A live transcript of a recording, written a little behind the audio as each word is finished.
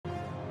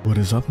What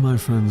is up my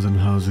friends and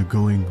how's it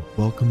going?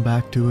 Welcome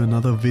back to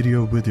another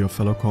video with your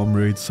fellow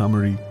comrade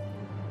Summary.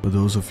 For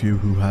those of you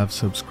who have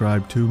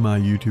subscribed to my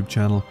YouTube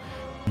channel,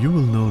 you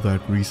will know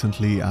that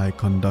recently I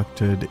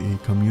conducted a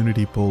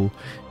community poll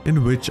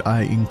in which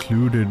I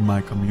included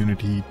my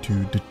community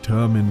to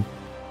determine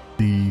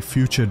the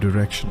future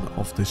direction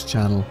of this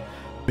channel.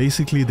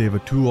 Basically there were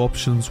two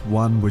options,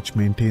 one which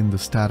maintained the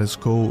status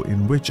quo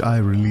in which I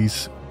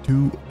release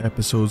 2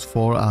 episodes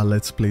for our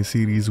Let's Play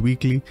series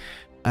weekly,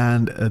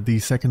 and the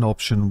second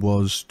option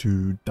was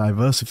to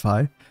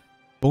diversify,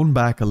 tone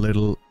back a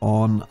little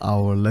on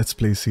our Let's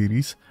Play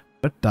series,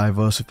 but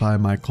diversify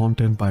my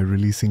content by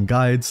releasing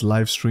guides,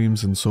 live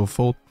streams and so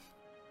forth.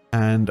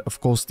 And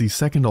of course the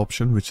second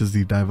option, which is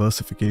the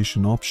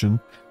diversification option,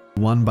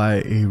 won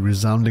by a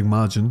resounding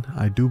margin.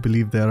 I do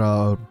believe there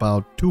are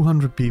about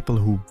 200 people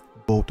who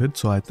voted,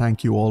 so I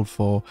thank you all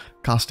for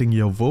casting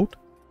your vote.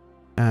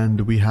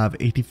 And we have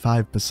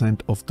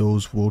 85% of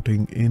those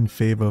voting in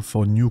favor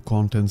for new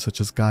content such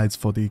as guides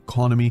for the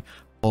economy,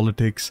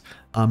 politics,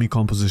 army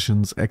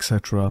compositions,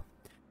 etc.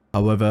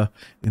 However,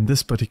 in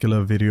this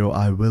particular video,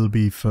 I will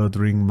be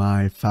furthering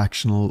my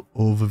factional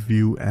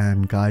overview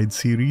and guide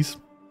series.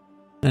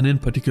 And in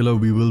particular,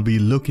 we will be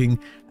looking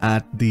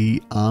at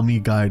the army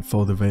guide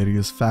for the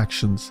various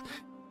factions.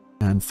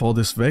 And for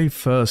this very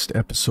first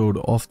episode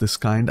of this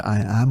kind,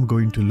 I am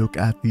going to look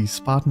at the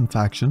Spartan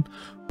faction,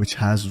 which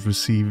has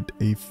received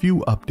a few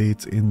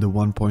updates in the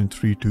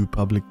 1.32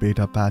 public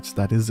beta patch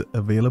that is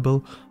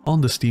available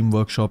on the Steam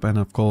Workshop and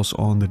of course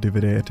on the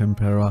Divide et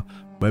Impera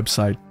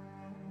website.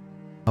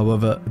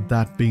 However,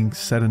 that being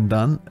said and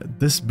done,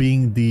 this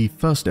being the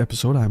first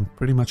episode, I'm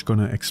pretty much going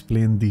to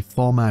explain the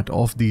format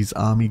of these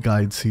army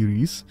guide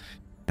series.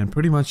 And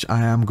pretty much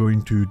I am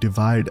going to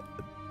divide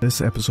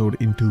this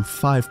episode into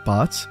 5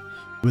 parts.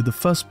 With the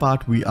first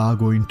part, we are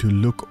going to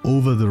look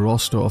over the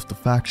roster of the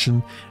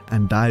faction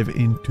and dive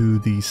into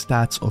the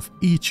stats of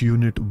each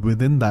unit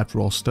within that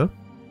roster.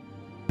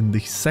 In the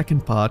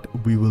second part,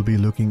 we will be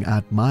looking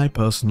at my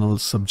personal,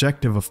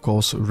 subjective of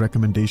course,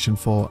 recommendation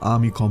for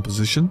army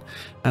composition,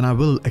 and I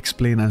will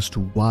explain as to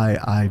why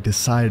I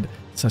decide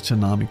such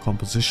an army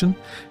composition.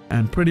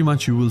 And pretty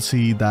much you will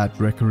see that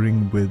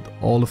recurring with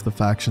all of the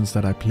factions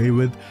that I play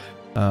with.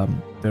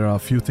 There are a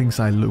few things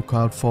I look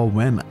out for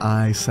when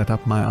I set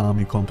up my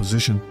army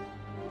composition.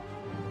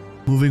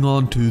 Moving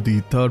on to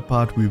the third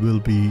part, we will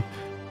be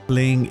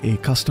playing a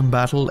custom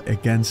battle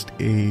against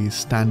a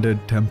standard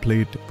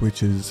template,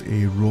 which is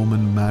a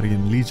Roman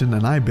Marian Legion.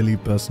 And I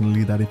believe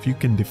personally that if you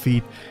can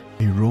defeat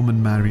a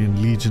Roman Marian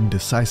Legion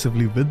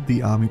decisively with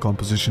the army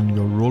composition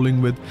you're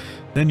rolling with,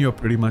 then you're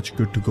pretty much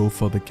good to go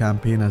for the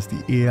campaign, as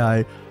the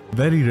AI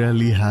very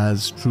rarely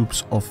has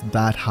troops of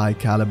that high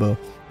caliber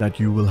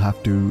that you will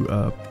have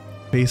to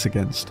face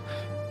against.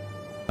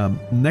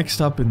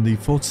 Next up, in the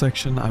fourth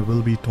section, I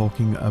will be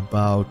talking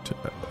about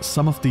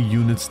some of the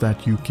units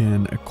that you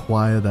can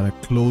acquire that are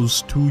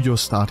close to your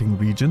starting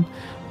region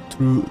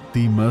through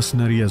the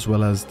mercenary as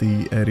well as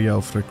the area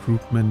of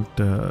recruitment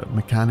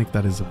mechanic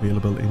that is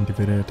available in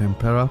Divide et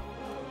Impera.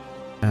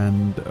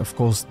 And of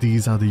course,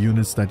 these are the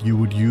units that you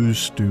would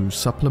use to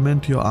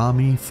supplement your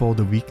army for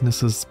the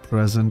weaknesses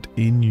present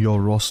in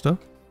your roster.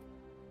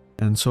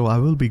 And so I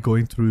will be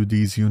going through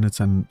these units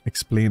and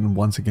explain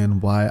once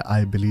again why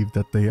I believe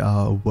that they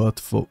are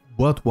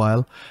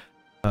worthwhile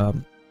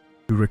to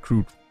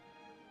recruit.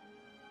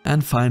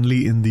 And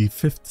finally, in the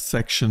fifth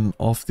section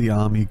of the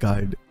army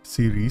guide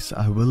series,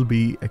 I will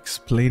be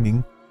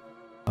explaining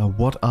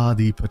what are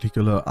the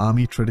particular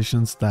army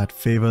traditions that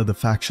favor the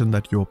faction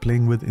that you're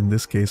playing with. In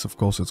this case, of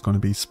course, it's going to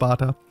be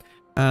Sparta.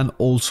 And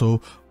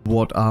also,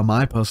 what are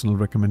my personal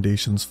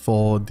recommendations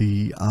for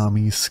the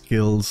army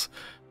skills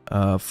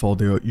for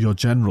your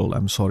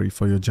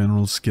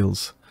general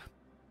skills.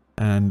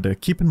 And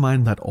keep in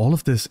mind that all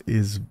of this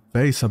is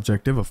very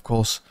subjective. Of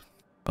course,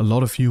 a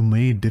lot of you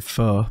may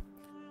differ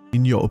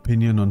in your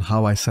opinion on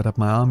how I set up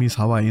my armies,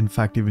 how I in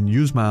fact even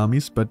use my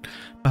armies, but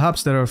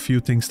perhaps there are a few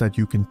things that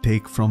you can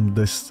take from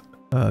this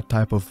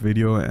type of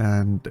video,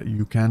 and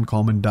you can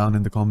comment down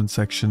in the comment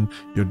section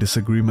your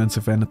disagreements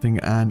if anything,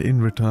 and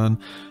in return,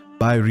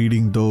 by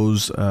reading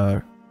those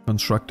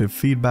constructive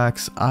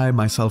feedbacks, I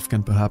myself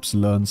can perhaps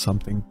learn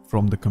something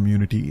from the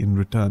community in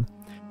return.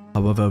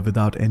 However,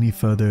 without any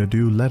further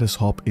ado, let us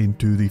hop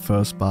into the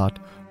first part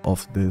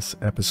of this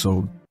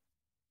episode.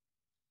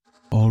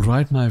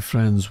 Alright my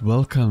friends,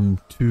 welcome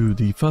to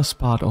the first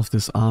part of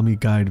this army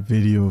guide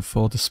video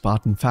for the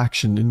Spartan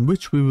faction, in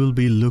which we will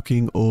be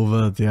looking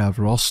over their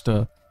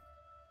roster.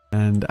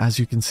 And as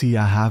you can see,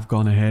 I have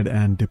gone ahead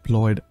and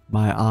deployed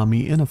my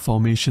army in a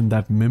formation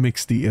that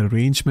mimics the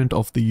arrangement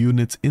of the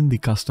units in the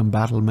custom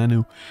battle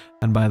menu.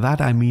 And by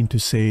that I mean to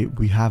say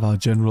we have our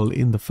general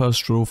in the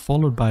first row,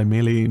 followed by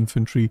melee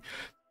infantry,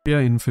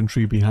 spear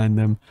infantry behind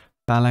them,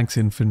 phalanx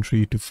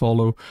infantry to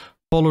follow,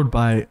 followed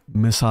by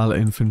missile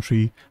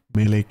infantry,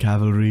 melee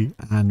cavalry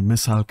and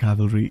missile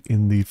cavalry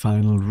in the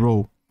final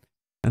row.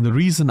 And the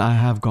reason I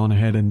have gone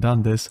ahead and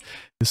done this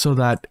is so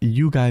that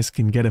you guys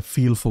can get a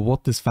feel for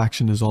what this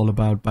faction is all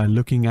about by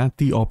looking at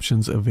the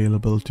options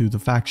available to the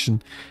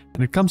faction.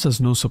 And it comes as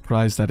no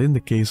surprise that in the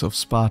case of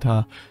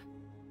Sparta,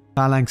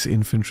 phalanx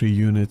infantry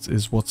units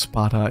is what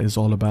Sparta is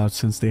all about,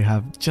 since they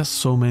have just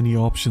so many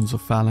options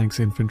of phalanx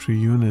infantry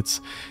units.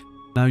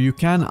 Now you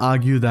can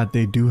argue that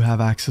they do have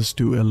access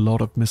to a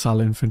lot of missile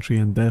infantry,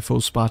 and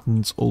therefore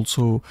Spartans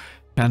also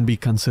can be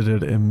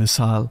considered a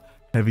missile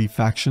heavy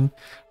faction.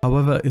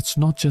 However, it's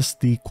not just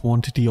the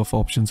quantity of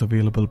options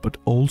available, but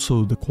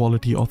also the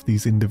quality of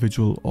these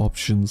individual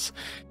options.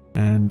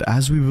 And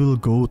as we will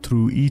go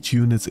through each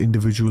units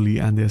individually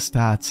and their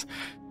stats,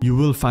 you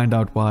will find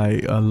out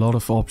why a lot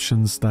of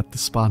options that the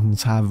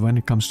Spartans have when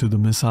it comes to the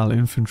missile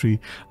infantry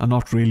are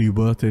not really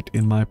worth it,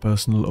 in my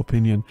personal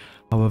opinion.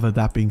 However,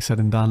 that being said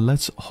and done,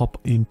 let's hop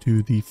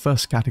into the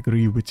first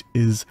category, which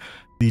is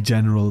the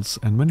generals.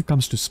 And when it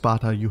comes to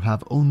Sparta, you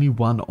have only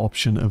one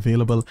option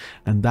available,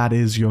 and that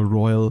is your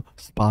Royal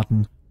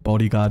Spartan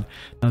Bodyguard.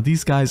 Now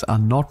these guys are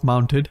not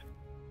mounted,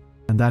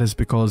 and that is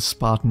because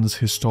Spartans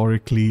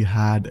historically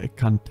had a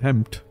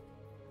contempt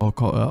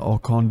or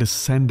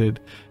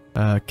condescended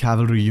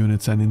cavalry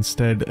units, and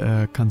instead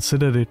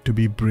considered it to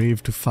be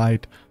brave to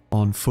fight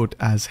on foot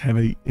as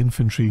heavy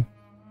infantry.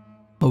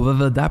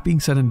 However, that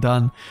being said and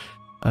done,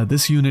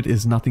 this unit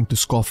is nothing to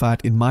scoff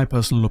at. In my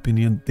personal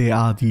opinion, they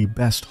are the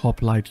best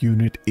hoplite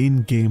unit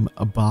in game,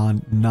 bar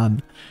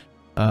none.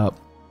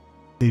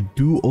 They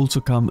do also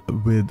come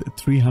with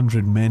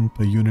 300 men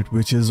per unit,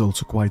 which is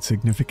also quite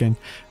significant.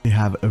 They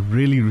have a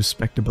really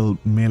respectable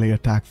melee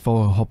attack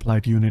for a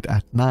hoplite unit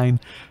at 9,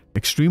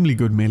 extremely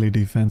good melee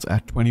defense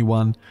at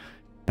 21,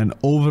 an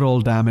overall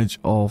damage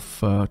of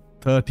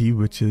 30,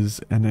 which is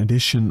an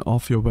addition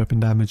of your weapon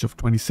damage of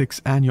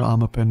 26 and your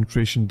armor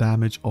penetration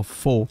damage of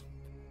 4.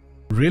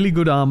 Really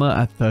good armor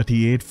at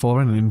 38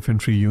 for an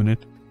infantry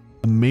unit.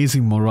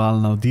 Amazing morale.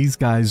 Now these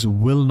guys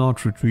will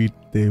not retreat,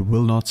 they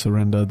will not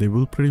surrender, they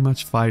will pretty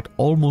much fight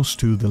almost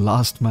to the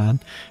last man,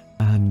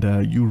 and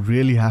you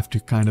really have to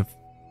kind of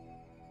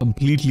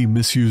completely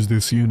misuse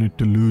this unit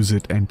to lose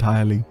it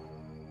entirely.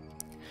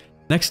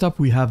 Next up,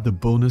 we have the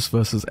bonus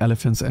versus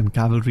elephants and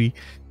cavalry,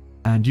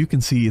 and you can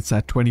see it's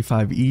at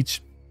 25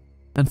 each.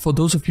 And for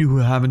those of you who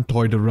haven't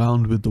toyed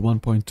around with the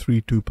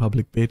 1.32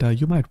 public beta,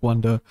 you might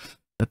wonder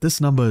that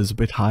this number is a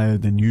bit higher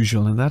than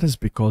usual, and that is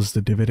because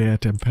the Divide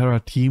at Impera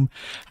team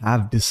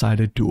have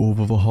decided to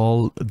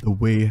overhaul the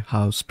way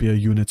how spear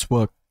units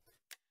work.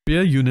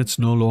 Spear units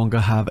no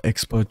longer have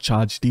expert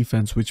charge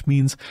defense, which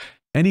means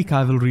any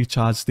cavalry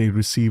charge they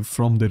receive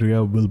from the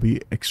rear will be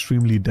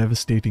extremely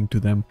devastating to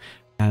them,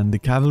 and the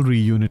cavalry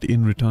unit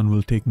in return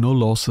will take no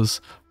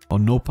losses or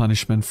no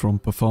punishment from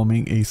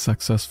performing a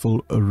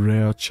successful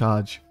rear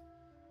charge.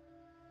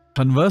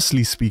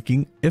 Conversely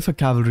speaking, if a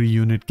cavalry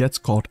unit gets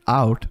caught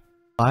out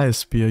by a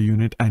spear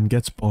unit and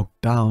gets bogged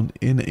down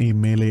in a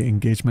melee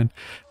engagement,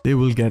 they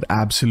will get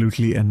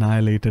absolutely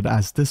annihilated,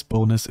 as this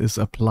bonus is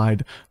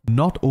applied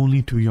not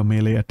only to your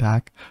melee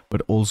attack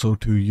but also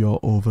to your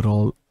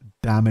overall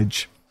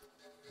damage.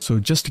 So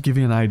just to give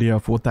you an idea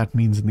of what that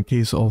means in the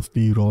case of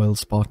the Royal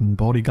Spartan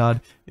Bodyguard,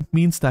 it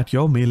means that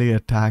your melee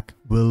attack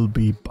will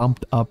be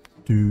bumped up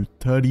to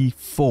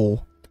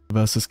 34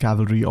 versus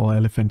cavalry or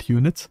elephant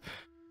units.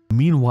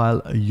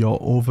 Meanwhile, your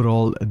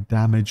overall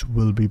damage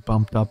will be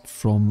bumped up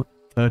from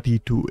 30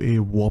 to a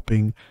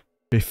whopping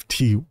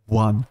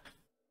 51.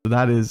 So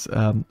that is,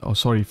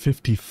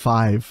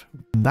 55.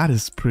 That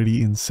is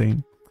pretty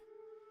insane.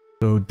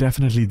 So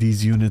definitely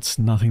these units,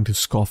 nothing to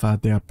scoff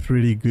at. They are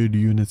pretty good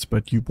units,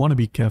 but you want to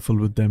be careful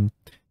with them,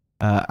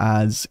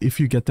 as if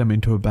you get them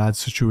into a bad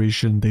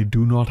situation, they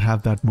do not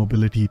have that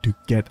mobility to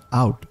get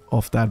out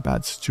of that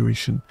bad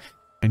situation,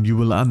 and you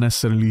will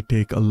unnecessarily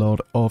take a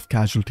lot of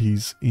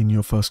casualties in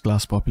your first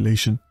class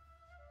population.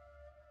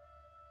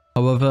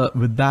 However,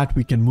 with that,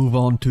 we can move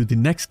on to the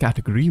next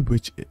category,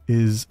 which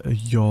is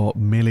your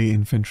melee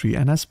infantry.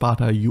 And as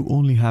Sparta, you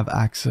only have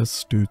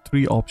access to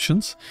 3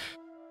 options.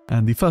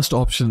 And the first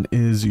option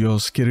is your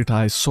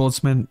Skiritai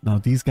swordsmen. Now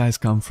these guys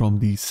come from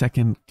the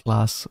 2nd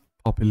class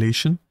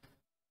population.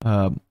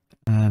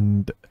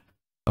 And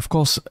of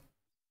course,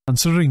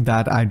 considering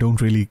that, I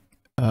don't really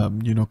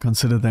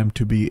consider them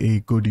to be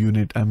a good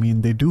unit. I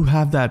mean, they do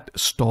have that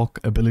stock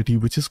ability,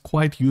 which is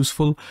quite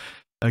useful.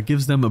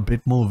 Gives them a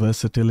bit more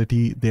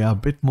versatility. They are a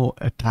bit more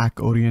attack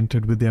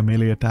oriented with their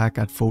melee attack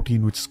at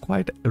 14, which is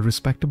quite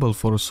respectable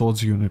for a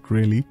swords unit,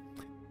 really.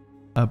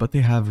 But they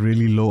have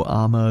really low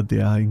armor,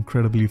 they are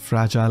incredibly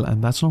fragile,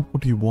 and that's not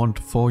what you want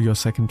for your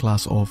 2nd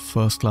class or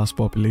 1st class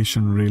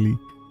population, really.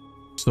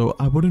 So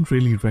I wouldn't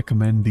really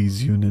recommend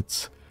these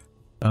units.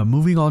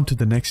 Moving on to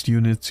the next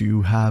units,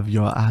 you have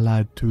your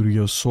allied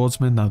Turios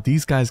swordsmen. Now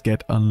these guys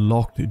get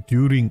unlocked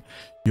during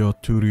your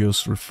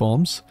Turios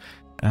reforms,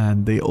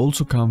 and they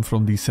also come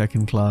from the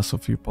 2nd class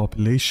of your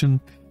population,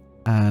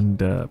 and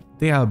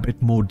they are a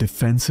bit more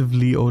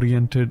defensively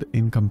oriented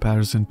in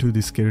comparison to the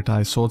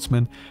Skiritai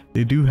swordsmen.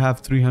 They do have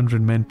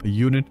 300 men per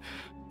unit,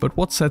 but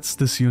what sets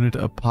this unit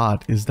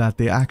apart is that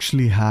they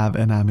actually have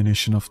an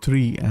ammunition of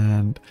 3,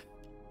 and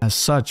As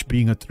such,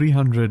 being a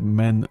 300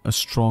 men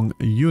strong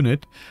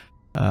unit,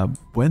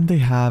 when they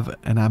have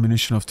an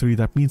ammunition of 3,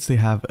 that means they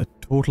have a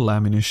total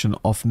ammunition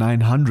of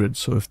 900.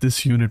 So if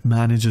this unit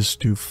manages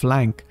to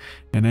flank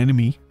an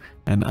enemy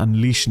and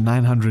unleash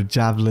 900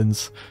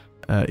 javelins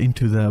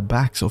into the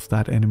backs of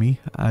that enemy,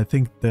 I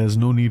think there's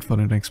no need for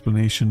an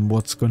explanation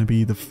what's going to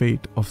be the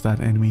fate of that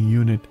enemy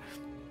unit.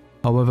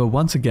 However,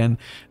 once again,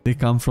 they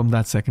come from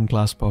that second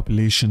class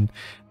population,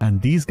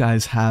 and these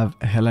guys have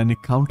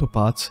Hellenic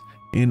counterparts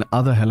in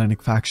other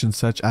Hellenic factions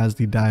such as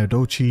the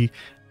Diadochi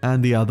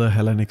and the other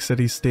Hellenic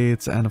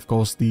city-states, and of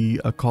course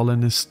the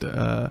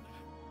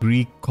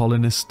Greek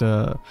colonist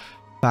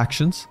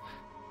factions.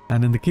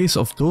 And in the case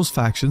of those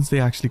factions, they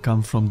actually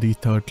come from the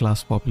third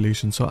class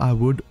population, so I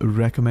would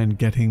recommend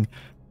getting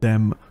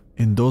them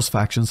in those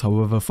factions.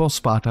 However, for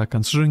Sparta,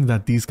 considering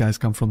that these guys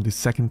come from the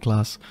second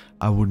class,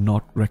 I would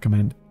not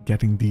recommend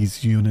getting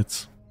these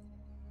units.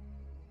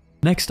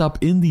 Next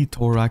up, in the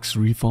Thorax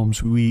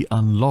reforms, we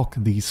unlock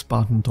the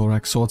Spartan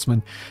Thorax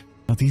Swordsman.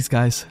 Now these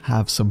guys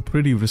have some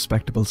pretty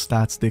respectable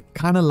stats. They're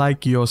kind of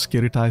like your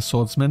Skiritai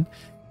Swordsmen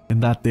in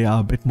that they are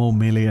a bit more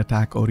melee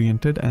attack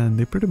oriented, and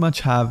they pretty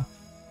much have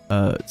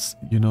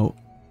you know,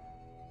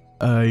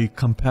 a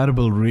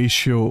comparable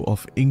ratio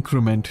of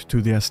increment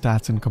to their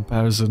stats in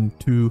comparison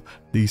to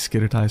the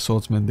Skiritai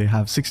Swordsmen. They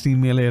have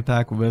 16 melee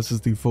attack versus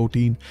the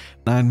 14,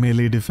 9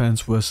 melee defense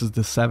versus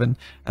the 7,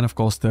 and of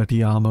course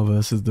 30 armor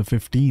versus the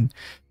 15.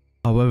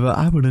 However,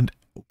 I wouldn't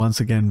once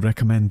again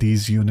recommend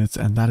these units,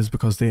 and that is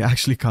because they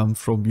actually come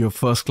from your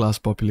first class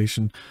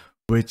population,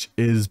 which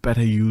is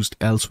better used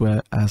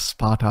elsewhere as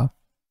Sparta.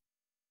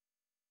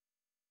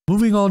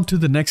 Moving on to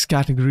the next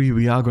category,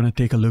 we are going to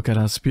take a look at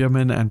our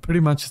spearmen, and pretty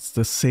much it's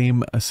the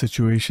same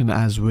situation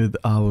as with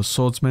our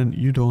swordsmen.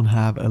 You don't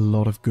have a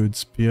lot of good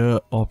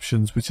spear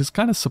options, which is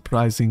kind of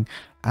surprising.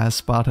 As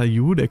Sparta,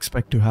 you would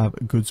expect to have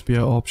good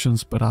spear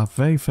options, but our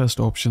very first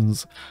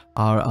options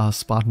are our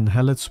Spartan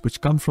Helots,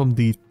 which come from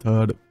the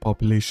third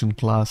population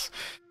class.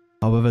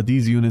 However,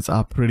 these units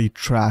are pretty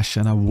trash,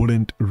 and I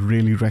wouldn't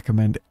really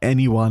recommend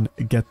anyone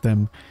get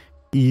them,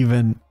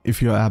 even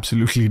if you're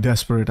absolutely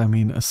desperate. I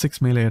mean, a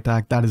 6 melee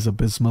attack, that is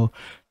abysmal.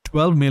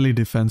 12 melee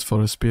defense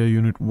for a spear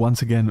unit,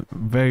 once again,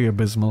 very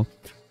abysmal.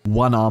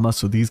 1 armor,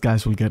 so these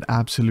guys will get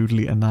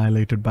absolutely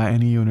annihilated by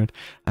any unit.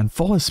 And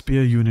for a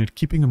spear unit,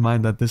 keeping in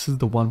mind that this is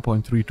the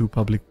 1.32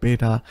 public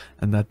beta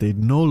and that they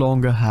no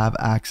longer have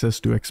access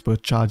to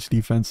expert charge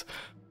defense,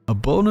 a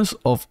bonus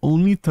of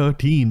only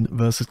 13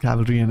 versus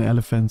cavalry and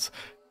elephants,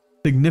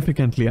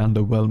 significantly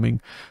underwhelming,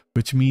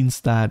 which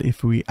means that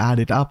if we add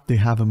it up, they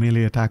have a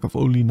melee attack of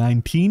only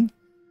 19.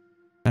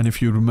 And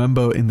if you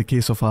remember, in the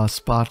case of our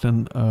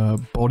Spartan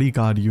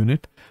bodyguard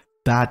unit,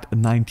 that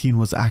 19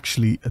 was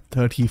actually a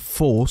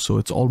 34, so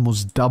it's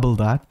almost double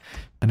that.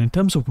 And in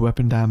terms of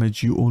weapon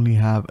damage, you only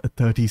have a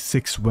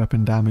 36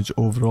 weapon damage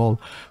overall,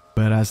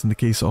 whereas in the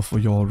case of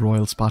your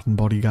Royal Spartan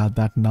bodyguard,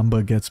 that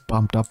number gets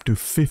bumped up to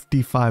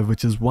 55,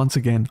 which is once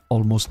again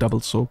almost double.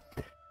 So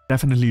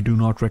definitely do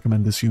not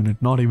recommend this unit,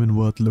 not even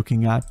worth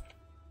looking at.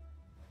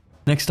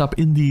 Next up,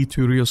 in the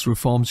Turios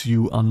reforms,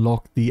 you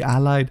unlock the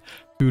allied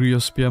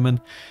Turios spearmen.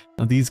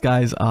 Now these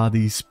guys are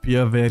the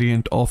spear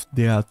variant of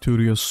their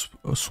Turios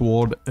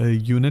sword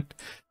unit.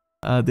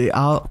 They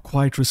are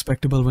quite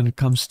respectable when it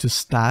comes to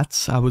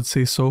stats, I would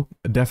say so.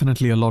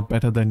 Definitely a lot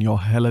better than your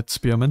Helot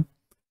spearmen.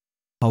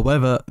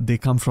 However, they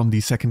come from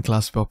the second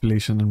class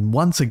population, and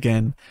once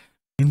again,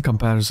 in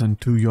comparison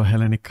to your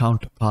Hellenic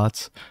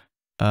counterparts,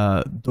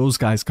 those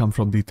guys come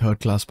from the third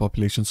class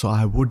population. So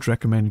I would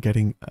recommend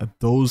getting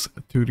those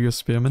Turios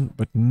spearmen,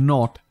 but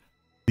not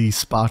the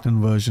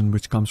Spartan version,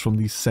 which comes from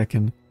the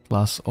second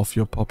class of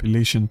your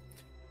population.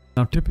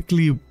 Now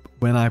typically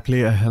when I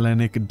play a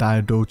Hellenic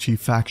Diadochi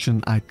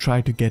faction, I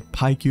try to get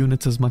pike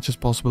units as much as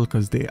possible,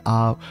 because they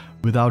are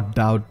without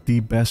doubt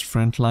the best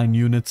frontline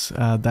units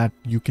that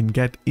you can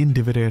get in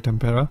Divide et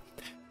Impera.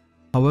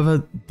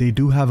 However, they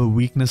do have a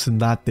weakness in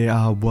that they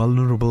are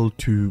vulnerable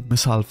to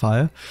missile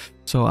fire.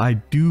 So I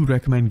do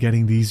recommend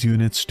getting these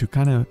units to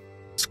kind of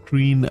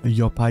screen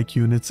your pike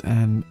units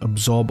and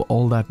absorb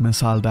all that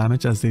missile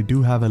damage, as they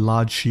do have a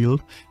large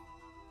shield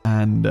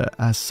and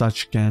as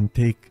such can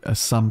take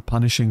some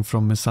punishing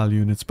from missile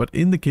units. But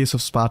in the case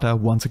of Sparta,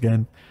 once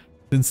again,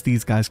 since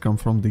these guys come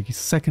from the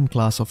second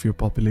class of your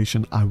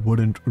population, I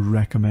wouldn't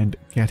recommend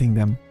getting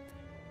them.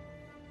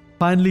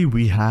 Finally,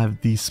 we have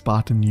the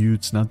Spartan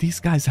youths. Now these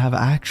guys have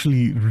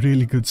actually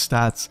really good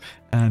stats,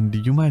 and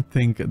you might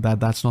think that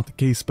that's not the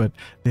case, but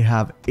they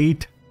have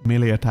 8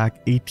 melee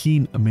attack,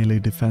 18 melee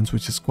defense,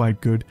 which is quite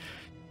good.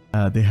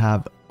 They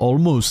have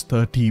almost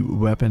 30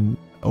 weapon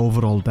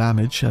overall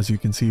damage, as you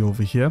can see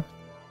over here.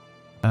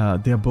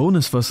 Their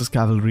bonus versus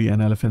cavalry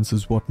and elephants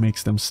is what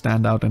makes them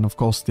stand out, and of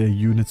course their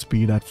unit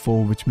speed at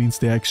 4, which means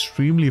they are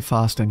extremely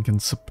fast and can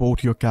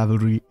support your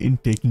cavalry in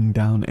taking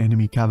down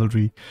enemy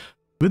cavalry.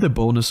 With a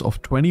bonus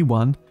of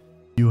 21,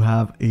 you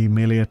have a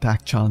melee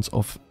attack chance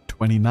of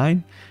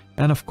 29,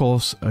 and of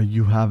course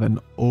you have an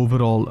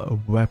overall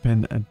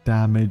weapon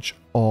damage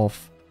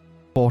of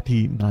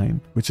 49,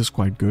 which is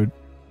quite good.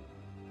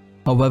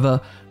 However,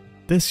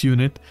 this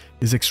unit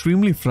is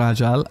extremely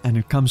fragile and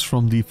it comes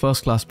from the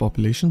first class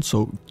population,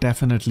 so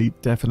definitely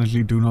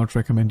do not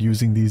recommend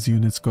using these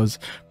units, because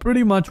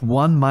pretty much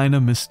one minor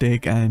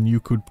mistake and you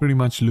could pretty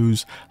much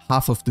lose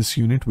half of this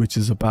unit, which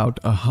is about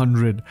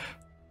 100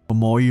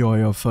 Moi or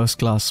your first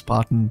class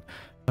Spartan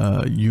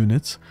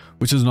units,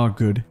 which is not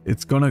good.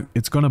 It's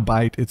gonna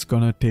bite. It's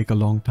gonna take a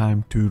long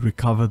time to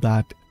recover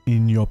that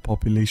in your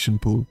population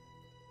pool.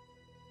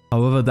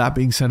 However, that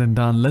being said and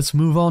done, let's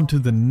move on to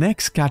the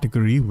next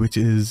category, which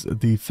is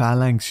the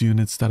phalanx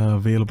units that are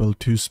available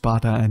to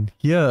Sparta, and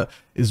here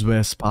is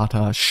where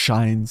Sparta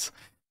shines.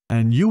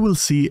 And you will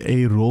see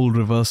a role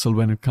reversal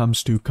when it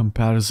comes to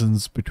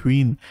comparisons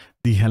between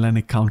the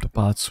Hellenic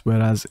counterparts,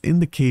 whereas in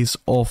the case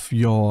of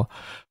your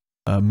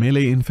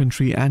melee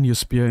infantry and your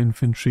spear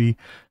infantry,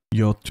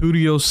 your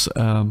Turios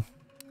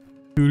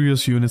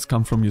units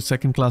come from your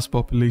second class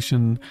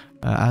population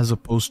as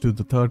opposed to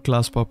the third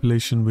class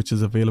population, which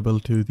is available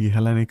to the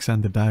Hellenics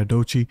and the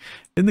Diadochi.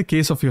 In the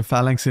case of your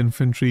phalanx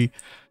infantry,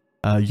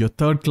 your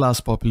third class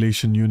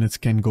population units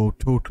can go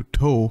toe to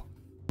toe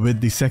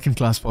with the second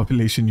class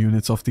population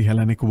units of the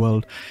Hellenic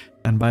world.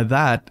 And by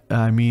that,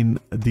 I mean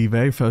the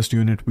very first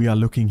unit we are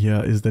looking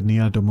here is the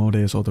Nia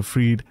Domodes, or the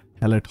freed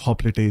Helot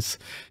Hoplites.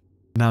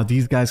 Now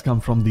these guys come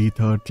from the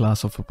third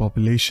class of a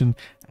population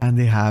and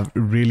they have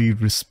really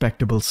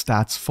respectable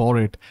stats for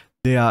it.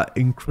 They are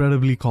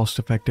incredibly cost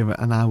effective,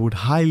 and I would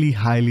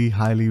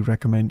highly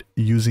recommend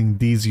using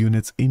these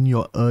units in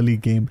your early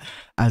game,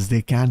 as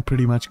they can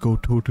pretty much go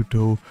toe to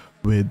toe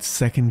with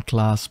second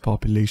class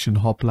population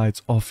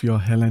hoplites of your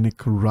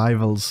Hellenic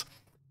rivals.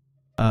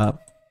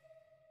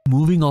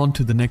 Moving on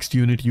to the next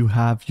unit, you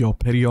have your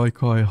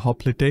Perioikoi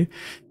Hoplite.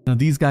 Now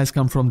these guys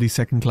come from the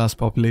second class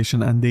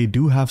population and they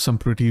do have some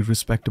pretty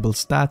respectable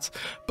stats,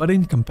 but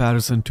in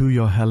comparison to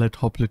your Helot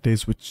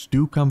Hoplites, which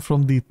do come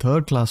from the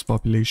third class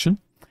population,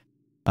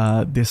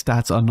 their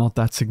stats are not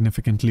that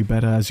significantly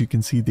better. As you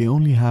can see, they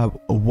only have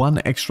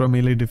 1 extra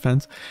melee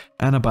defense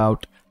and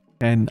about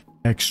 10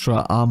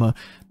 extra armor.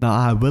 Now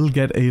I will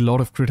get a lot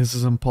of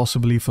criticism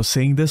possibly for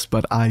saying this,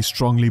 but I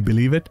strongly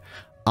believe it.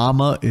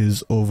 Armor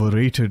is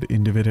overrated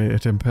in Divide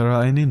et Impera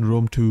and in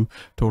Rome 2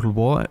 Total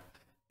War,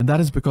 and that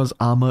is because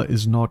armor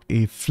is not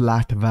a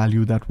flat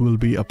value that will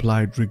be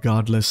applied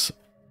regardless,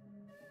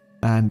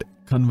 and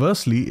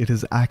conversely it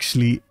is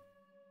actually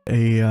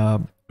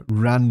a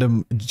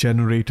random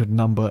generated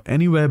number.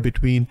 Anywhere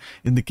between,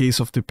 in the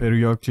case of the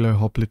Perioikoi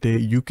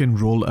Hoplite, you can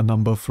roll a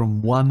number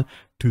from 1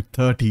 to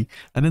 30,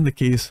 and in the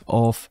case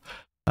of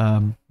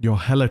your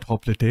Helot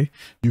Hoplite,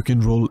 you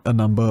can roll a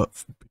number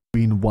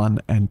between 1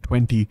 and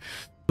 20.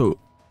 So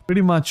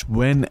pretty much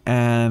when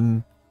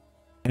an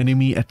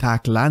enemy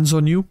attack lands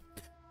on you,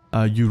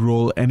 you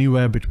roll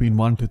anywhere between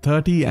 1 to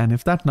 30, and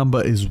if that number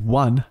is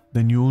 1,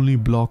 then you only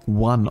block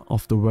 1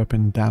 of the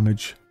weapon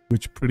damage,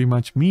 which pretty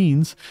much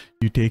means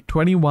you take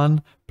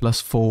 21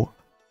 plus 4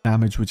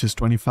 damage, which is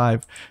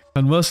 25.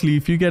 Conversely,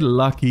 if you get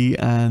lucky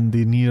and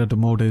the Nia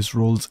Domodes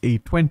rolls a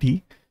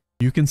 20,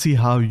 you can see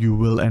how you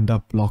will end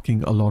up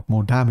blocking a lot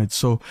more damage.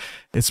 So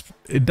I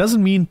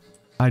don't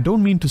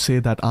mean to say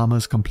that armor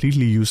is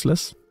completely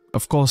useless.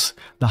 Of course,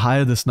 the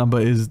higher this number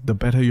is, the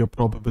better your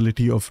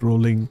probability of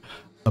rolling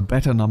a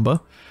better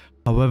number.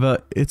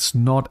 However, it's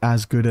not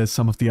as good as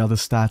some of the other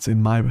stats,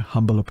 in my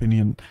humble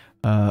opinion.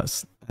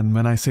 And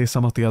when I say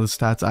some of the other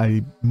stats,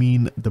 I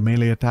mean the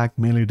melee attack,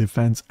 melee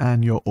defense,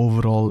 and your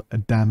overall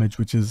damage,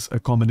 which is a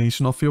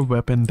combination of your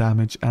weapon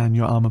damage and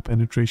your armor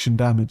penetration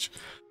damage.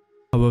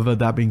 However,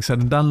 that being said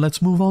and done, let's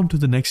move on to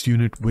the next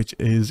unit, which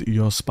is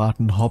your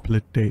Spartan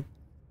Hoplite.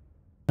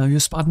 Now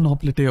your Spartan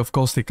Hoplite, of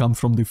course, they come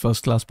from the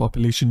first class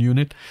population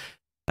unit,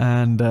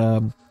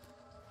 and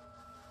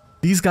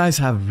these guys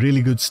have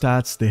really good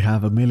stats. They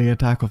have a melee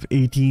attack of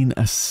 18,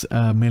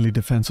 a melee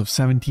defense of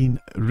 17,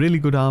 really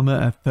good armor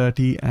at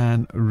 30,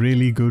 and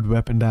really good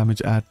weapon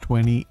damage at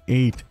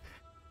 28.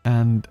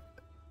 And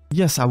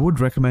yes, I would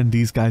recommend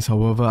these guys.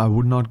 However, I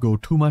would not go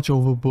too much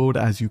overboard,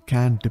 as you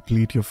can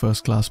deplete your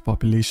first class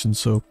population.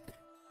 So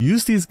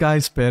use these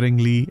guys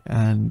sparingly,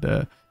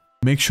 and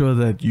make sure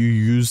that you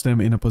use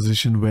them in a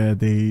position where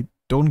they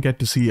don't get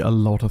to see a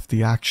lot of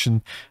the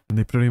action, and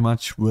they pretty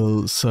much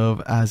will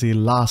serve as a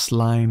last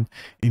line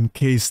in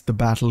case the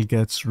battle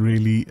gets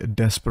really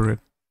desperate.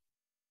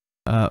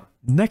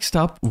 Next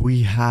up,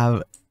 we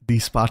have the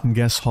Spartan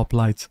Guest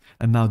Hoplites,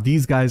 and now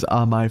these guys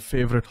are my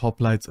favorite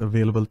hoplites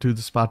available to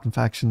the Spartan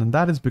faction, and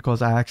that is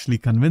because I actually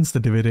convinced the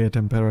Divide et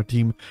Impera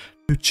team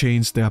to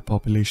change their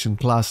population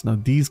class. Now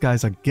these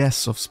guys are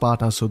guests of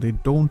Sparta, so they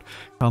don't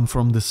come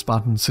from the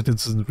Spartan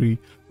citizenry,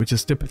 which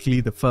is typically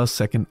the first,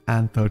 second,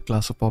 and third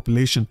class of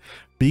population.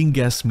 Being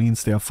guests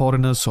means they are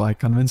foreigners, so I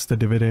convinced the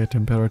Divide et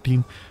Impera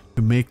team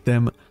to make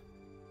them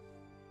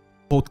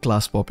fourth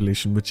class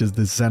population, which is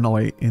the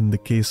Xenoi in the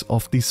case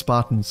of the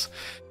Spartans.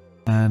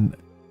 And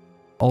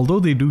although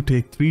they do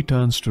take 3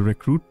 turns to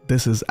recruit,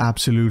 this is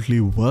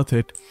absolutely worth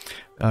it.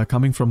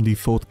 Coming from the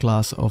 4th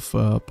class of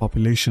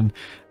population,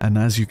 and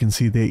as you can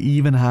see, they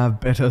even have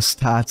better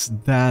stats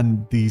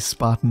than the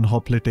Spartan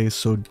hoplites,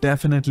 so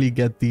definitely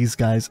get these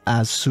guys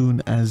as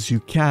soon as you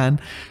can,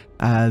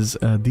 as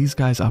these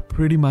guys are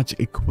pretty much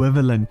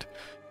equivalent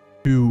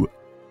to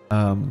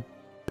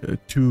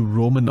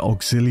Roman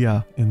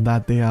auxilia in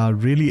that they are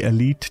really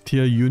elite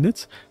tier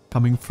units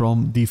coming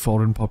from the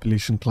foreign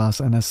population class,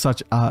 and as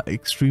such are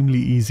extremely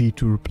easy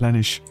to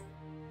replenish.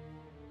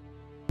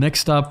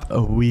 Next up,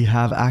 we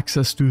have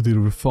access to the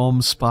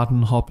reformed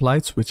Spartan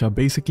hoplites, which are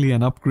basically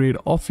an upgrade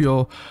of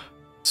your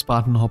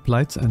Spartan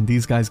hoplites, and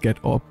these guys get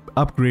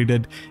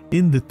upgraded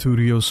in the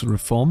Turios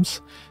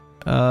reforms.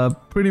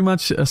 Pretty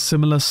much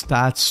similar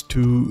stats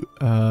to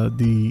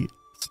the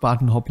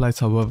Spartan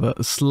hoplites, however,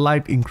 a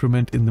slight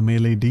increment in the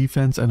melee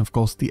defense and of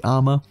course the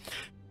armor.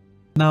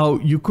 Now,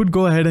 you could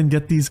go ahead and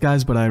get these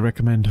guys, but I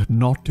recommend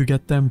not to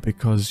get them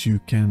because you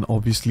can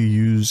obviously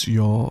use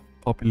your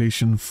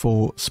population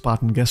for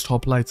Spartan guest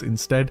hoplites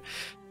instead,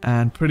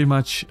 and pretty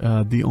much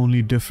the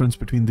only difference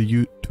between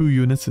the two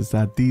units is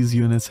that these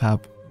units have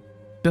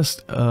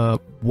just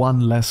 1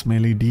 less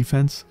melee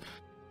defense,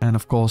 and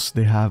of course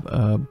they have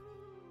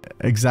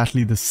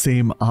exactly the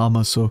same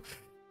armor, so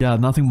yeah,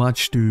 nothing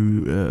much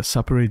to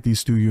separate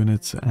these 2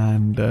 units,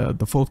 and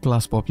the 4th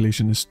class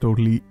population is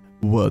totally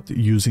worth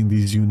using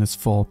these units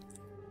for.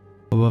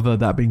 However,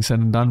 that being said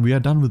and done, we are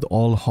done with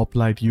all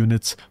hoplite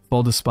units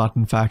for the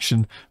Spartan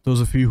faction. Those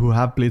of you who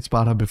have played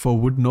Sparta before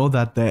would know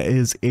that there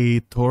is a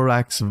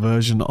thorax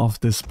version of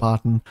this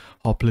Spartan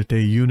hoplite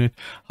unit.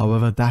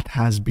 However, that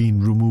has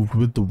been removed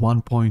with the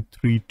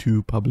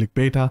 1.32 public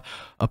beta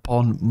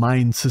upon my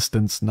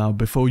insistence. Now,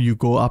 before you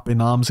go up in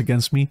arms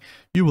against me,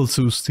 you will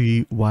soon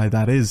see why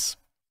that is.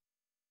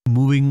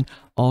 Moving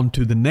on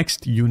to the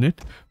next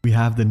unit, we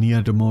have the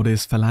Nia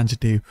Demores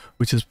Phalangite,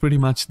 which is pretty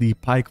much the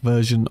pike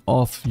version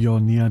of your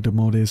Nia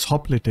Demores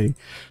Hoplite,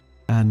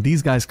 and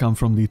these guys come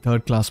from the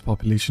 3rd class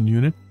population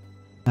unit,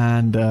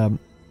 and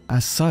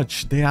as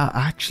such they are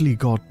actually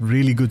got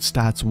really good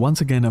stats.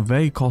 Once again, a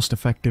very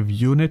cost-effective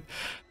unit.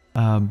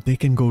 They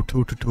can go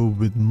toe-to-toe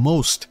with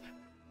most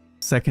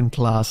 2nd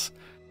class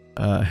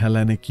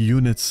Hellenic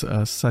units,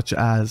 such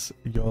as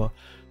your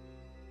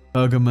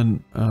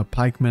Pergamon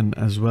pikemen,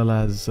 as well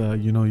as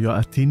you know, your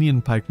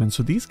Athenian pikemen.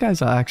 So these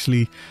guys are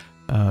actually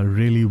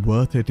really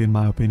worth it in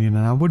my opinion,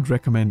 and I would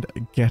recommend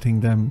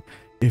getting them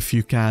if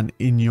you can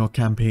in your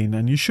campaign,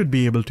 and you should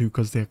be able to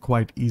because they're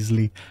quite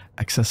easily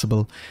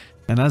accessible.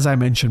 And as I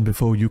mentioned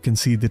before, you can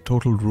see the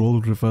total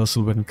role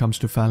reversal when it comes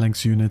to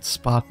phalanx units.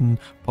 Spartan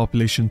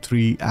population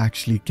 3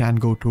 actually can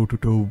go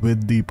toe-to-toe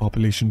with the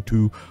population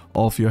 2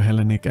 of your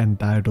Hellenic and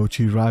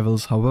Diadochi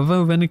rivals.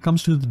 However, when it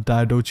comes to the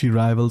Diadochi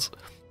rivals,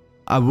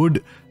 I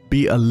would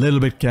be a little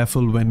bit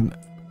careful when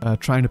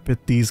trying to pit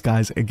these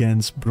guys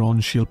against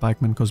Bronze Shield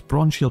Pikemen, because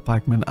Bronze Shield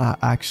Pikemen are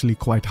actually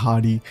quite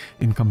hardy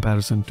in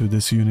comparison to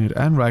this unit,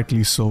 and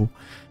rightly so.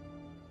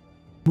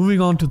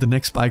 Moving on to the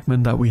next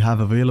pikemen that we have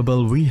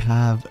available, we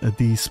have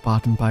the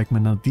Spartan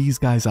pikemen. Now these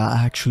guys are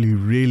actually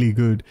really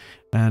good,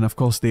 and of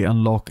course they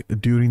unlock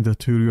during the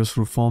Turios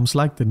reforms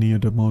like the Nia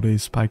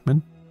Demores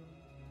pikemen.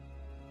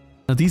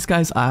 Now these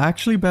guys are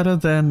actually better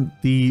than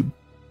the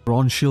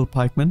Bronze Shield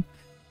Pikemen,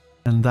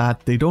 and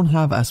that they don't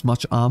have as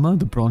much armor.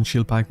 The Bronze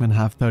Shield Pikemen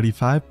have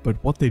 35,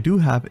 but what they do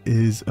have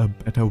is a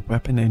better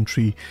weapon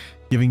entry,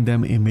 giving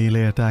them a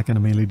melee attack and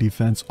a melee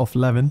defense of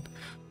 11,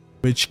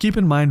 which, keep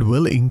in mind,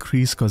 will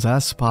increase because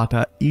as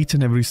Sparta, each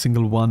and every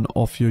single one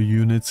of your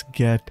units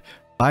get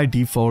by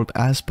default,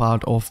 as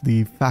part of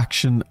the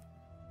faction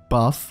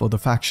buff or the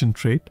faction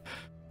trait,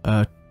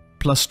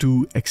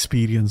 +2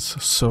 experience.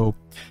 So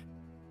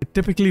it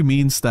typically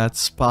means that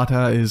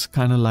Sparta is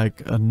kind of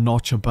like a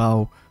notch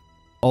above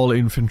all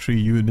infantry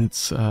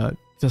units,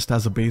 just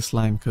as a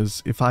baseline,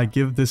 because if I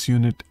give this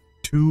unit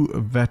 2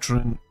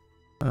 veteran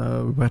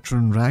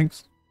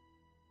ranks,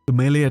 the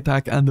melee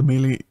attack and the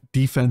melee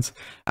defense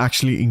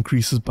actually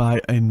increases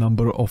by a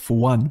number of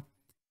 1.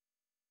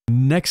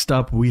 Next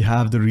up, we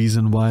have the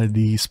reason why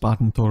the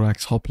Spartan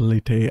Thorax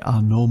Hoplite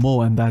are no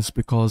more, and that's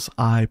because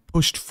I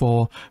pushed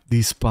for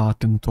the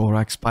Spartan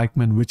Thorax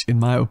Pikemen, which in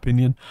my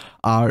opinion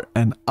are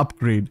an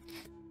upgrade.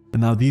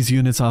 And now these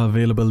units are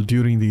available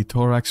during the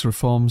Thorax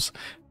reforms,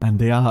 and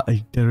they are a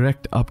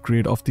direct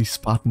upgrade of the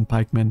Spartan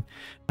Pikemen.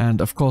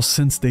 And of course,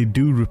 since they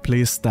do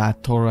replace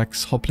that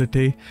Thorax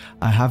Hoplite,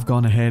 I have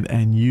gone ahead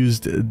and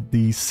used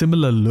the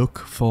similar look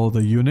for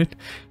the unit,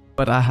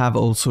 but I have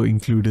also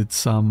included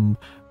some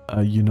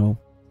you know,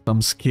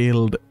 some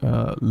scaled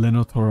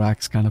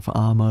linothorax kind of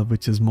armor,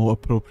 which is more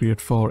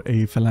appropriate for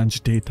a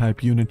Phalangite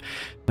type unit.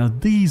 Now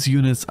these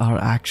units are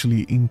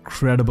actually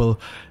incredible.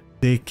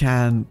 They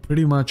can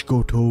pretty much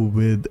go toe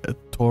with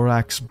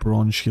Thorax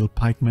Bronze Shield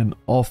Pikemen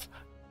of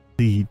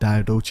the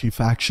Diadochi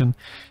faction,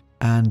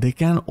 and they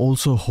can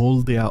also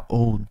hold their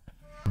own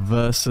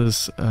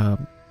versus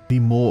the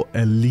more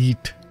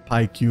elite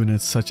pike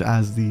units such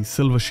as the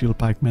Silver Shield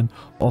Pikemen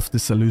of the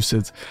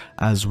Seleucids,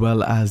 as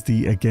well as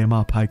the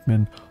Agema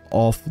Pikemen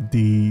of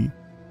the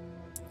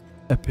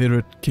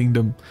Impera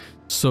kingdom.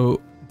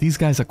 So these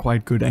guys are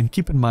quite good, and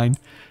keep in mind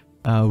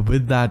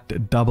with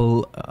that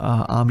double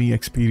army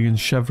experience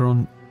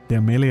chevron,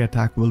 their melee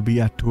attack will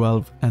be at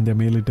 12 and their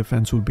melee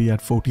defense will be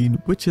at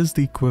 14, which is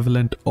the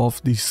equivalent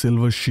of the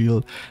silver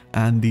shield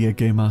and the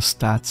Agema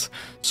stats.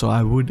 So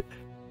I would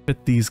pit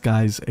these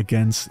guys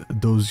against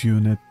those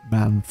unit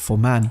man for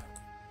man.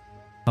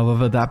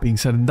 However, that being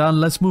said and done,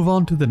 let's move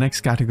on to the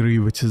next category,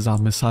 which is our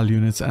missile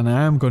units. And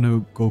I am going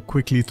to go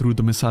quickly through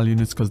the missile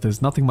units because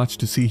there's nothing much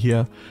to see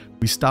here.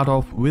 We start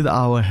off with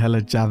our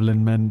Helot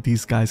Javelin men.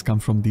 These guys come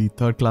from the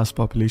 3rd class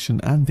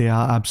population and they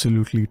are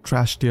absolutely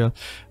trash tier.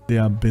 They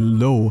are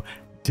below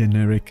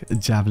generic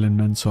Javelin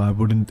men, so I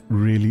wouldn't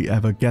really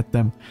ever get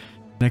them.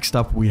 Next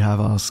up, we have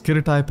our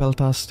Skiritai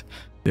Peltast.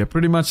 They're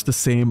pretty much the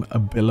same,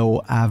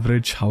 below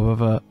average.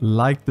 However,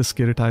 like the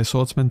Skiritai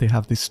Swordsmen, they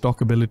have the stock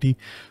ability,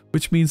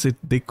 which means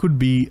they could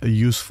be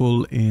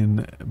useful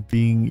in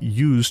being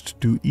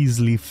used to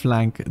easily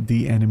flank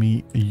the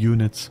enemy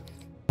units.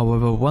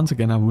 However, once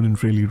again, I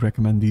wouldn't really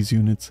recommend these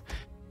units.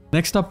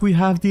 Next up, we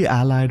have the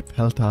Allied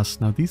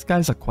Peltas. Now, these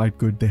guys are quite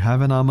good. They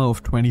have an armor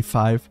of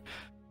 25,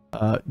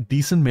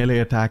 decent melee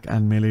attack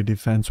and melee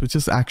defense, which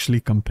is actually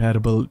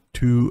comparable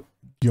to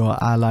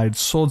your Allied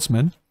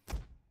Swordsmen.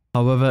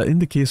 However, in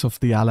the case of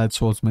the Allied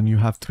Swordsmen, you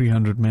have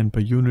 300 men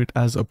per unit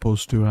as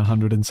opposed to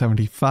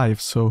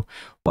 175. So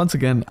once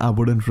again, I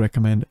wouldn't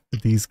recommend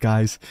these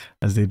guys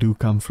as they do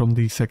come from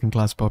the 2nd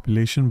class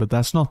population, but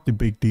that's not the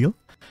big deal.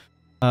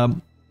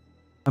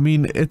 I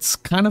mean, it's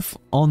kind of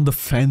on the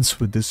fence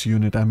with this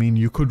unit. I mean,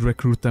 you could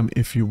recruit them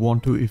if you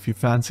want to, if you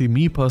fancy.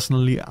 Me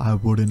personally, I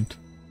wouldn't.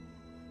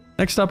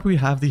 Next up, we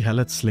have the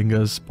Helot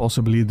Slingers,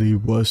 possibly the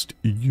worst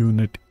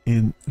unit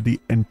in the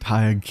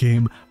entire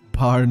game,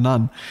 bar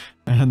none.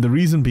 And the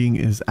reason being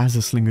is, as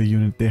a slinger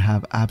unit, they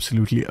have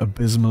absolutely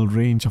abysmal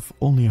range of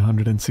only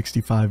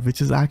 165,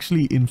 which is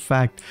actually, in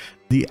fact,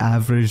 the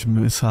average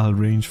missile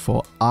range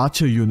for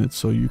archer units.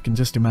 So you can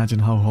just imagine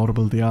how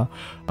horrible they are.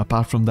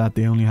 Apart from that,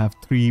 they only have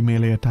 3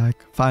 melee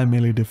attack, 5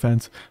 melee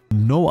defense,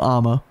 no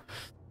armor.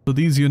 So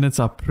these units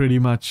are pretty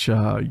much,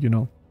 you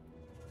know,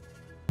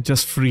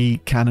 just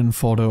free cannon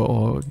fodder,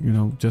 or, you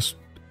know, just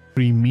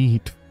free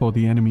meat for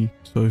the enemy.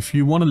 So if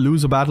you want to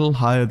lose a battle,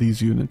 hire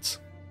these units.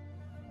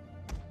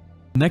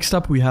 Next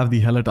up, we have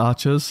the Helot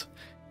Archers,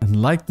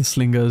 and like the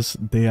Slingers,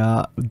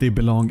 they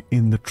belong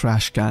in the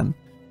trash can.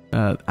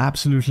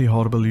 Absolutely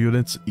horrible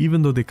units.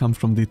 Even though they come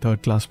from the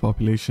 3rd class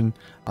population,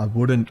 I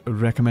wouldn't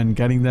recommend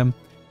getting them.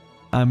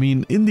 I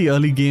mean, in the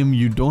early game,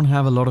 you don't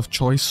have a lot of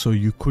choice, so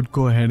you could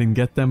go ahead and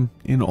get them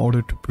in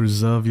order to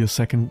preserve your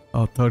 2nd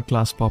or 3rd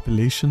class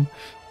population,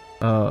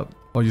 or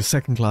your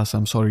 2nd class,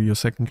 I'm sorry, your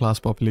 2nd class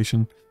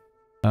population.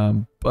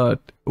 But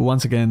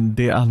once again,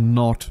 they are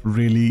not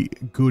really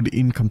good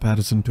in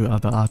comparison to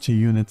other archer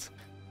units.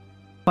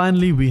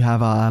 Finally, we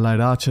have our Allied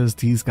Archers.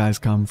 These guys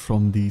come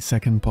from the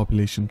 2nd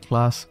population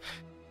class,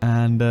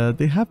 and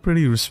they have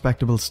pretty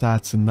respectable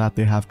stats in that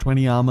they have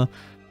 20 armor,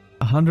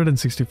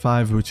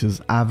 165, which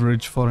is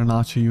average for an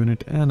archer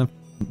unit, and a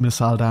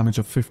missile damage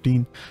of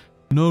 15.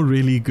 No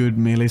really good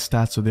melee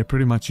stats, so they're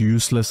pretty much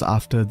useless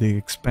after they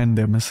expend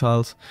their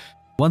missiles.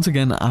 Once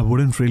again, I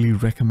wouldn't really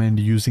recommend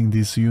using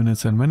these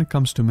units, and when it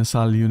comes to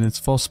missile units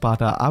for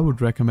Sparta, I would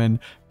recommend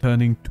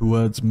turning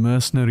towards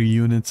mercenary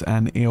units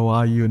and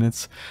AOR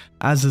units.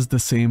 As is the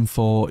same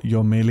for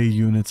your melee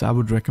units, I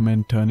would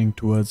recommend turning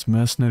towards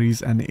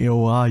mercenaries and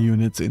AOR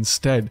units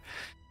instead.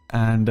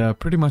 And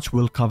pretty much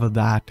we'll cover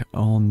that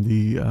on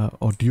the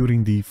or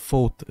during the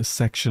 4th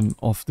section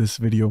of this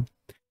video.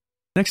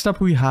 Next up,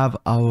 we have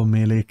our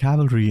melee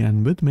cavalry,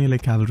 and with melee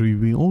cavalry,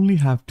 we only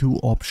have 2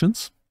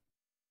 options.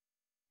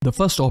 The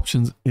first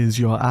option is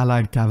your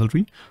Allied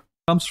Cavalry,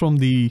 comes from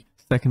the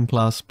 2nd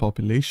class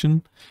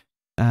population,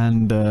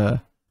 and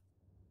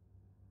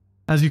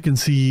as you can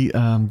see,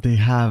 they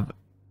have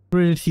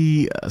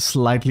pretty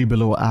slightly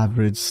below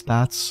average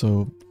stats.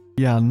 So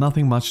yeah,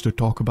 nothing much to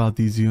talk about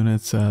these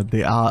units.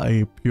 They are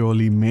a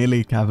purely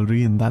melee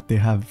cavalry in that they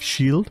have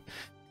shield.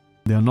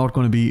 They are not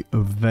going to be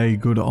very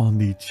good on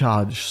the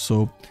charge.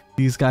 So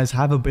these guys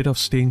have a bit of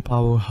staying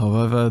power,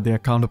 however their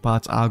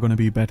counterparts are going to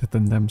be better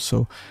than them.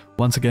 So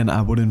once again,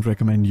 I wouldn't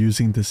recommend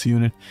using this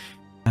unit.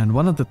 And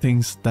one of the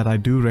things that I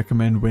do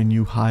recommend when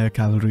you hire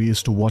cavalry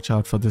is to watch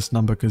out for this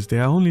number, because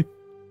there are only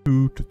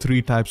 2 to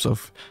 3 types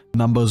of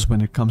numbers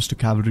when it comes to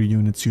cavalry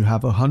units. You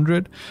have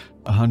 100,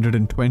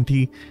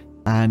 120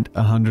 and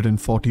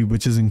 140,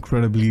 which is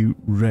incredibly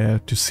rare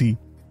to see.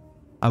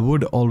 I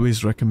would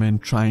always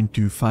recommend trying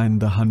to find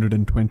the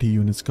 120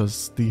 units,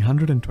 because the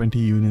 120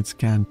 units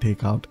can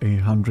take out a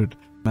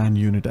 100-man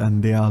unit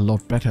and they are a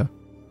lot better.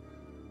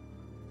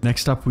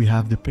 Next up, we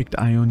have the picked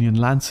Ionian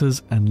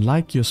Lancers, and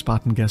like your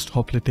Spartan guest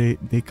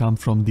Hoplite, they come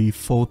from the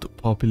 4th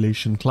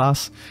population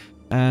class,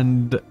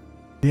 and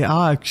they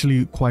are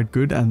actually quite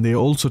good, and they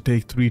also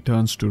take 3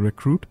 turns to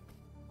recruit.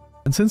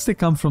 And since they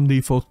come from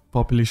the 4th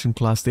population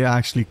class, they are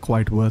actually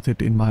quite worth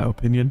it in my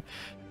opinion.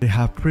 They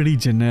have pretty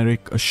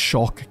generic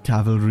shock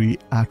cavalry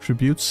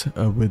attributes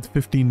with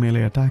 15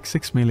 melee attack,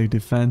 6 melee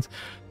defense,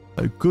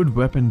 a good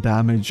weapon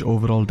damage,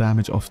 overall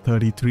damage of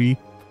 33.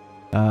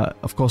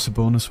 Of course, a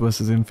bonus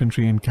versus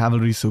infantry and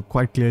cavalry, so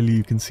quite clearly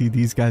you can see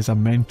these guys are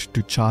meant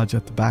to charge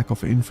at the back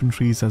of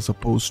infantries as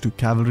opposed to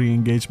cavalry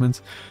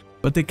engagements,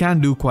 but they can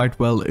do quite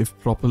well if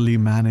properly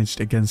managed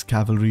against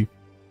cavalry.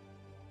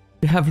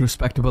 They have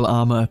respectable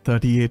armor at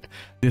 38.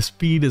 Their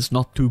speed is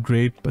not too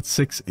great, but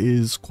 6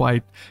 is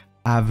quite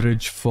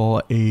average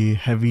for a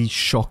heavy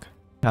shock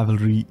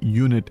cavalry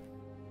unit.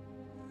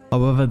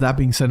 However, that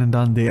being said and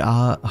done, they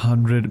are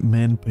 100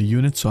 men per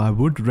unit, so I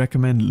would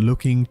recommend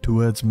looking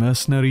towards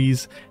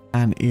mercenaries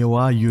and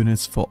AOR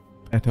units for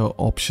better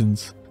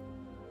options.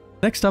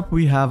 Next up,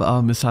 we have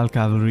our missile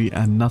cavalry,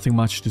 and nothing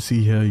much to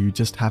see here. You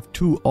just have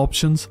two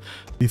options.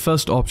 The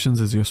first options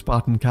is your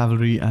Spartan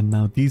cavalry, and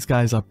now these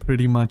guys are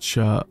pretty much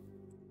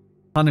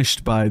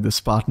punished by the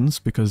Spartans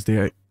because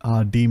they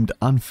are deemed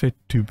unfit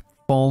to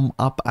form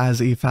up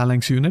as a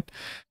phalanx unit,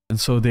 and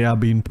so they are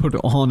being put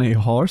on a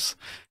horse.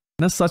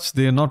 And as such,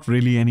 they are not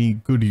really any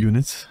good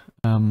units.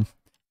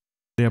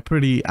 They are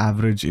pretty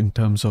average in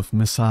terms of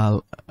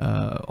missile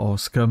or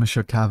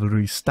skirmisher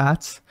cavalry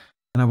stats,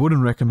 and I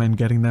wouldn't recommend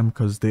getting them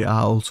because they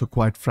are also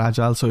quite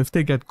fragile. So if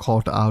they get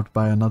caught out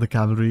by another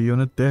cavalry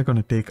unit, they're going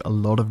to take a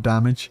lot of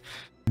damage,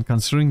 and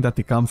considering that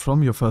they come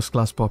from your first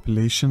class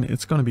population,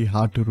 it's going to be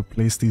hard to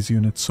replace these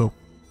units, so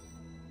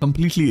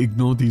completely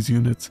ignore these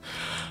units.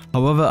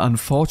 However,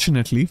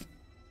 unfortunately,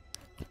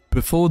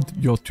 before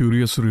your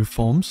Turius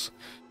reforms,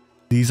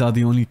 these are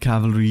the only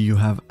cavalry you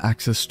have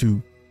access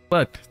to,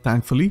 but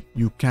thankfully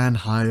you can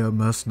hire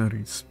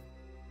mercenaries.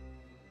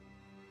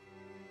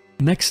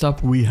 Next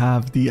up, we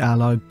have the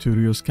allied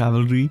Turius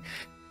cavalry,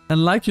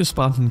 and like your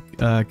Spartan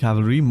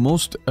cavalry,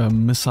 most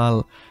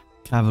missile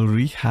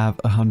cavalry have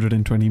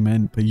 120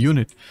 men per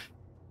unit.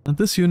 Now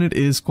this unit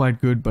is quite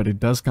good, but it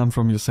does come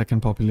from your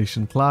second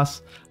population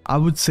class. I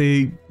would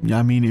say,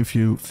 I mean, if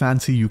you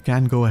fancy, you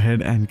can go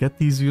ahead and get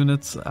these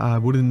units. I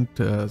wouldn't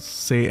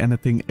say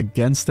anything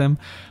against them.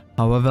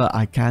 However,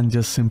 I can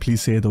just simply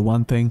say the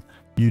one thing: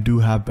 you do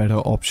have better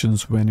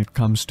options when it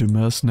comes to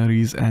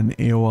mercenaries and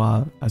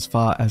AOR as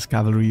far as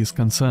cavalry is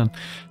concerned.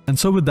 And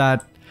so with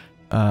that,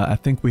 I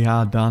think we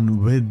are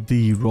done with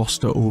the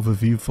roster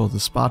overview for the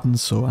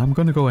Spartans, so I'm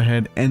going to go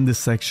ahead and end this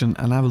section,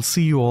 and I will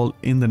see you all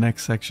in the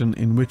next section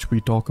in which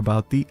we talk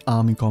about the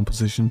army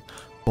composition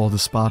for the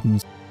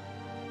Spartans.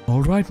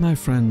 Alright my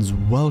friends,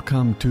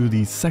 welcome to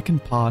the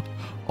second part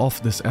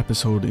of this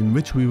episode in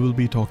which we will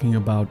be talking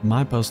about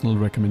my personal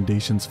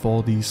recommendations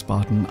for the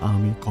Spartan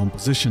army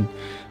composition.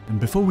 And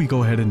before we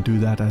go ahead and do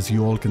that, as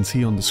you all can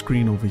see on the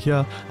screen over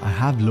here, I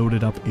have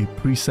loaded up a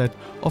preset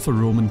of a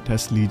Roman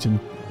test legion,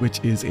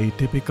 which is a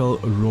typical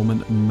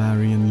Roman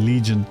Marian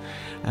legion.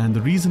 And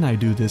the reason I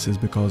do this is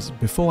because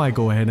before I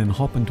go ahead and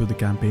hop into the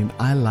campaign,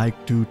 I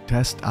like to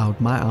test out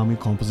my army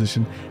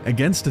composition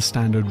against a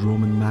standard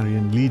Roman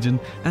Marian legion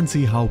and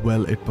see how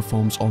well it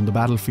performs on the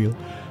battlefield.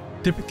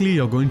 Typically,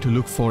 you're going to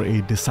look for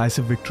a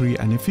decisive victory,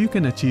 and if you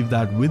can achieve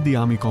that with the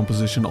army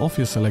composition of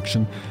your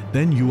selection,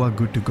 then you are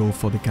good to go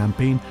for the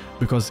campaign,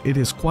 because it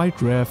is quite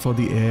rare for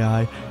the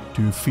AI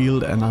to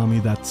field an army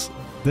that's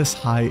this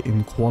high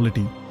in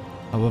quality.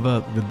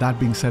 However, with that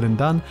being said and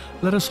done,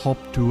 let us hop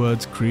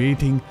towards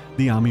creating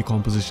the army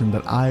composition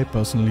that I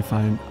personally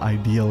find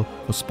ideal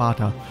for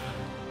Sparta.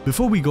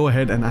 Before we go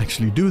ahead and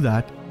actually do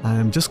that, I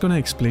am just going to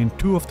explain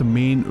two of the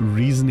main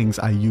reasonings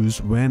I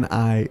use when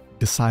I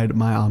decide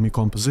my army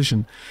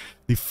composition.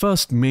 The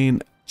first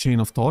main chain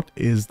of thought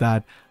is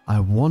that I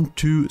want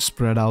to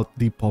spread out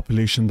the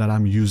population that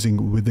I'm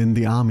using within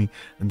the army,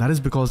 and that is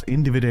because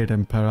in Divide et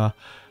Impera,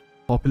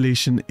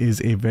 population is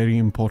a very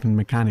important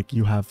mechanic.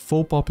 You have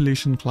 4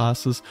 population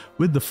classes,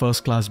 with the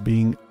first class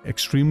being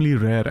extremely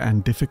rare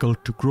and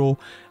difficult to grow,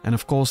 and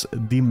of course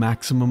the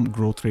maximum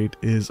growth rate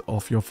is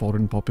of your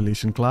foreign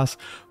population class,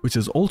 which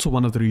is also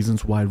one of the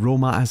reasons why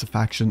Roma as a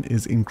faction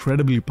is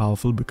incredibly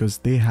powerful, because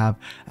they have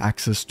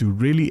access to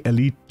really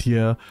elite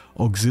tier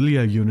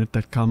auxiliary unit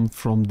that come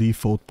from the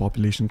 4th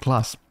population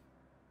class.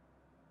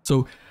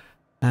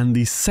 And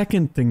the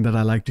second thing that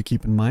I like to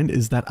keep in mind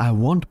is that I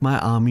want my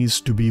armies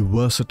to be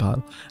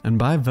versatile. And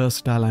by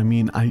versatile, I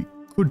mean I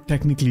could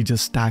technically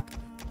just stack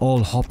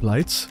all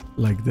hoplites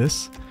like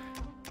this.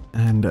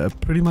 And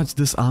pretty much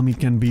this army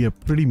can be a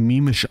pretty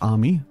memeish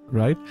army,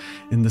 right?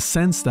 In the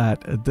sense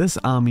that this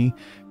army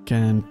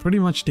can pretty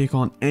much take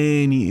on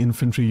any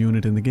infantry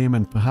unit in the game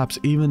and perhaps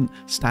even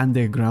stand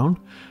their ground.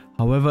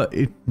 However,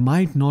 it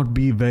might not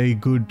be very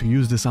good to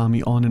use this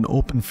army on an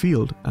open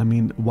field. I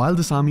mean, while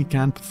this army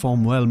can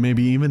perform well,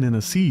 maybe even in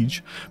a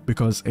siege,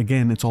 because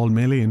again, it's all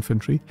melee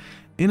infantry,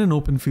 in an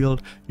open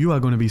field, you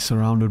are going to be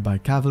surrounded by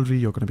cavalry,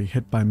 you're going to be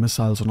hit by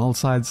missiles on all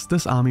sides.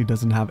 This army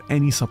doesn't have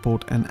any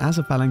support, and as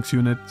a phalanx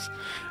unit,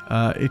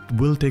 it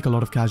will take a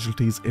lot of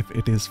casualties if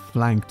it is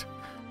flanked.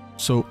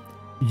 So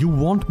you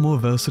want more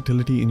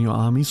versatility in your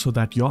army so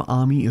that your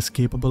army is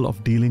capable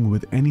of dealing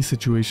with any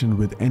situation,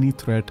 with any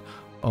threat,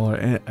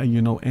 or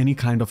you know, any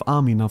kind of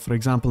army. Now for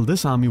example,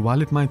 this army,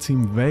 while it might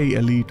seem very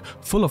elite,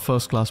 full of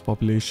first class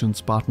population,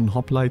 Spartan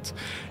hoplites,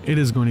 it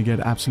is going to get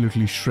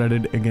absolutely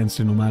shredded against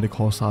a nomadic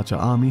horse archer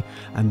army,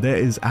 and there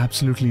is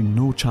absolutely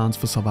no chance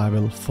for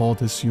survival for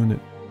this unit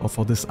or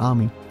for this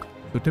army.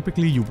 So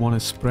typically you want to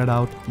spread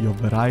out your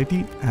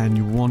variety, and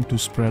you want to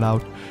spread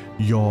out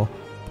your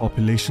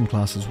population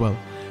class as well.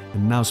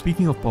 And now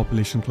speaking of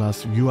population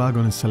class, you are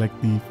going to select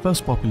the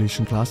first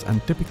population class,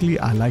 and typically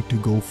I like to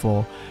go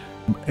for,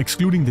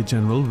 excluding the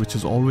general, which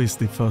is always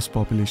the first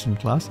population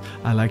class,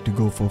 I like to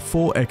go for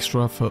 4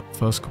 extra for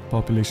first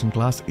population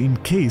class in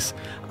case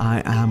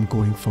I am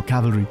going for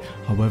cavalry.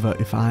 However,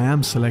 if I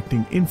am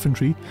selecting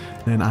infantry,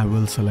 then I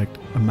will select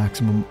a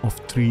maximum of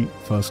 3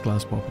 first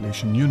class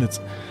population units.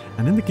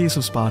 And in the case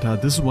of Sparta,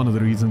 this is one of the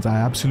reasons I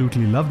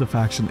absolutely love the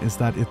faction, is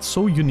that it's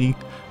so unique,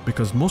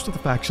 because most of the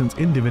factions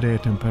in Divide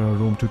et Impera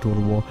Rome to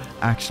Total War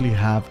actually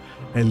have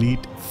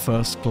elite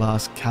first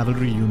class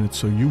cavalry units,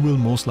 so you will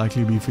most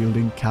likely be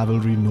fielding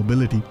cavalry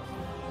nobility.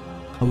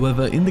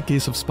 However, in the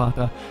case of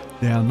Sparta,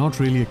 they are not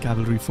really a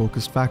cavalry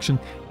focused faction.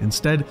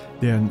 Instead,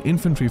 they are an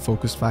infantry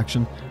focused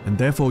faction, and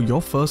therefore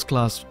your first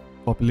class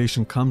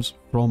population comes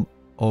from,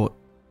 or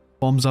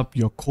forms up,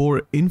 your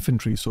core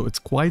infantry. So it's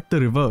quite the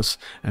reverse,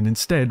 and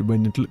instead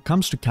when it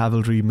comes to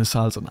cavalry,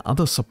 missiles and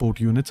other support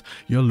units,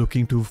 you're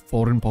looking to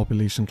foreign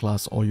population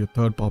class, or your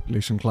third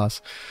population class,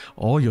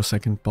 or your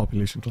second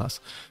population class.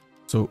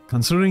 So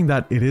considering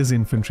that it is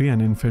infantry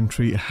and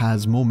infantry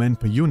has more men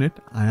per unit,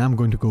 I am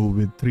going to go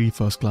with 3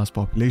 first class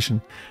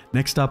population.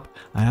 Next up,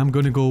 I am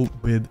going to go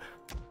with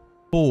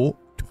 4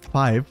 to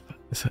 5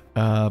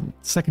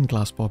 second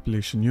class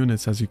population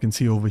units, as you can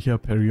see over here,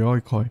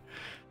 periodicoi.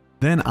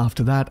 Then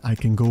after that, I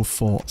can go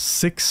for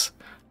 6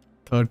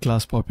 third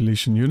class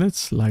population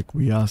units like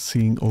we are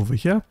seeing over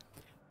here.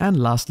 And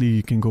lastly,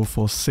 you can go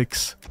for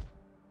 5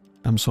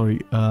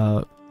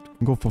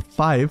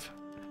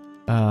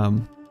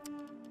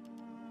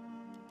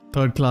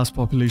 third class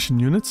population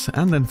units.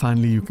 And then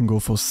finally, you can go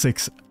for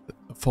 6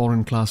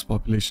 foreign class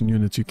population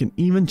units. You can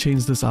even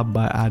change this up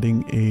by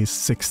adding a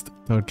 6th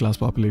third class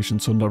population.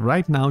 So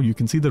right now you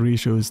can see the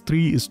ratio is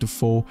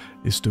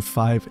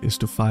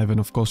 3:4:5:5, and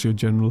of course your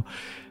general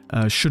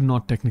should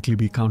not technically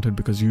be counted,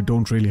 because you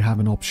don't really have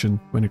an option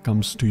when it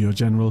comes to your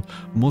general.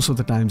 Most of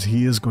the times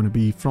he is going to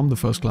be from the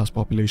first class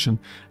population,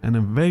 and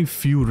in very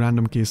few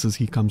random cases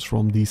he comes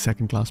from the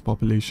second class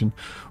population,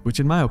 which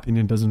in my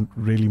opinion doesn't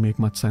really make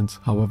much sense.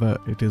 However,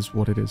 it is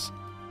what it is.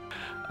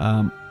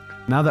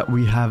 Now that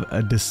we have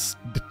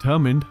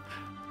determined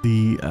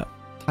the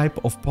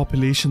type of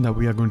population that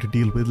we are going to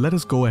deal with, let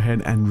us go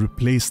ahead and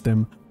replace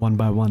them one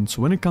by one.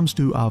 So when it comes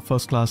to our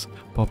first class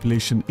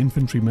population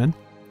infantrymen,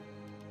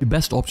 the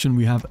best option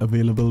we have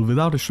available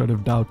without a shred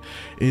of doubt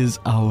is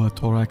our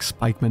thorax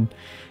pikemen.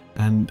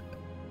 And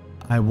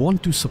I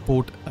want to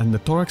support, and the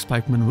thorax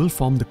pikemen will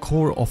form the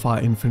core of our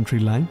infantry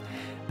line,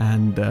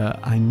 and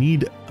I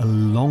need a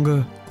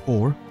longer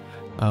core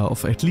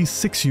of at least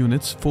 6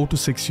 units, 4 to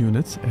 6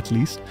 units at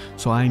least.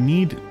 So I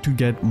need to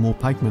get more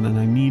pikemen, and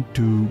I need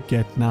to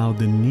get now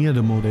the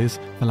neodamodes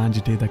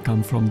phalangitae that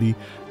come from the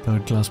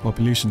third class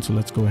population. So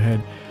let's go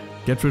ahead,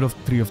 get rid of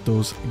 3 of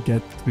those,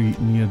 get 3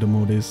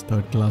 neodamodes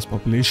third class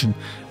population.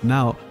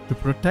 Now to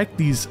protect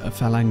these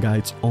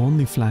phalangites on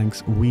the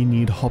flanks, we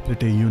need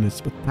hoplite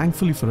units, but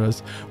thankfully for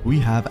us, we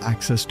have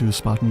access to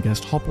Spartan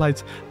guest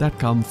hoplites that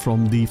come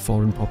from the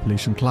foreign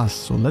population class.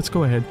 So let's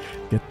go ahead,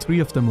 get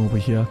 3 of them over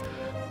here.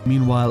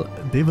 Meanwhile,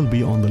 they will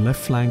be on the left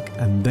flank,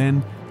 and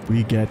then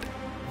we get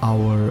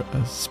our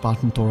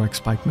Spartan thorax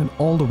pikemen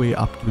all the way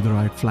up to the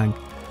right flank.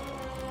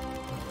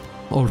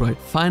 Alright,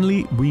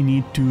 finally we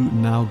need to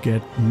now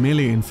get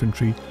melee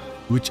infantry,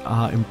 which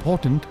are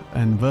important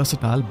and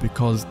versatile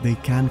because they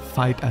can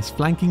fight as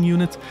flanking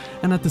units,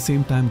 and at the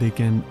same time they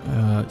can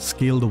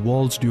scale the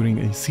walls during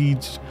a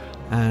siege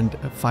and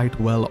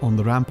fight well on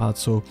the ramparts.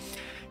 So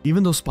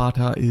even though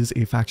Sparta is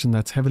a faction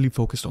that's heavily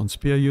focused on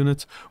spear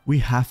units, we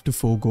have to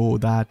forego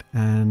that,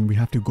 and we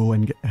have to go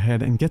and get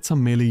ahead and get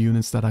some melee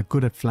units that are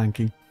good at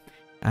flanking.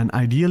 And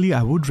ideally,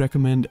 I would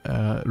recommend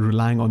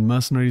relying on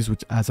mercenaries,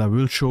 which as I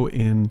will show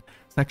in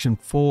section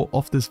 4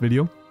 of this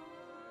video.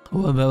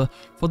 However,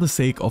 for the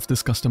sake of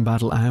this custom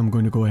battle, I am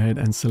going to go ahead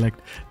and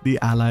select the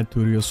allied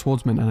Thurio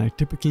swordsmen, and I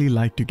typically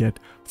like to get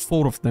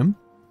 4 of them.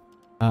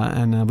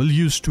 And I will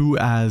use 2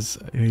 as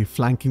a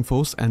flanking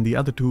force and the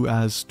other 2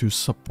 as to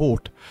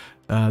support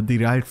the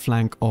right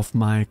flank of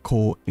my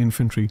core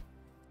infantry.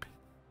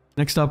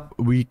 Next up,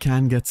 we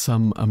can get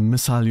some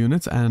missile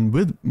units, and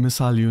with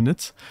missile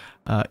units,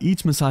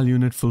 each missile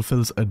unit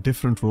fulfills a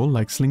different role.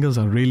 Like slingers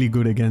are really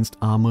good against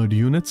armored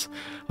units.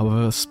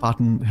 However,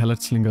 Spartan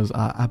helot slingers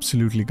are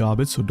absolutely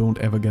garbage, so don't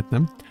ever get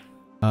them.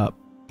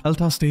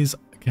 Peltastays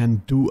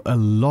can do a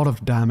lot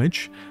of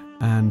damage,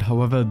 and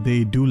however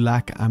they do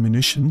lack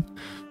ammunition,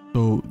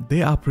 so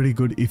they are pretty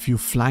good if you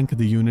flank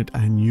the unit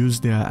and use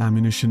their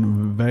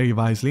ammunition very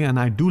wisely, and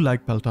I do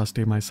like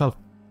Peltastay myself.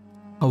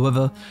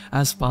 However,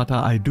 as Sparta,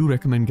 I do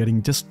recommend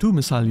getting just 2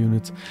 missile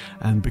units,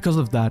 and because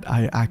of that,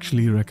 I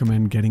actually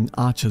recommend getting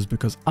archers,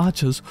 because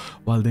archers,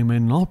 while they may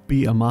not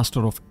be a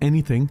master of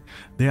anything,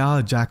 they are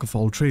a jack of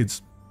all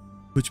trades,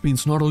 which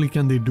means not only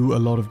can they do a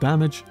lot of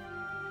damage,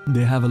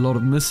 they have a lot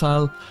of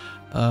missile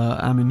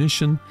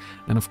ammunition,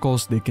 and of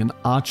course they can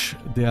arch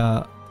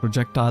their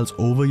projectiles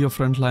over your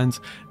front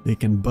lines, they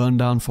can burn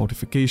down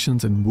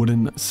fortifications and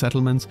wooden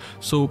settlements.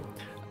 So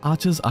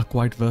archers are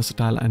quite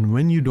versatile, and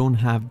when you don't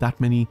have that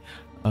many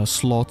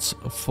slots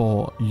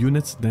for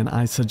units, then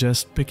I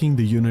suggest picking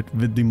the unit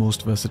with the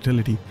most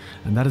versatility,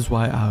 and that is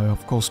why I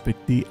of course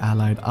picked the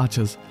allied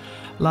archers.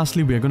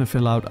 Lastly, we are going to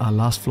fill out our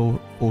last 4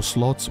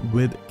 slots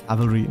with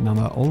cavalry. Now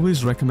I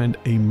always recommend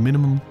a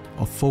minimum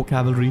of 4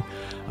 cavalry,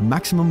 a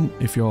maximum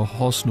if you're a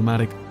horse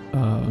nomadic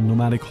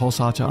horse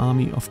archer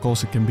army. Of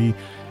course it can be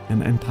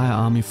an entire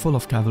army full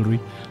of cavalry.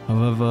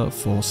 However,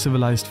 for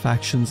civilized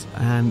factions,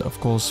 and of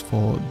course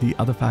for the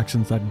other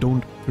factions that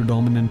don't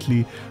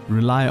predominantly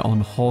rely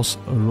on horse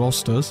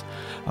rosters,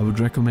 I would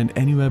recommend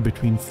anywhere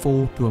between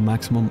 4 to a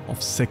maximum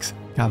of 6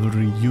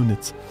 cavalry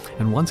units.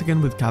 And once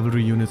again, with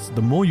cavalry units,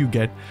 the more you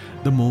get,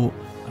 the more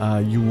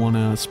you want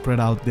to spread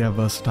out their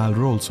versatile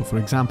roles. So for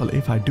example,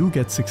 if I do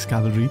get 6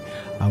 cavalry,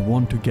 I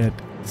want to get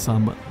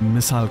some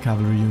missile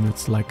cavalry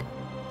units like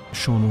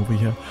shown over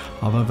here.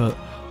 However,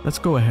 let's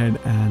go ahead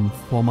and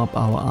form up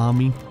our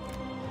army,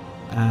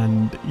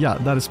 and yeah,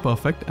 that is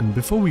perfect. And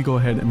before we go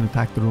ahead and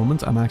attack the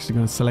Romans, I'm actually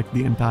going to select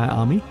the entire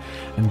army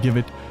and give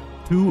it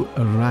 2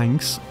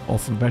 ranks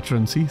of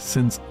veterancy,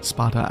 since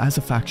Sparta as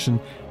a faction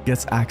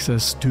gets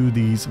access to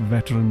these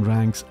veteran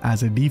ranks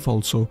as a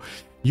default. So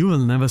you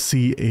will never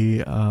see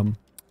a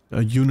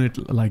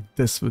unit like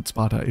this with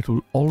Sparta. It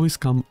will always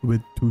come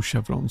with 2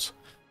 chevrons.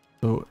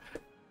 So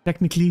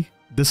technically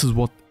this is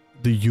what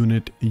the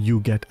unit you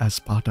get as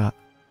Sparta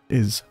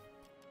is.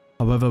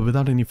 However,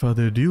 without any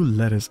further ado,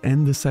 let us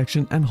end this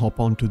section and hop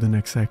on to the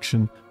next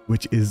section,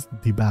 which is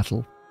the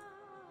battle.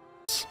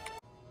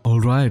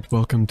 Alright,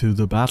 welcome to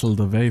the battle.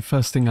 The very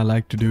first thing I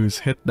like to do is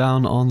hit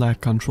down on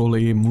that Control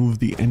A, move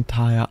the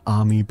entire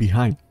army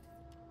behind.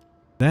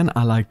 Then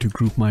I like to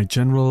group my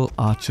general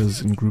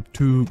archers in group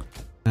 2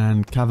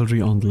 and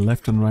cavalry on the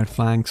left and right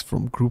flanks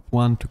from group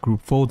 1 to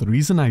group 4. The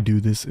reason I do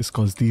this is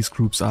because these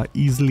groups are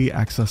easily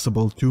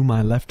accessible to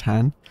my left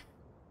hand,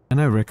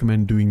 and I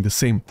recommend doing the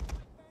same.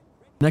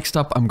 Next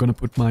up, I'm going to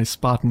put my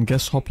Spartan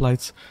guest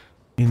hoplites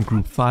in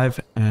group 5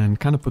 and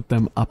kind of put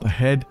them up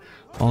ahead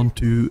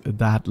onto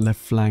that left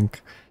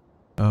flank.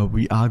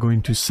 We are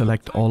going to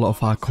select all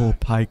of our core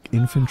pike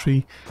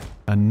infantry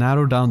and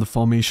narrow down the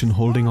formation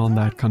holding on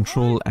that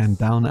control and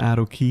down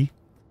arrow key,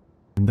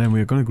 and then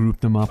we're going to group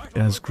them up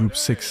as group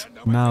 6.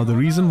 Now the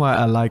reason why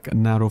I like a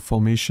narrow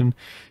formation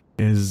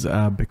is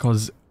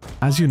because,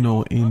 as you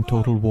know, in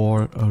Total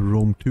War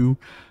Rome 2,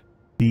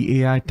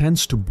 the AI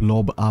tends to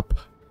blob up,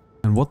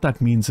 and what that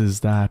means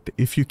is that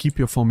if you keep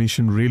your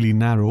formation really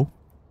narrow,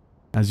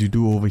 as you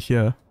do over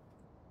here,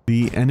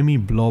 the enemy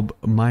blob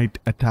might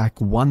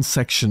attack one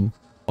section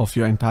of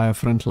your entire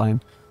front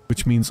line,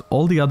 which means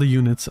all the other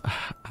units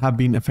have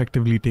been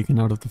effectively taken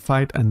out of the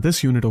fight, and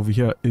this unit over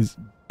here is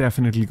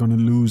definitely going to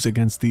lose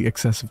against the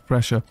excessive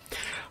pressure.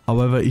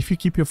 However, if you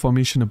keep your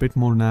formation a bit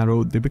more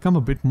narrow, they become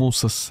a bit more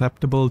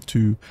susceptible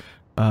to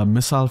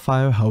missile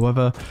fire.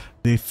 However,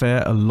 they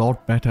fare a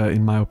lot better,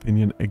 in my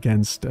opinion,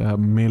 against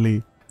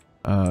melee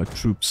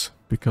troops,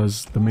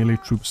 because the melee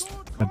troops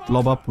that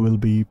blob up will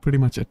be pretty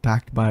much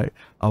attacked by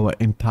our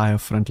entire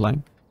front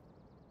line.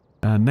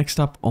 Next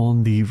up,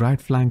 on the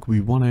right flank,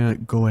 we want to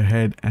go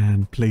ahead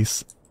and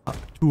place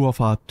 2 of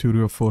our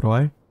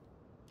Thureophoroi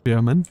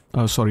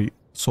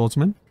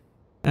swordsmen,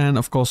 and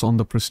of course on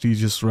the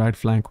prestigious right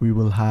flank we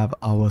will have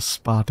our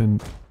Spartan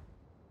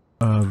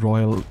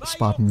Royal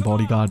Spartan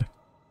bodyguard.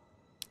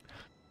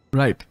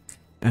 Right,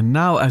 and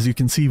now as you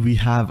can see, we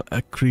have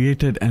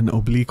created an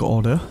oblique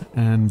order,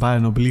 and by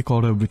an oblique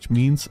order, which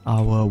means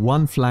our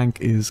one flank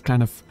is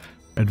kind of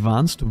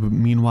advanced,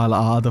 meanwhile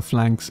our other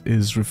flanks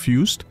is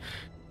refused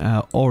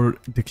or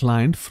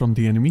declined from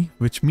the enemy,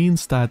 which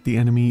means that the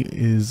enemy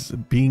is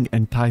being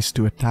enticed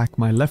to attack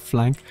my left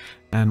flank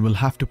and will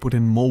have to put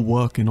in more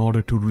work in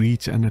order to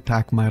reach and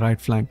attack my right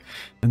flank.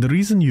 And the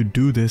reason you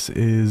do this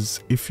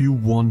is if you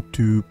want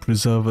to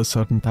preserve a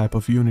certain type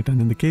of unit, and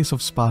in the case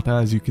of Sparta,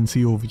 as you can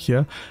see over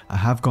here, I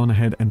have gone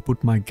ahead and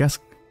put my guest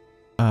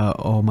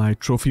or my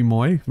trophy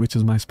moi, which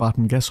is my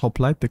Spartan guest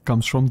hoplite that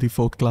comes from the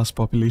 4th class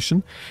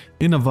population,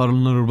 in a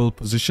vulnerable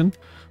position,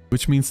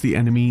 which means the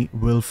enemy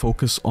will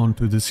focus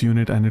onto this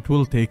unit and it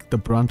will take the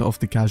brunt of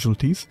the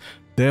casualties,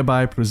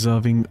 thereby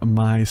preserving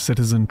my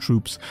citizen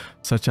troops,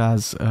 such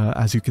as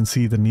you can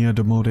see, the Nea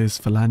Demores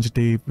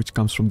Phalangite, which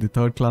comes from the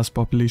 3rd class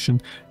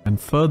population,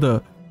 and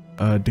further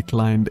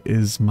declined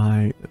is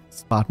my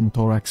Spartan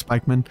Thorax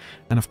Pikeman,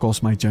 and of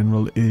course my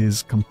general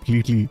is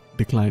completely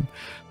declined.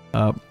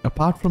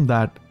 Apart from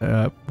that,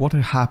 what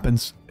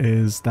happens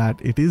is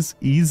that it is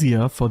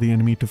easier for the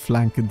enemy to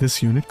flank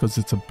this unit because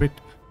it's a bit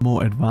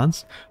more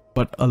advanced,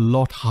 but a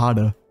lot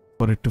harder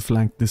for it to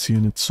flank this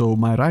unit. So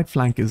my right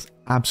flank is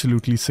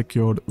absolutely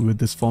secured with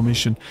this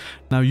formation.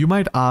 Now you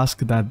might ask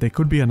that there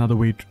could be another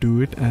way to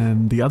do it,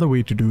 and the other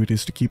way to do it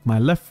is to keep my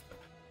left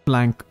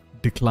flank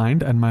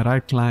declined and my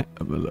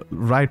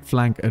right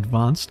flank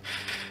advanced.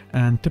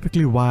 And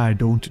typically why I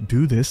don't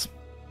do this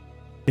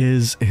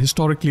is,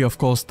 historically, of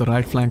course, the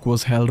right flank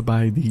was held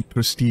by the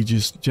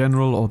prestigious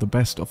general or the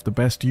best of the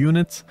best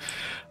units.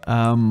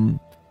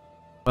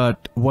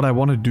 But what I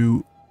want to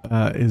do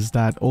is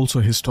that also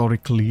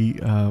historically,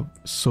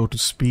 so to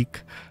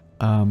speak,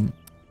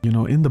 you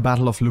know, in the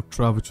Battle of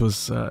Leuctra, which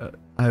was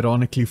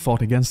ironically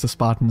fought against the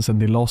Spartans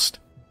and they lost,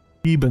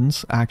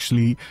 Thebans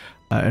actually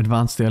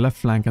advanced their left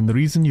flank. And the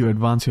reason you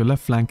advance your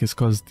left flank is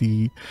because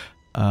the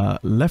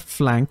left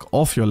flank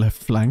of your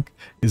left flank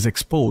is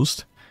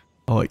exposed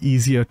or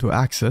easier to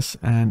access,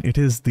 and it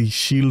is the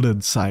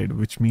shielded side,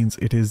 which means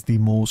it is the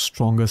more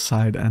stronger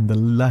side and the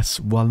less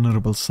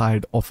vulnerable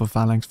side of a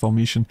phalanx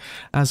formation,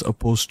 as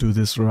opposed to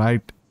this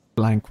right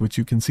flank, which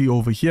you can see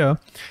over here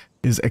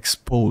is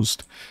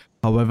exposed.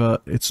 However,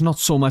 it's not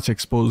so much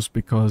exposed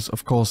because,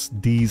 of course,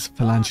 these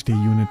phalangite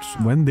units,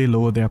 when they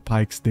lower their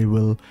pikes, they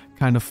will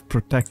kind of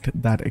protect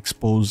that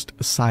exposed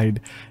side.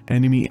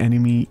 Any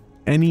enemy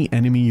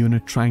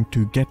unit trying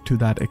to get to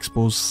that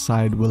exposed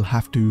side will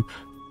have to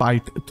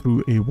fight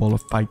through a wall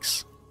of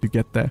pikes to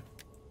get there.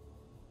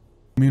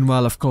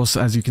 Meanwhile, of course,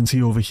 as you can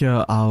see over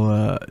here,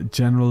 our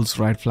general's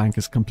right flank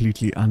is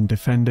completely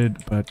undefended,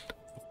 but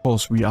of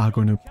course we are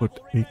going to put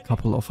a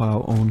couple of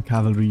our own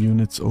cavalry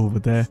units over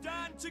there,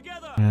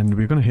 and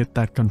we're going to hit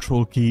that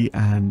control key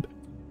and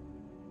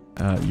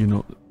you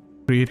know,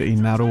 create a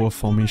narrower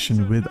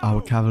formation with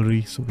our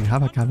cavalry. So we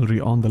have our cavalry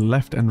on the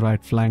left and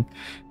right flank,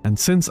 and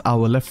since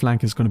our left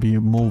flank is going to be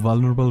more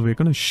vulnerable, we're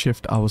going to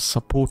shift our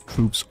support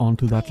troops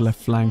onto that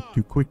left flank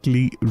to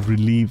quickly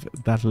relieve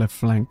that left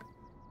flank.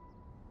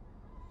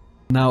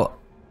 Now,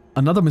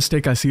 another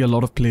mistake I see a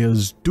lot of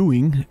players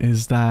doing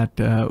is that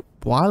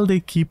while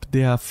they keep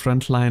their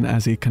front line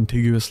as a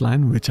contiguous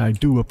line, which I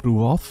do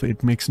approve of,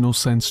 it makes no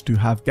sense to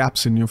have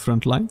gaps in your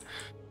front line.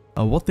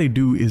 What they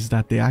do is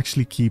that they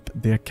actually keep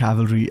their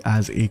cavalry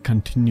as a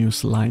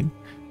continuous line,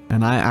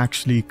 and I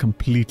actually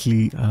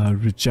completely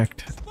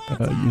reject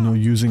you know,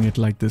 using it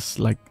like this.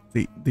 Like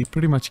they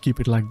pretty much keep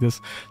it like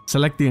this.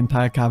 Select the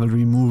entire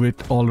cavalry, move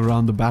it all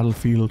around the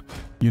battlefield,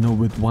 you know,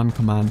 with one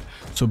command.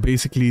 So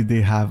basically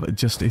they have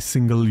just a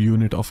single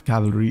unit of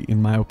cavalry,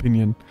 in my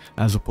opinion,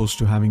 as opposed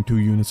to having two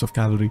units of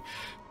cavalry.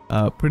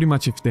 Pretty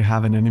much if they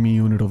have an enemy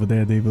unit over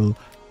there, they will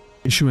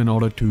issue an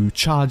order to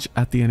charge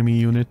at the enemy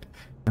unit.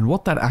 And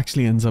what that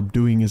actually ends up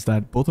doing is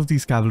that both of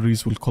these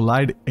cavalries will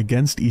collide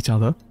against each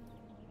other,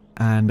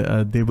 and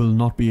they will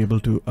not be able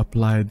to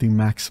apply the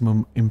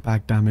maximum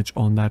impact damage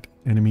on that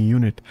enemy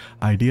unit.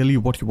 Ideally,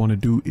 what you want to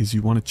do is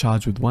you want to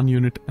charge with one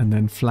unit and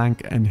then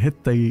flank and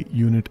hit the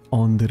unit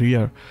on the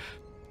rear.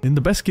 In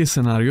the best case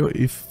scenario,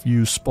 if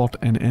you spot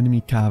an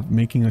enemy cav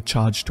making a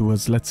charge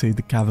towards, let's say,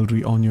 the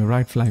cavalry on your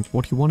right flank,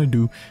 what you want to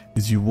do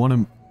is you want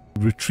to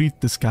retreat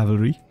this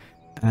cavalry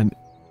and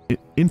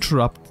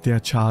interrupt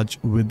their charge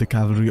with the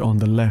cavalry on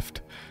the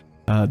left.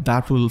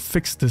 That will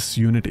fix this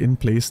unit in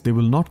place. They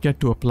will not get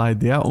to apply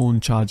their own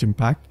charge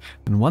impact,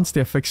 and once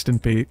they're fixed in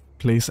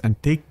place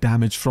and take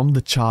damage from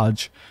the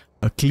charge,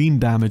 a clean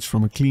damage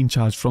from a clean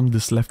charge from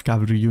this left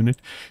cavalry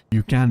unit,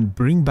 you can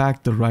bring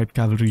back the right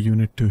cavalry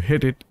unit to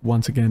hit it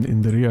once again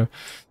in the rear.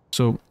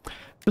 So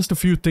just a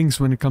few things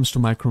when it comes to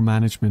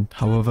micromanagement.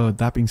 However,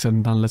 that being said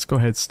and done, let's go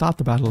ahead, start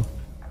the battle.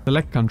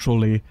 Select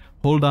Ctrl A,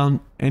 hold down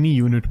any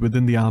unit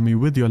within the army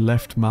with your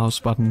left mouse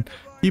button,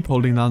 keep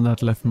holding down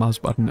that left mouse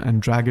button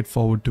and drag it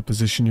forward to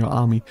position your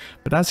army.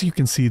 But as you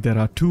can see, there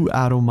are two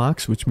arrow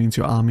marks, which means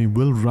your army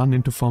will run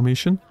into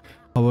formation.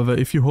 However,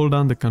 if you hold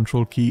down the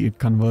Control key, it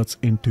converts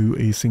into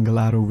a single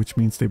arrow, which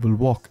means they will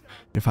walk.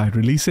 If I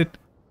release it,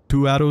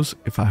 two arrows.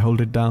 If I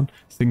hold it down,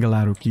 single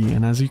arrow key.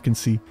 And as you can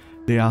see,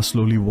 they are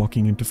slowly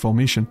walking into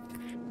formation.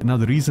 Now,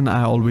 the reason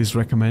I always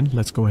recommend,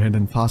 let's go ahead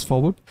and fast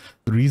forward.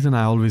 The reason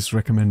I always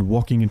recommend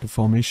walking into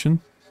formation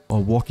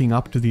or walking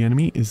up to the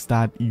enemy is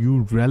that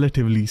you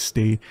relatively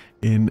stay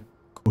in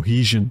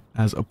cohesion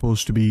as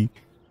opposed to being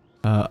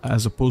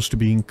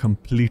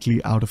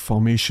completely out of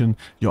formation.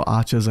 Your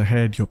archers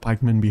ahead, your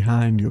pikemen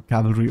behind, your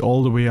cavalry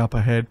all the way up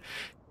ahead,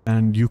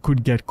 and you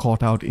could get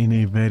caught out in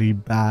a very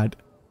bad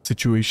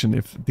situation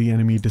if the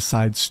enemy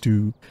decides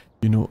to,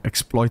 you know,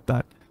 exploit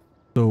that.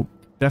 So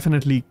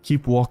definitely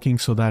keep walking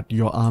so that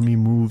your army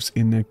moves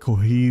in a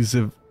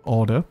cohesive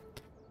order.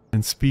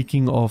 And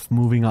speaking of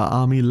moving our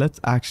army, let's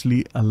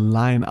actually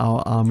align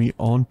our army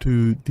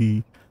onto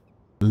the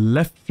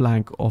left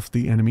flank of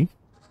the enemy,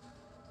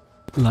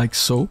 like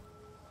so.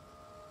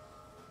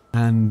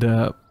 And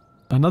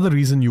another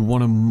reason you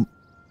want to,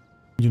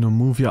 you know,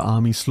 move your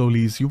army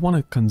slowly is you want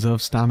to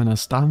conserve stamina.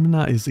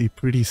 Stamina is a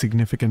pretty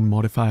significant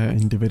modifier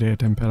in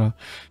Divided Impera.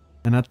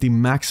 And at the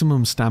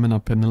maximum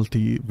stamina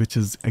penalty, which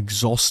is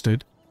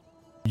exhausted,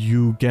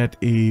 you get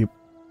a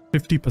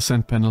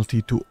 50%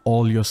 penalty to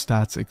all your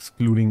stats,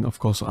 excluding of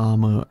course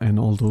armor and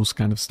all those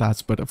kind of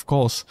stats. But of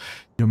course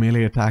your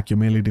melee attack, your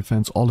melee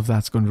defense, all of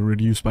that's going to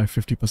reduce by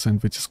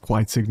 50%, which is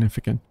quite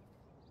significant.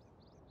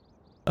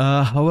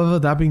 However,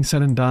 that being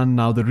said and done,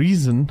 now the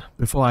reason,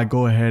 before I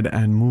go ahead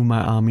and move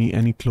my army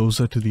any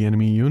closer to the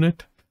enemy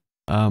unit,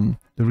 the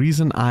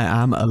reason I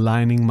am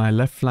aligning my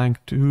left flank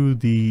to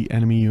the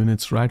enemy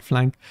unit's right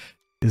flank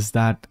is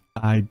that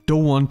I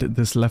don't want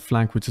this left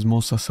flank, which is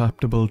more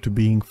susceptible to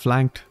being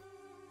flanked,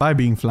 by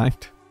being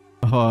flanked.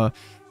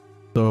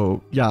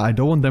 So yeah, I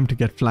don't want them to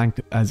get flanked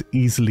as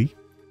easily.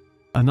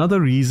 Another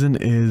reason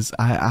is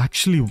I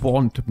actually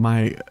want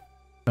my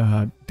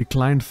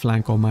declined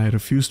flank or my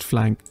refused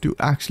flank to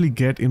actually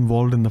get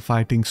involved in the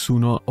fighting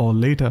sooner or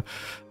later,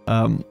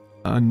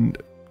 and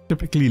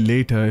typically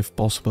later if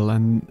possible.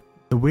 And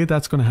the way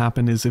that's going to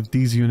happen is if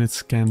these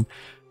units can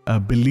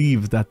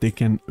believe that they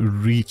can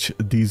reach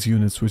these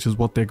units, which is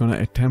what they're going to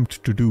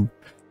attempt to do.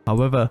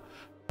 However,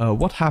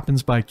 what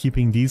happens by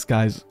keeping these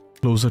guys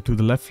closer to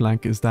the left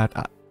flank is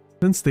that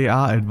since they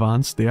are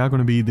advanced, they are going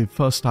to be the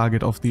first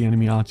target of the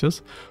enemy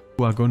archers,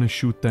 who are going to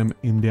shoot them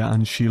in their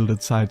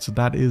unshielded side. So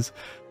that is,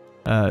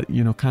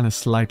 you know, kind of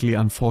slightly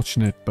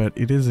unfortunate, but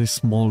it is a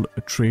small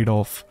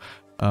trade-off.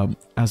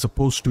 As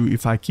opposed to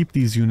if I keep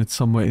these units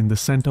somewhere in the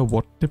center,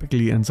 what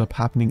typically ends up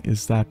happening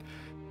is that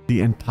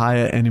the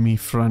entire enemy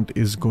front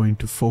is going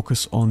to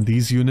focus on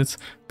these units,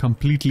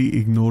 completely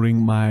ignoring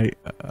my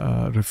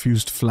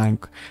refused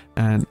flank.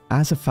 And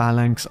as a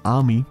phalanx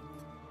army,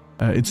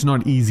 it's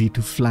not easy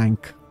to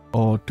flank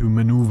or to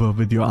maneuver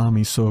with your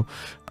army. So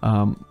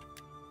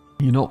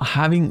you know,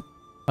 having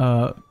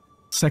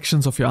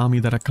sections of your army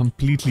that are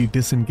completely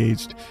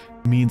disengaged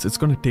means it's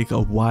going to take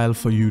a while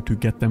for you to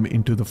get them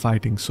into the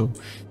fighting. So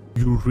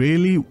you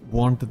really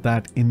want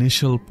that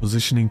initial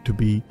positioning to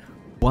be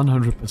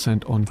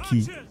 100% on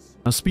key.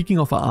 Now, speaking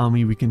of our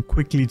army, we can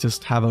quickly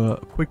just have a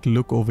quick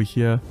look over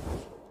here.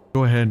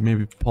 Go ahead,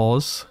 maybe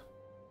pause.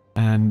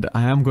 And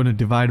I am going to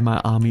divide my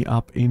army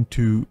up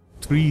into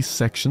 3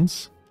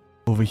 sections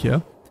over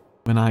here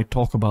when I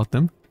talk about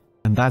them.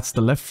 And that's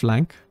the left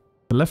flank.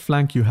 The left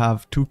flank, you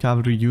have 2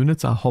 cavalry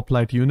units, our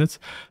hoplite units,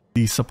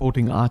 the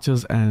supporting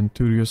archers and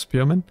Turio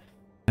spearmen.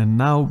 And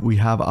now we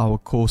have our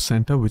core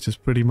center, which is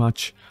pretty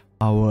much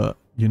our,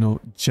 you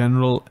know,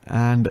 general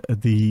and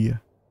the,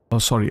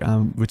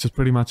 which is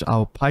pretty much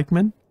our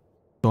pikemen.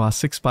 So our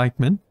 6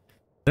 pikemen.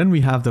 Then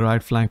we have the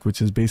right flank,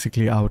 which is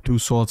basically our 2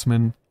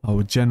 swordsmen,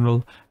 our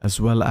general, as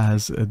well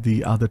as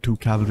the other 2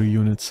 cavalry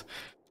units.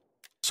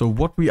 So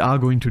what we are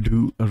going to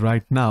do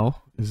right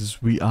now is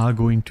we are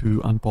going to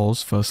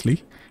unpause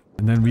firstly.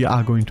 And then we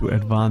are going to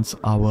advance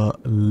our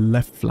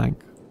left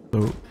flank.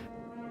 So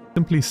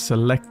simply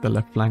select the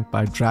left flank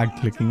by drag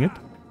clicking it.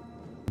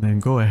 Then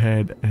go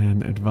ahead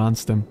and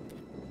advance them.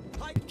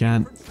 We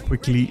can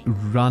quickly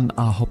run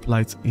our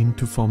hoplites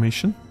into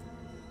formation.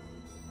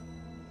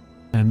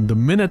 And the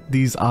minute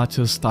these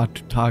archers start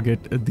to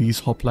target these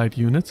hoplite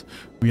units,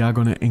 we are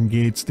going to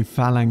engage the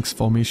phalanx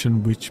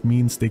formation, which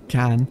means they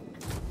can,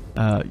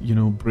 you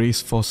know,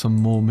 brace for some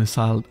more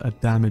missile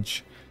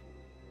damage.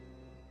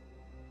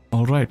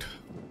 Alright,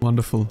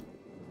 wonderful.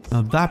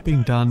 Now that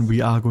being done,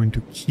 we are going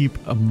to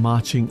keep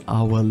marching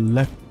our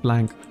left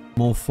flank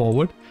more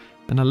forward.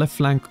 And our left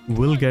flank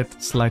will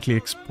get slightly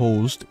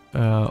exposed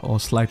or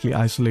slightly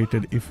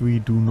isolated if we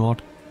do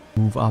not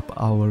move up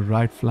our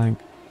right flank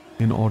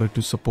in order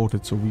to support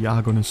it. So we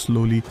are going to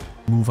slowly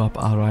move up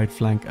our right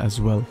flank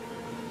as well.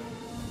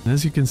 And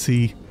as you can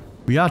see,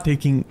 we are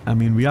taking,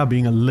 we are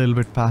being a little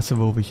bit passive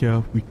over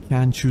here. We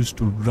can choose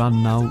to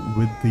run now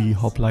with the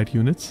hoplite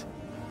units.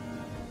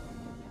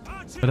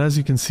 But as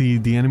you can see,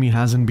 the enemy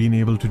hasn't been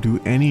able to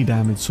do any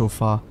damage so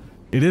far.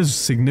 It is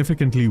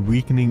significantly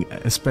weakening,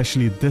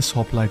 especially this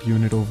hoplite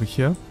unit over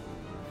here.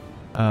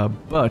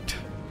 But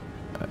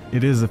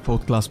it is a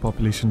 4th class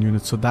population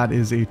unit, so that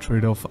is a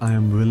trade-off I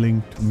am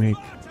willing to make.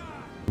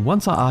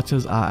 Once our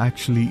archers are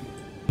actually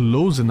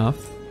close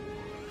enough,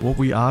 what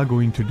we are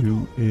going to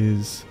do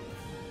is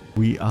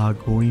we are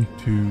going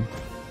to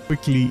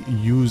quickly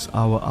use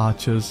our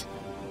archers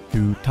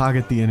to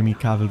target the enemy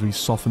cavalry,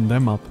 soften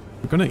them up.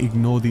 We're going to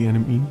ignore the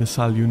enemy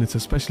missile units,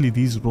 especially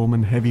these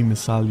Roman heavy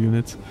missile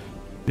units.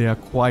 They are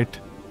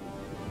quite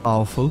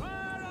powerful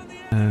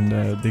and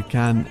they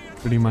can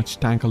pretty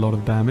much tank a lot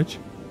of damage.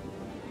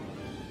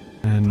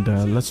 And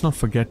let's not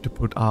forget to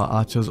put our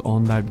archers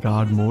on that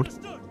guard mode.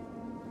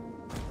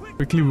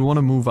 Quickly, we want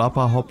to move up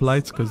our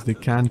hoplites because they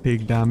can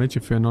take damage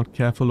if we're not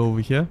careful over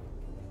here.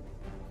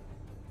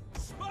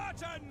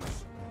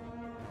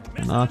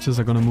 And archers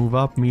are going to move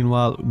up.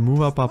 Meanwhile,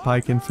 move up our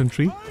pike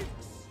infantry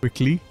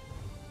quickly.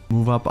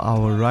 Move up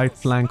our right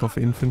flank of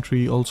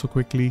infantry also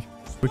quickly.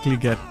 Quickly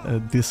get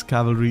this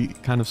cavalry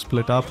kind of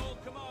split up.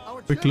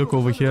 Quick look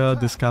over here.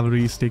 This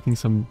cavalry is taking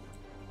some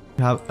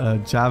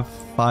jav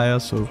fire,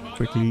 so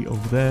quickly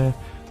over there.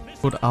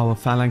 Put our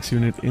phalanx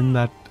unit in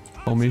that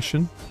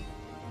formation.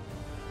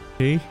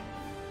 Okay.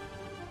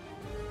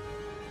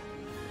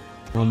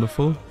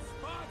 Wonderful.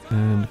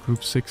 And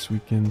group 6, we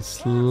can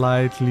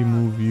slightly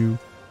move you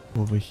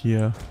over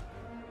here.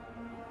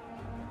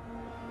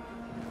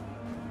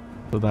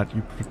 so that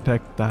you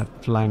protect that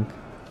flank,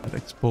 that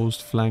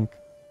exposed flank.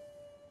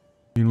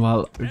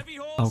 Meanwhile,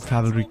 our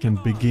cavalry can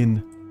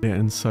begin their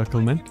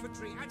encirclement.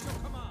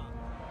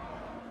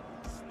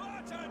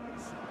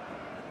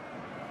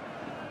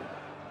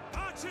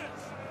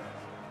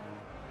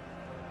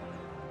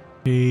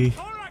 Okay.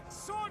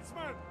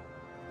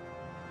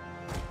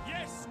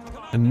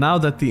 And now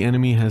that the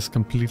enemy has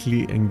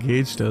completely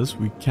engaged us,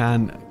 we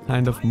can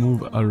kind of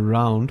move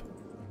around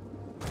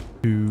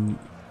to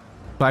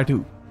try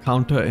to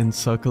counter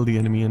encircle the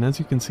enemy. And as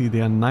you can see,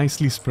 they are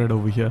nicely spread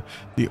over here.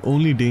 The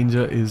only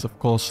danger is, of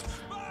course,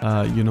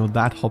 you know,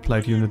 that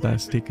hoplite unit that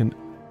has taken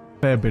a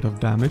fair bit of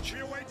damage.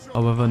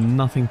 However,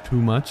 nothing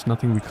too much,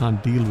 nothing we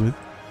can't deal with.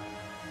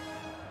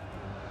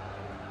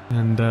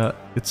 And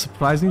it's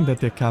surprising that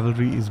their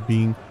cavalry is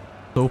being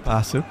so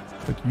passive,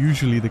 but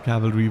usually the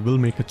cavalry will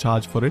make a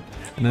charge for it.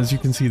 And as you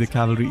can see, the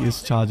cavalry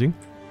is charging.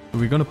 So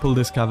we're going to pull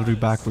this cavalry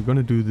back. We're going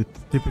to do the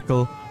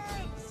typical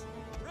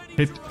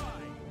hit,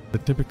 the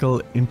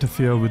typical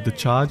interfere with the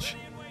charge.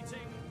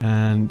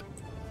 And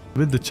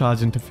with the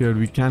charge interfered,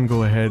 we can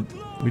go ahead.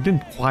 We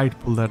didn't quite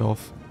pull that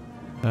off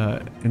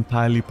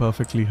entirely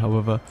perfectly,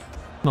 however,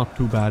 not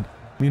too bad.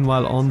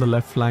 Meanwhile, on the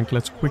left flank,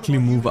 let's quickly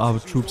move our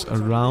troops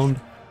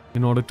around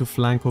in order to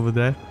flank over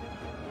there.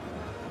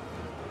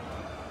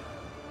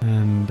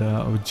 And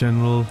our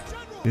general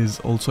is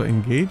also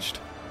engaged.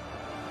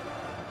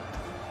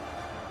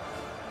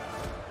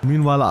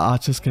 Meanwhile, our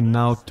archers can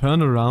now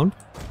turn around.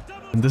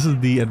 And this is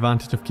the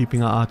advantage of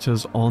keeping our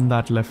archers on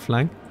that left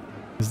flank,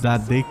 is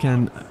that they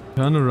can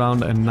turn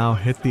around and now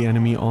hit the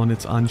enemy on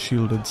its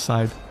unshielded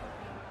side.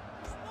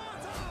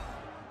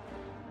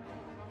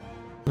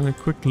 And a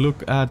quick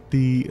look at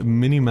the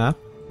mini-map.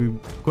 We're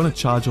going to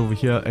charge over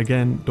here.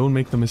 Again, don't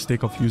make the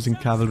mistake of using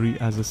cavalry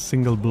as a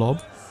single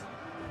blob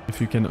if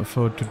you can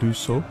afford to do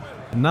so.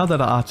 And now that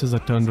our archers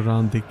are turned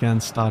around, they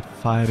can start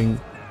firing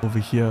over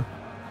here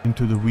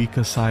into the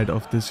weaker side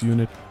of this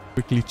unit.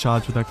 Quickly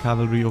charge with our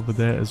cavalry over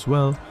there as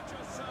well.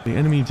 The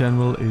enemy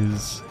general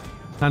is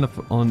kind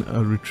of on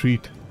a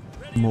retreat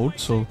mode,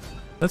 so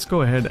let's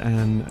go ahead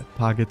and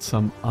target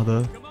some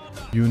other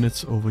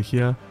units over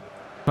here.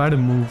 Try to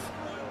move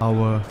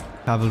our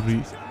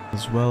cavalry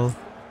as well.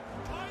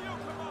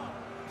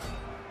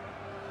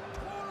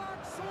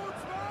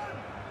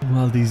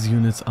 While these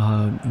units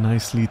are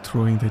nicely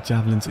throwing their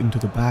javelins into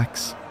the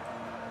backs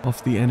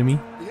of the enemy.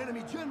 The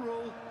enemy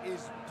general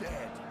is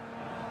dead.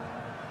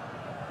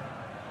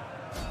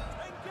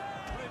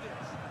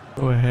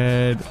 Go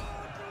ahead.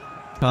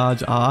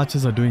 Charge. Our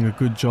archers are doing a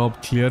good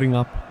job clearing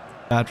up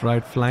that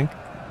right flank.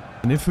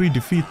 And if we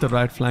defeat the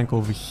right flank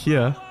over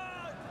here,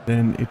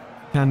 then it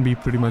can be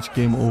pretty much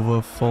game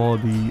over for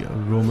the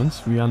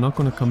Romans. We are not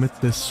going to commit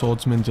this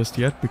swordsman just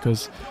yet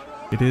because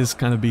it is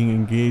kind of being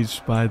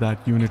engaged by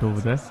that unit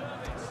over there.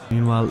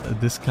 Meanwhile,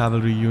 this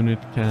cavalry unit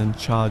can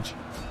charge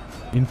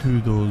into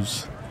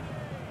those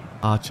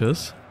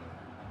archers.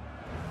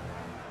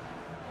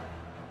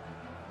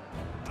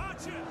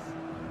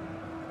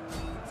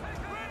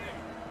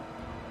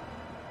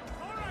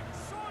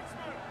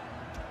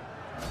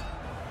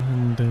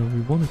 And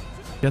we want to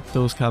get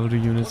those cavalry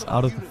units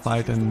out of the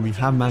fight, and we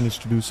have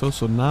managed to do so.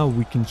 So now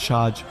we can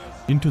charge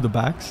into the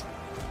backs.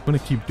 I'm going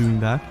to keep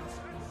doing that.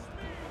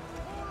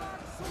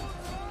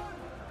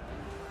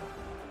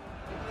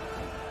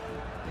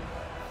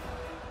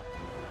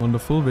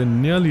 Wonderful. We're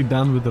nearly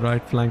done with the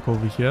right flank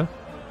over here.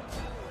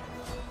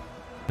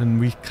 And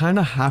we kind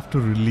of have to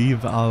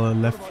relieve our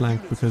left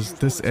flank because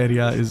this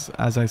area is,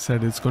 as I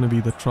said, it's going to be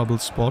the trouble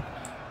spot.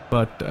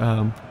 But,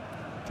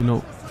 you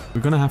know,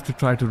 we're going to have to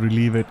try to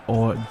relieve it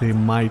or they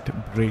might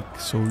break.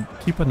 So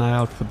keep an eye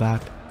out for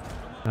that.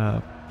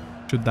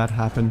 Should that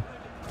happen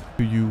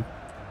to you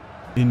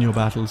in your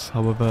battles.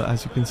 However,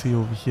 as you can see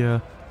over here,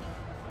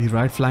 the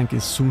right flank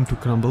is soon to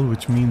crumble,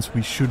 which means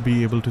we should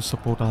be able to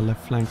support our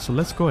left flank. So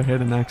let's go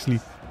ahead and actually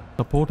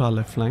support our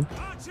left flank.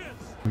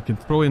 We can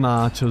throw in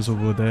our archers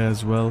over there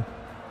as well,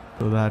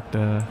 so that,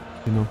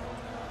 you know,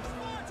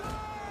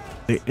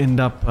 they end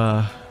up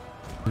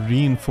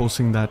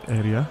reinforcing that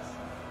area.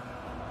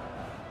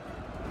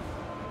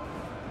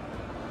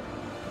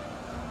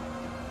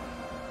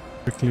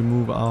 Quickly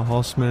move our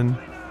horsemen.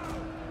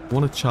 We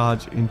want to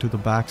charge into the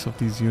backs of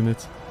these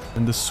units.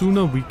 And the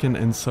sooner we can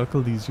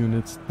encircle these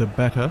units, the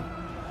better.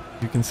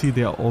 You can see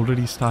they are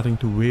already starting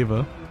to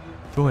waver.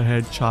 Go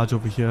ahead, charge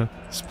over here.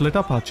 Split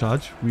up our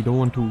charge. We don't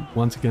want to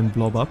once again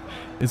blob up.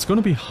 It's going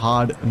to be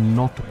hard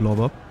not to blob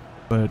up,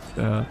 but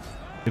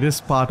it is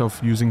part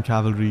of using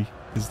cavalry,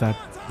 is that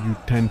you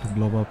tend to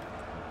blob up.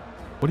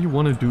 What you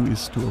want to do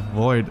is to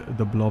avoid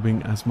the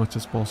blobbing as much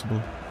as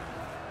possible.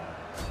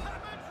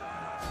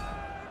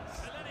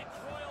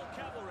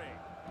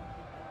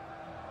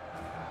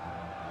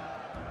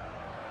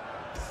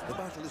 The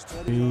battle is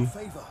turning in our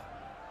favor.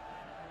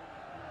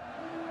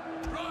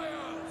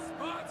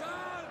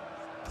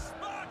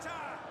 Spartan!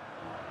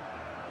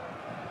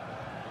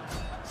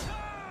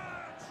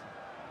 Charge!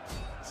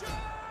 Charge!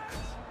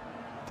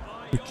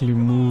 quickly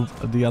move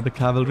the other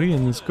cavalry,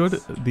 and it's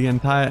good. The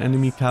entire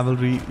enemy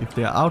cavalry, if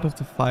they're out of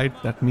the fight,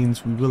 that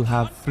means we will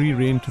have free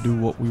reign to do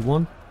what we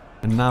want.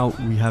 And now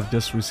we have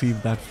just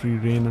received that free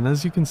reign, and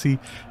as you can see,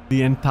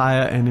 the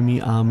entire enemy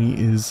army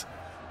is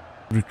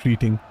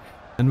retreating.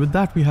 And with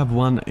that, we have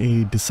won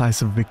a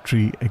decisive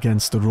victory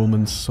against the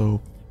Romans. So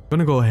I'm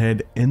gonna go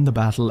ahead, end the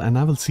battle, and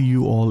I will see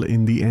you all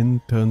in the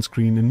end turn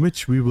screen, in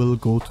which we will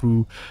go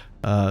through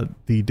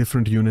the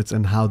different units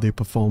and how they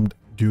performed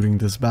during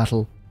this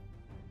battle.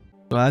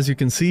 So as you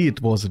can see,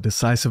 it was a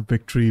decisive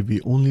victory.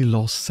 We only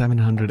lost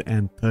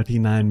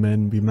 739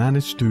 men. We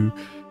managed to,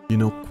 you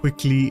know,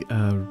 quickly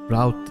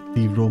rout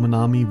the Roman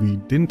army. We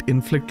didn't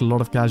inflict a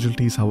lot of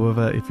casualties.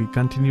 However, if we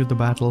continued the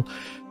battle,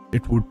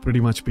 it would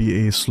pretty much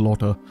be a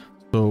slaughter.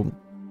 So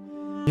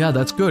yeah,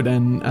 that's good.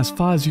 And as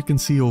far as you can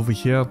see over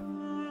here,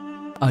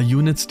 our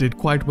units did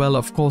quite well.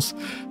 Of course,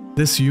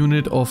 this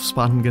unit of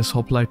Spartan Guest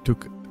Hoplite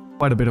took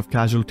quite a bit of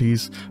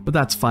casualties, but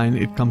that's fine.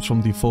 It comes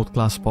from the 4th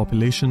class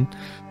population.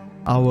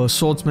 Our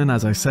swordsmen,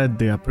 as I said,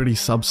 they are pretty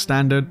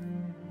substandard,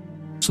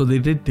 so they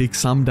did take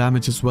some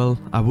damage as well.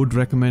 I would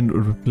recommend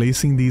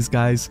replacing these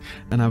guys,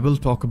 and I will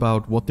talk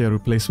about what their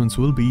replacements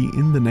will be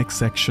in the next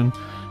section.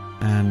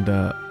 And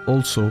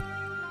also,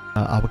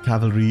 our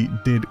cavalry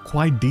did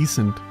quite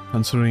decent,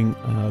 considering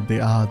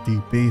they are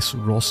the base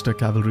roster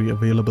cavalry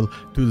available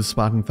to the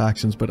Spartan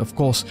factions. But of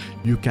course,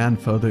 you can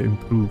further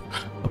improve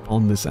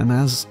upon this. And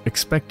as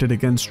expected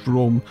against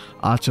Rome,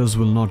 archers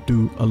will not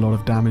do a lot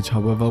of damage.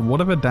 However,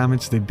 whatever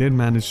damage they did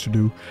manage to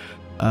do,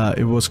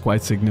 it was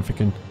quite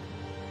significant.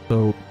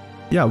 So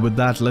yeah, with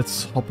that,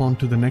 let's hop on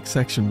to the next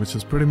section, which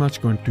is pretty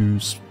much going to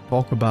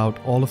talk about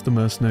all of the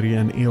mercenary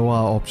and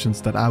AOR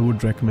options that I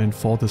would recommend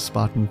for the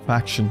Spartan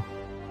faction.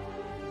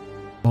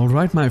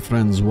 Alright my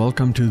friends,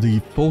 welcome to the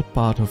 4th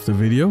part of the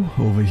video.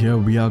 Over here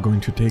we are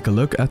going to take a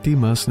look at the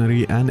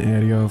mercenary and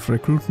area of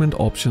recruitment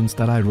options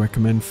that I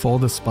recommend for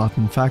the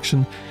Spartan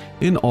faction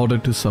in order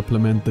to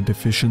supplement the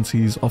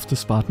deficiencies of the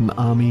Spartan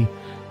army.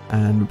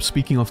 And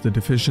speaking of the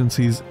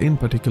deficiencies, in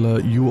particular,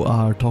 you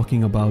are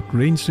talking about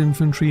ranged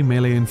infantry,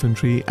 melee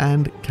infantry,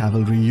 and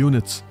cavalry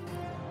units.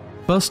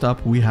 First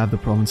up, we have the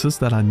provinces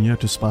that are near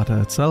to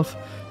Sparta itself.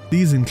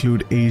 These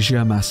include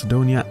Asia,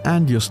 Macedonia,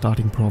 and your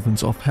starting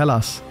province of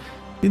Hellas.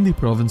 In the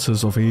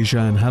provinces of Asia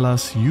and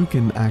Hellas, you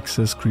can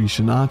access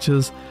Cretan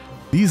archers.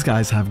 These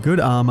guys have good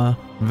armor,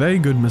 very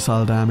good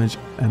missile damage,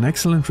 an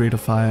excellent rate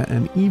of fire,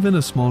 and even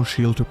a small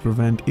shield to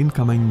prevent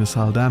incoming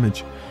missile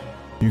damage.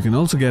 You can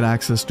also get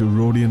access to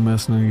Rhodian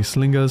mercenary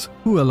slingers,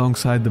 who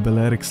alongside the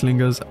Balearic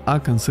slingers are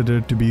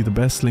considered to be the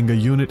best slinger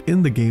unit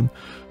in the game,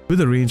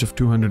 with a range of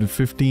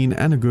 215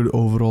 and a good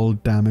overall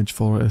damage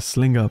for a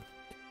slinger.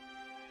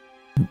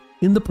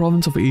 In the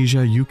province of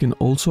Asia, you can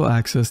also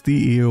access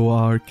the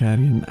AOR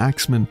Carian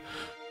Axemen.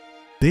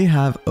 They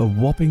have a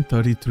whopping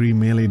 33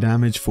 melee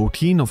damage,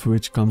 14 of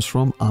which comes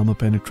from armor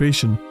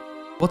penetration.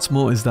 What's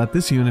more is that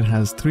this unit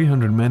has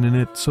 300 men in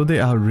it, so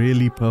they are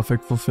really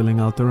perfect for filling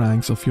out the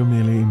ranks of your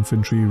melee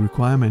infantry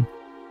requirement.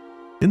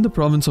 In the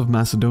province of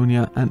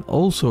Macedonia, and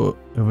also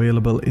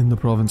available in the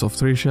province of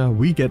Thracia,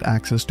 we get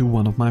access to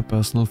one of my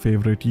personal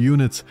favorite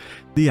units,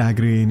 the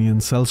Agrarian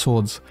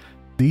Sellswords.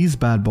 These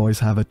bad boys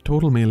have a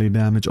total melee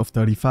damage of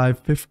 35,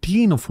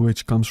 15 of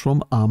which comes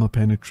from armor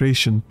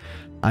penetration.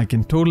 I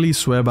can totally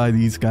swear by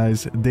these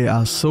guys. They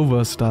are so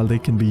versatile. They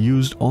can be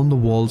used on the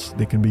walls,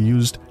 they can be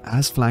used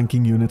as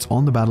flanking units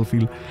on the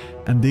battlefield,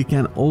 and they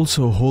can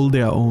also hold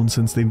their own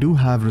since they do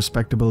have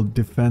respectable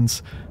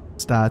defense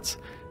stats.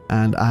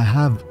 And I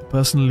have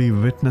personally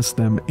witnessed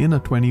them in a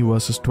 20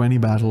 versus 20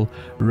 battle,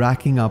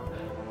 racking up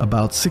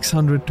about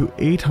 600 to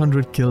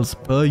 800 kills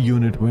per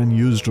unit when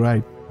used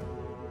right.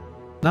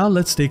 Now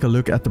let's take a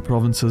look at the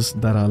provinces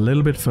that are a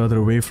little bit further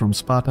away from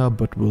Sparta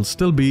but will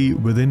still be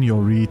within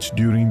your reach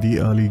during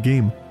the early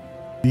game.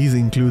 These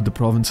include the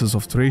provinces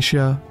of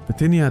Thracia,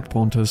 Bithynia at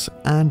Pontus,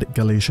 and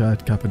Galatia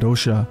at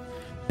Cappadocia.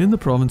 In the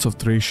province of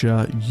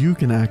Thracia, you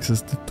can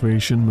access the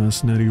Thracian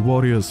mercenary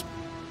warriors.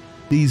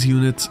 These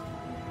units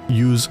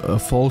use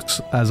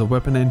Folks as a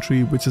weapon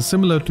entry, which is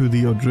similar to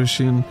the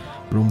Odrysian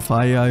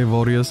Rumphii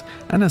warriors,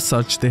 and as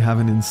such they have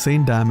an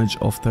insane damage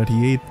of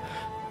 38,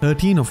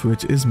 13 of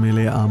which is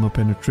melee armor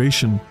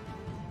penetration.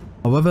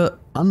 However,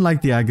 unlike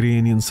the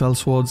Agrarian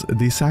Sellswords,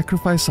 they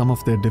sacrifice some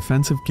of their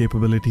defensive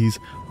capabilities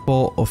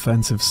for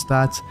offensive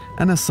stats,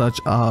 and as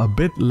such are a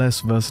bit less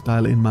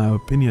versatile in my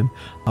opinion.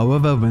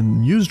 However,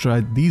 when used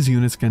right, these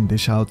units can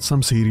dish out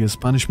some serious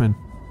punishment.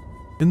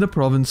 In the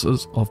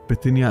provinces of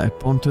Bithynia at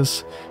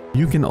Pontus,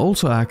 you can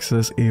also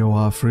access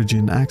AOR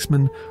Phrygian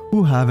Axemen,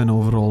 who have an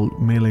overall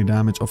melee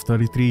damage of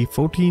 33,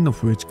 14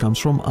 of which comes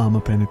from armor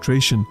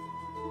penetration.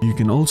 You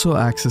can also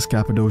access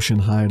Cappadocian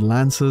Hired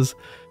Lancers,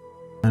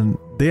 and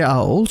they are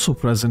also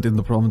present in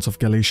the province of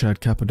Galatia at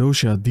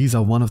Cappadocia. These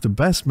are one of the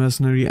best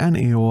mercenary and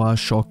AOR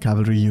shock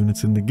cavalry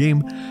units in the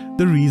game.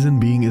 The reason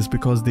being is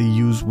because they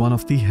use one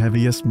of the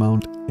heaviest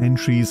mount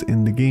entries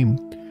in the game.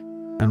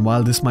 And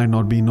while this might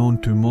not be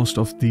known to most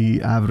of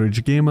the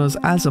average gamers,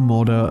 as a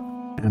modder,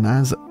 And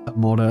as a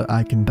modder,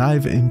 I can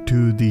dive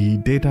into the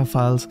data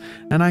files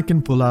and I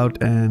can pull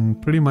out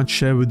and pretty much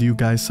share with you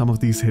guys some of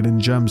these hidden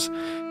gems.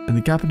 And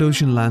the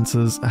Cappadocian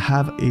Lancers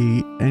have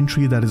a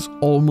entry that is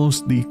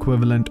almost the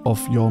equivalent of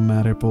your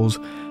Maripos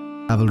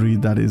cavalry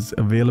that is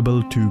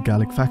available to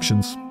Gallic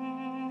factions.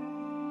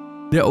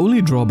 Their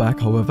only drawback,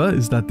 however,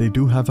 is that they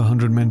do have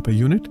 100 men per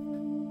unit.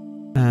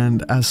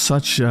 And as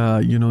such,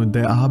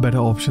 there are better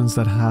options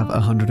that have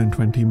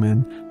 120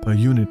 men per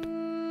unit.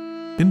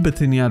 In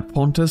Bithynia at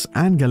Pontus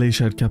and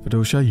Galatia at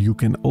Cappadocia, you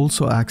can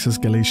also access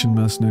Galatian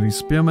mercenary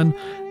spearmen,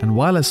 and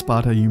while as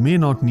Sparta you may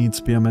not need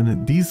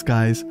spearmen, these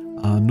guys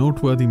are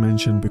noteworthy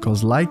mention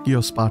because like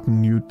your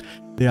Spartan youth,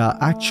 they are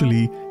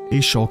actually a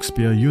shock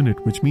spear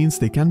unit, which means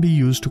they can be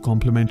used to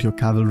complement your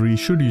cavalry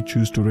should you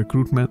choose to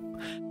recruit men,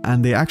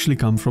 and they actually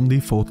come from the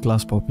 4th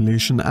class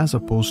population as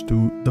opposed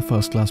to the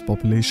 1st class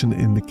population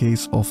in the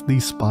case of the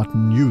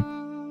Spartan youth.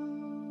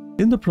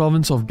 In the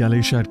province of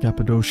Galatia at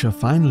Cappadocia,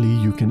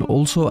 finally, you can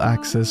also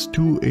access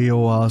 2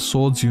 AOR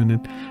swords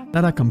unit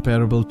that are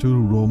comparable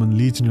to Roman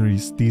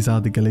legionaries. These are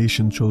the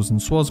Galatian chosen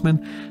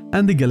swordsmen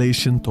and the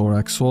Galatian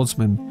thorax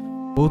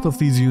swordsmen. Both of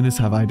these units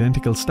have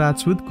identical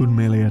stats with good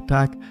melee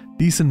attack,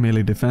 decent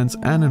melee defense,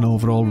 and an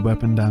overall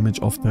weapon damage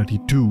of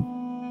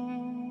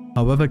 32.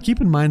 However,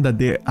 keep in mind that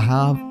they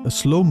have a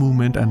slow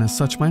movement and as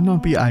such might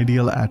not be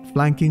ideal at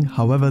flanking.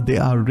 However, they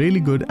are really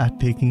good at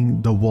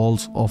taking the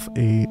walls of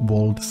a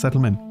walled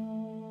settlement.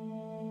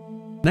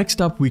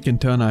 Next up, we can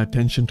turn our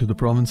attention to the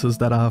provinces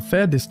that are a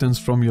fair distance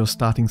from your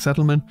starting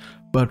settlement,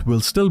 but will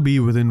still be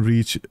within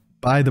reach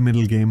by the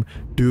middle game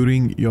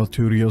during your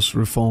Turios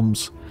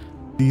reforms.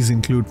 These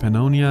include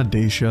Pannonia,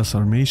 Dacia,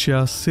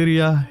 Sarmatia,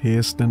 Syria,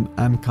 Haeston,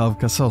 and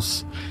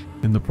Caucasus.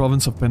 In the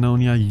province of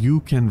Pannonia, you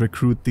can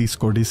recruit the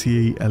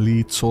Scordiciae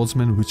elite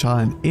swordsmen, which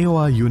are an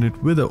AOR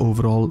unit with an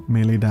overall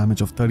melee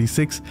damage of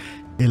 36,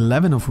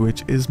 11 of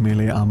which is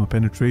melee armor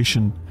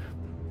penetration.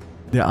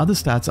 Their other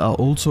stats are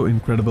also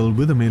incredible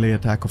with a melee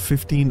attack of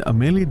 15, a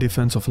melee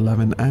defense of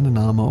 11, and an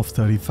armor of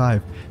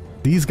 35.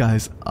 These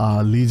guys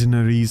are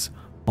legionaries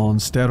on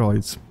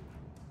steroids.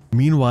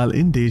 Meanwhile,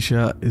 in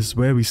Dacia is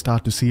where we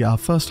start to see our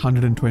first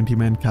 120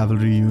 men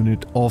cavalry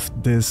unit of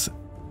this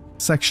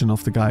section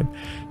of the guide,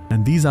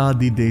 and these are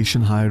the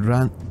Dacian hired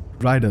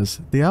riders.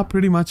 They are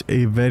pretty much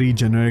a very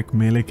generic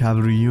melee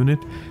cavalry unit,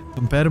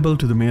 comparable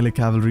to the melee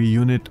cavalry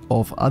unit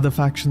of other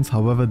factions.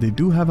 However, they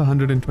do have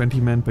 120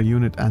 men per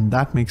unit, and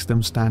that makes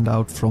them stand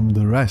out from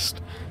the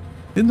rest.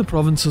 In the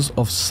provinces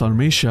of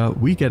Sarmatia,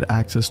 we get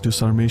access to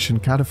Sarmatian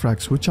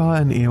cataphracts, which are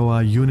an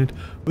AOR unit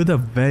with a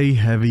very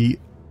heavy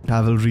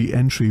cavalry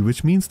entry,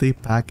 which means they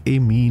pack a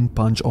mean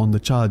punch on the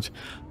charge.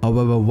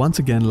 However, once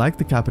again, like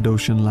the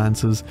Cappadocian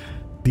Lancers,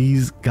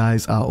 these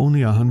guys are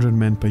only 100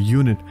 men per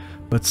unit,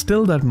 but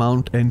still that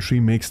mount entry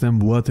makes them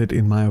worth it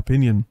in my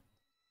opinion.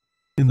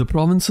 In the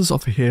provinces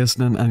of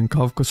Haeston and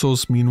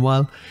Caucasus,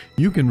 meanwhile,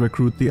 you can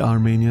recruit the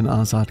Armenian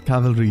Azad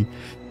cavalry.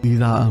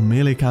 These are a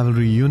melee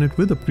cavalry unit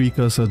with a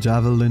precursor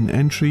javelin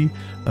entry,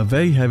 a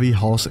very heavy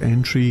horse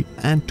entry,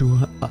 and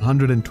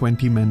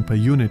 120 men per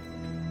unit.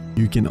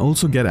 You can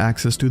also get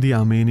access to the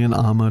Armenian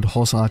armored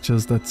horse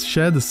archers that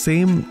share the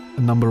same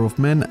number of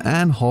men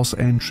and horse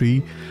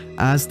entry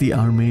as the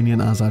Armenian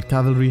Azad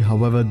cavalry.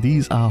 However,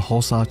 these are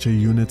horse archer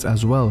units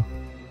as well.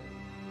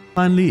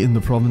 Finally, in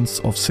the province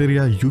of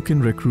Syria, you can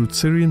recruit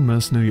Syrian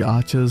mercenary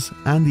archers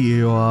and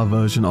the AOR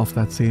version of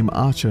that same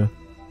archer,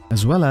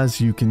 as well as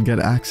you can get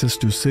access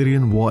to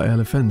Syrian war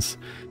elephants.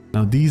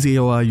 Now, these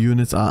AOR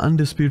units are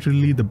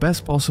undisputedly the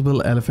best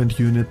possible elephant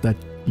unit that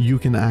you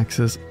can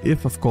access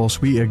if, of course,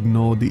 we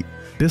ignore the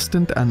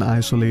distant and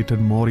isolated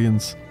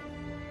Mauryaans.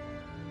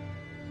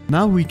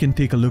 Now we can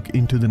take a look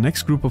into the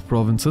next group of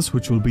provinces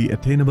which will be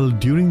attainable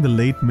during the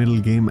late middle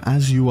game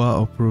as you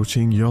are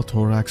approaching your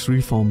thorax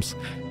reforms.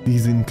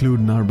 These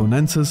include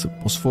Narbonensis,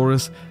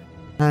 Bosphorus,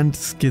 and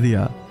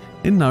Scythia.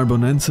 In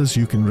Narbonensis,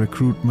 you can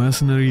recruit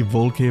mercenary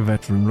Volcae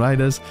veteran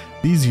riders.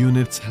 These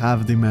units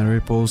have the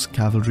Maripos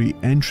cavalry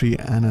entry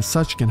and as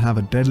such can have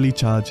a deadly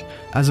charge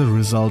as a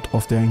result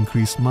of their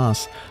increased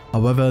mass.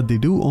 However, they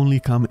do only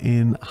come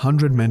in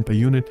 100 men per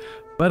unit,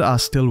 but are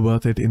still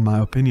worth it in my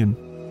opinion.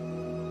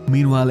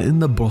 Meanwhile, in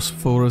the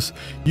Bosphorus,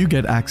 you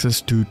get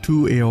access to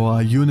 2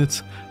 AOR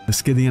units, the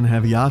Scythian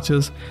heavy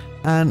archers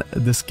and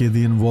the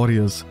Scythian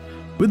warriors.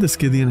 With the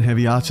Scythian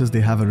heavy archers, they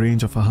have a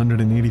range of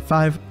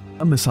 185,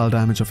 a missile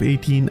damage of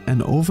 18,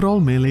 an overall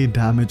melee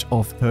damage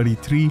of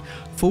 33,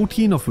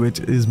 14 of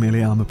which is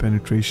melee armor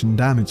penetration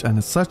damage, and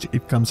as such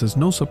it comes as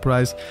no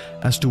surprise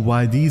as to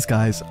why these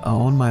guys are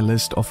on my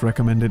list of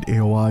recommended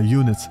AOR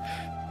units.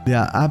 They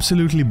are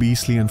absolutely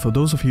beastly, and for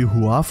those of you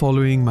who are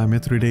following my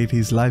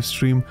Mithridates live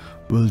stream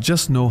will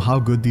just know how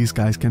good these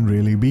guys can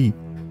really be.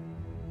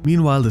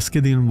 Meanwhile, the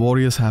Scythian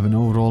warriors have an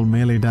overall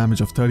melee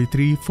damage of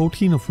 33,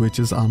 14 of which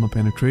is armor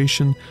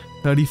penetration,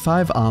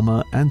 35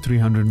 armor and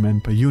 300 men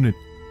per unit.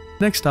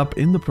 Next up,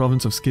 in the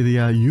province of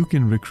Scythia, you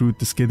can recruit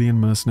the Scythian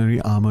mercenary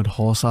armored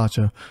horse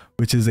archer,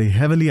 which is a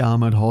heavily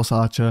armored horse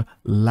archer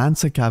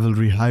lancer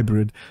cavalry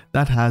hybrid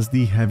that has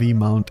the heavy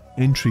mount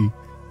entry.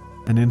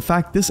 And in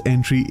fact, this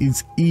entry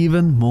is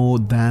even more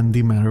than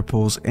the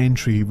Maripos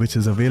entry, which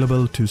is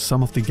available to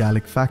some of the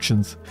Gallic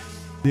factions.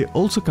 They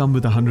also come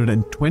with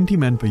 120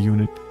 men per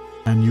unit,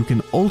 and you can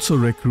also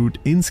recruit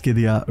in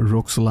Scythia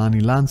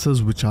Roxolani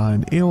Lancers, which are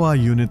an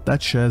AOR unit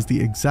that shares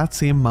the exact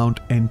same mount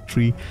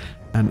entry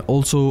and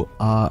also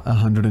are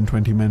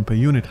 120 men per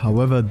unit.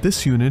 However,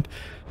 this unit,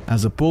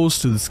 as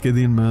opposed to the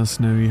Scythian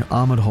Mercenary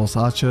Armored Horse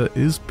Archer,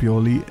 is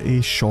purely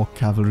a shock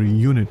cavalry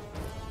unit.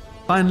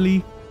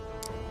 Finally,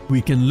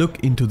 we can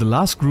look into the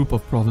last group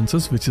of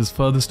provinces, which is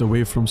furthest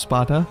away from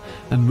Sparta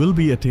and will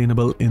be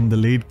attainable in the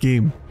late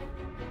game.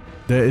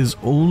 There is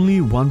only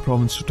one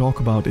province to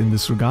talk about in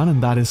this regard,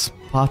 and that is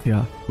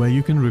Sparta, where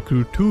you can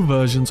recruit two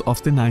versions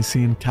of the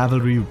Nicene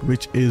cavalry,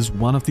 which is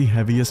one of the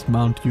heaviest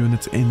mount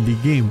units in the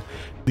game.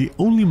 The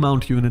only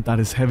mount unit that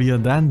is heavier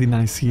than the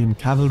Nicene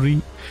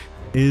cavalry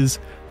is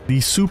the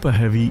super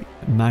heavy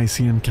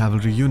Nicene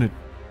cavalry unit.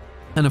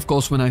 And of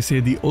course, when I say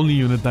the only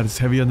unit that is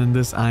heavier than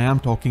this, I am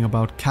talking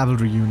about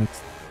cavalry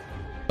units.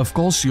 Of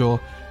course, your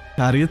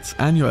chariots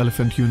and your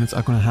elephant units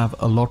are going to have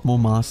a lot more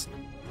mass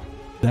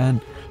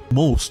than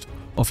most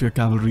of your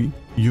cavalry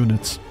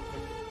units.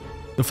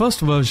 The first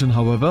version,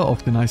 however,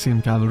 of the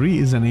Nicene cavalry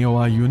is an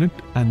AOR unit,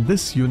 and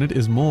this unit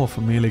is more of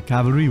a melee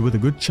cavalry with a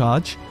good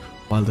charge,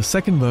 while the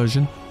second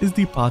version is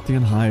the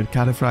Parthian hired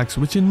cataphracts,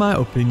 which in my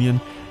opinion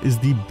is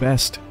the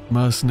best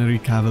mercenary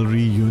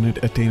cavalry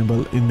unit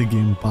attainable in the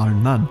game, bar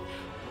none.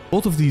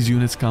 Both of these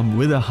units come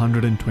with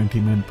 120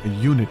 men per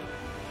unit.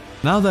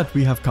 Now that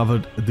we have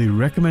covered the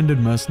recommended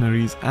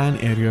mercenaries and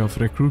area of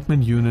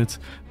recruitment units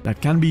that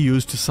can be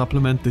used to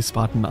supplement the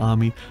Spartan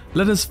army,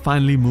 let us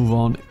finally move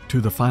on to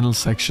the final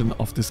section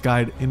of this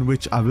guide, in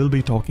which I will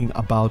be talking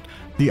about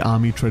the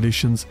army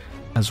traditions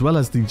as well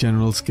as the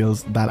general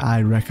skills that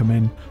I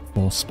recommend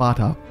for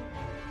Sparta.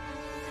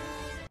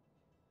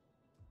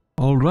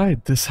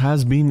 Alright, this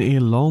has been a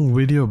long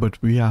video,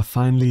 but we are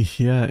finally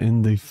here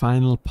in the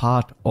final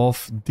part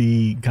of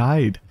the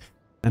guide.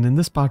 And in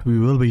this part, we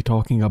will be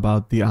talking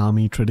about the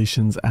army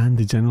traditions and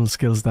the general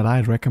skills that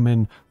I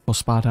recommend for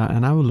Sparta,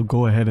 and I will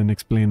go ahead and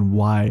explain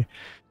why.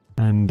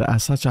 And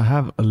as such, I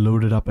have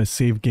loaded up a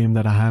save game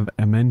that I have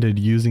amended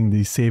using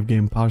the save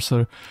game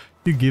parser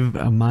to give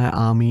my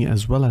army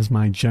as well as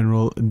my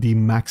general the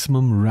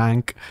maximum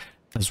rank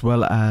as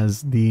well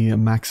as the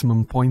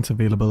maximum points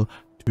available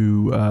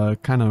to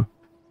kind of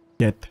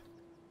get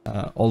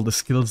all the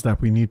skills that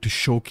we need to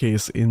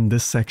showcase in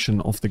this section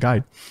of the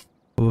guide.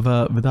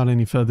 However, without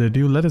any further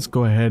ado, let us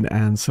go ahead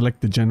and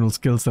select the general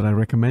skills that I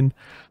recommend.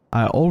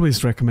 I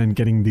always recommend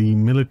getting the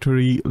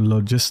military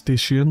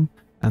logistician,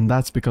 and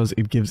that's because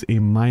it gives a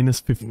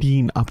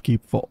 -15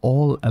 upkeep for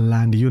all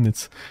land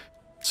units.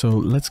 So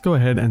let's go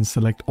ahead and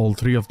select all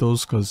three of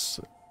those,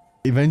 because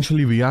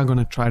eventually we are going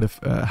to try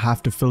to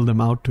have to fill them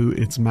out to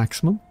its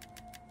maximum.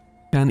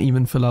 Can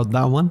even fill out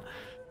that one.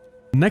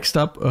 Next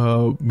up,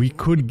 we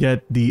could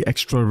get the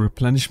extra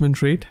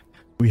replenishment rate.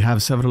 We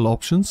have several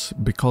options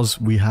because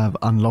we have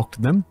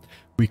unlocked them.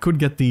 We could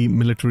get the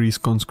military's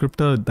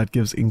conscriptor that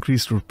gives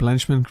increased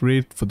replenishment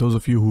rate. For those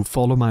of you who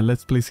follow my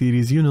Let's Play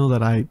series, you know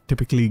that I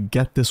typically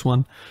get this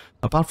one.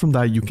 Apart from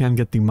that, you can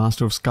get the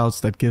Master of Scouts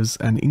that gives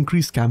an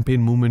increased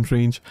campaign movement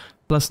range,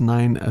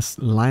 +9 as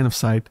line of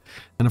sight,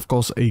 and of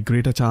course a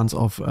greater chance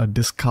of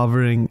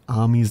discovering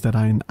armies that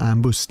are in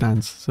ambush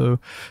stance. So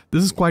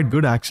this is quite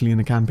good actually in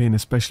a campaign,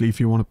 especially if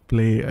you want to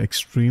play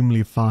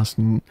extremely fast.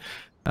 And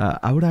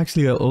I would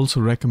actually also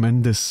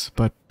recommend this,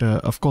 but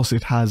of course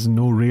it has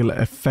no real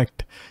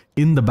effect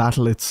in the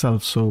battle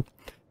itself, so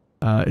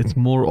it's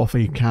more of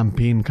a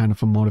campaign kind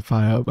of a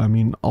modifier. I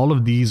mean, all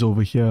of these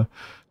over here,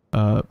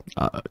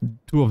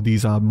 two of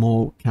these are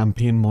more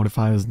campaign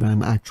modifiers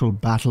than actual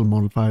battle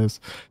modifiers.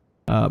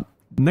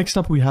 Next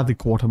up, we have the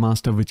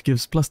Quartermaster, which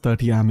gives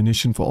 +30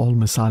 ammunition for all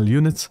missile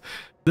units.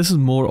 This is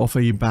more of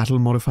a battle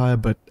modifier,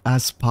 but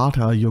as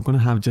Sparta, you're going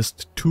to have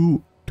just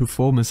 2 to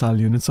 4 missile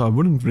units, so I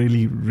wouldn't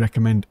really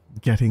recommend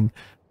getting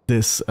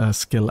this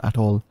skill at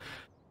all.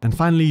 And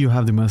finally, you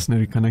have the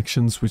Mercenary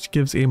Connections, which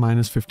gives a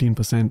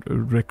 -15%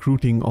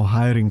 recruiting or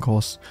hiring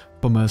cost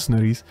for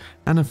mercenaries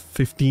and a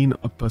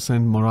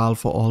 15% morale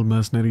for all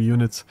mercenary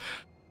units.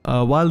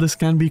 While this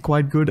can be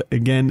quite good,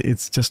 again,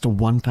 it's just a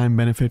one-time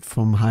benefit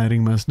from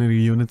hiring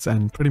mercenary units,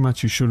 and pretty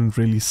much you shouldn't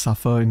really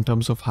suffer in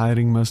terms of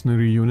hiring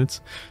mercenary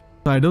units.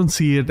 So I don't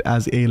see it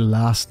as a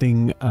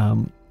lasting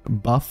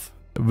buff,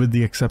 with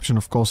the exception,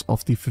 of course,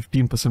 of the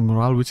 15%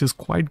 morale, which is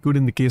quite good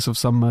in the case of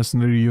some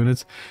mercenary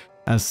units,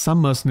 as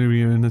some mercenary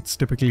units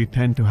typically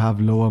tend to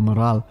have lower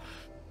morale.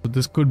 So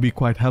this could be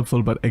quite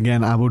helpful, but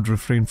again, I would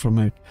refrain from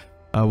it.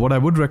 What I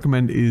would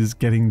recommend is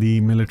getting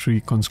the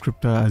military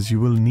conscriptor, as you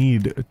will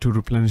need to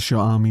replenish your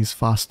armies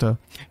faster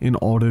in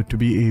order to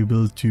be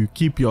able to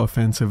keep your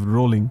offensive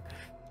rolling.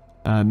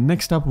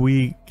 Next up,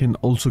 we can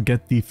also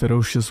get the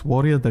ferocious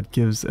warrior that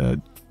gives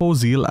 4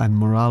 zeal and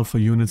morale for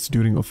units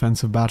during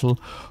offensive battle.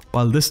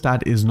 While this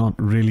stat is not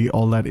really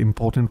all that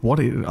important, what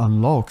it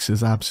unlocks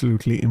is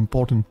absolutely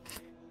important.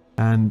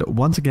 And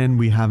once again,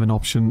 we have an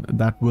option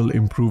that will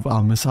improve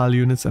our missile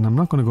units, and I'm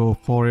not going to go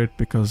for it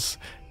because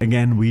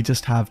again, we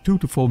just have 2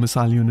 to 4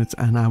 missile units,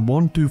 and I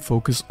want to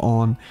focus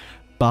on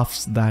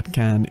buffs that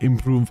can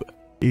improve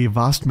a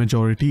vast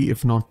majority,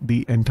 if not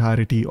the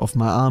entirety of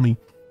my army.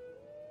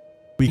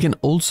 We can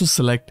also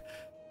select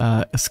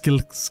a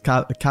skilled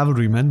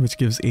cavalryman, which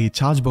gives a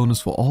charge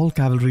bonus for all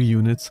cavalry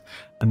units,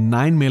 a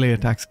 9 melee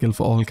attack skill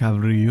for all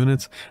cavalry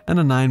units, and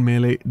a 9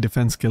 melee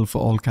defense skill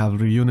for all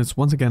cavalry units.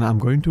 Once again, I'm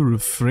going to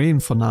refrain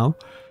for now.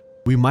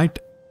 We might,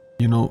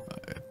 you know,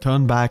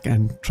 turn back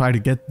and try to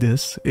get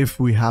this if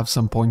we have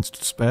some points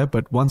to spare.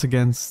 But once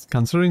again,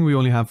 considering we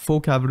only have 4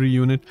 cavalry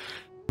unit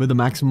with a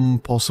maximum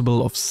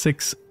possible of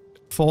 6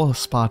 for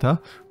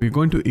Sparta, we're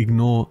going to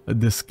ignore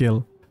this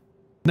skill.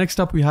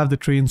 Next up, we have the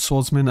trained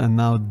swordsman, and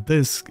now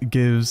this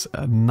gives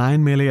a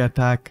 9 melee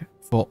attack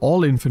for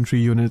all infantry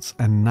units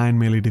and 9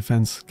 melee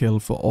defense skill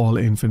for all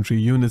infantry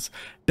units.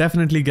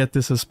 Definitely get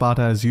this as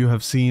Sparta. As you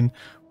have seen,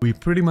 we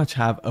pretty much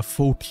have a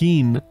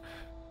 14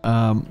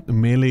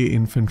 melee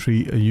infantry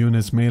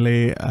units,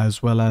 melee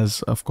as well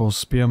as, of course,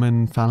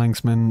 spearmen,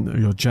 phalanxmen.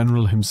 Your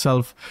general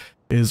himself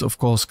is of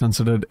course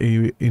considered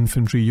a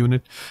infantry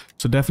unit.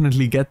 So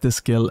definitely get this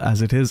skill,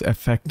 as it is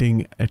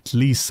affecting at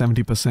least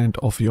 70%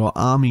 of your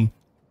army.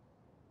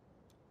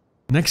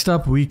 Next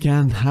up, we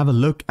can have a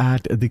look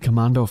at the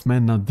Commander of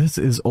Men. Now, this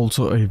is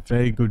also a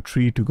very good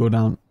tree to go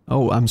down.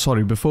 Oh, I'm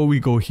sorry. Before we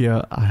go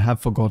here, I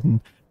have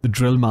forgotten the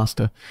Drill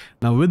Master.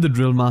 Now, with the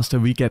Drill Master,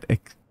 we get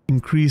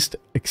increased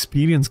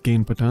experience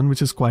gain per turn,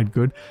 which is quite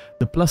good.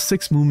 The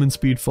 +6 movement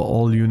speed for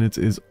all units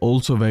is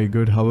also very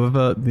good.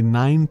 However, the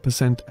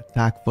 9%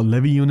 attack for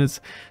levy units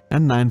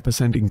and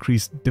 9%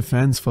 increased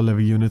defense for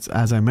levy units,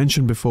 as I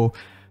mentioned before,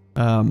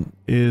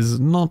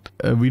 is not,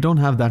 we don't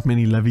have that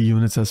many levy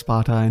units as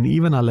Sparta, and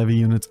even our levy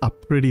units are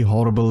pretty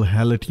horrible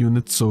helot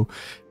units, so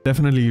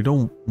definitely you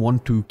don't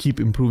want to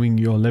keep improving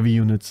your levy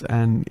units.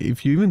 And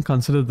if you even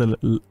consider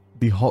the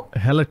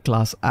helot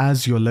class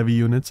as your levy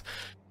units,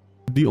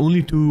 the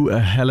only 2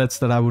 helots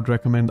that I would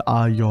recommend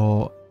are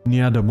your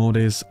Nia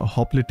Demodes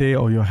Hoplite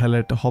or your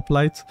helot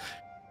hoplites,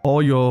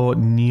 or your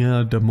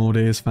Nia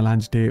Demodes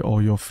Phalangite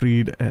or your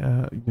freed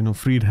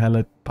freed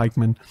helot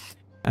pikemen.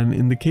 And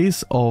in the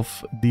case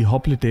of the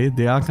hoplite,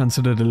 they are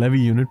considered a levy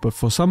unit, but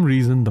for some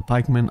reason the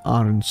pikemen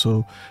aren't.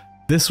 So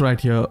this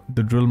right here,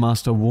 the Drill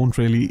Master, won't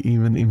really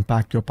even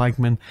impact your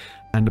pikemen,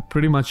 and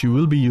pretty much you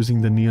will be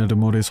using the Nia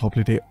Demodes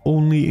Hoplite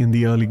only in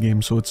the early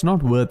game, so it's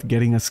not worth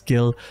getting a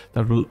skill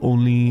that will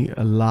only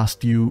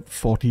last you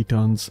 40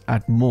 turns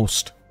at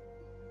most.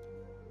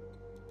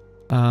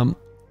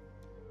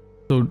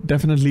 So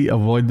definitely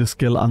avoid the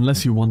skill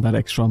unless you want that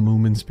extra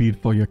movement speed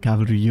for your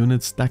cavalry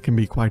units. That can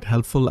be quite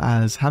helpful,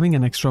 as having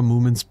an extra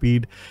movement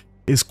speed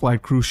is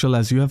quite crucial.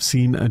 As you have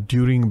seen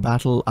during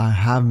battle, I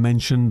have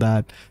mentioned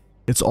that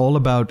it's all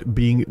about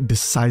being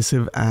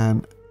decisive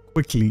and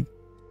quickly.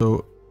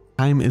 So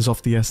time is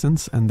of the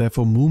essence, and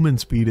therefore movement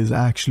speed is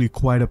actually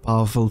quite a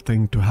powerful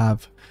thing to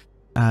have.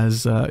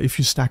 As if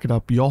you stack it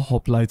up, your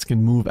hoplites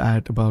can move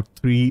at about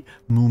 3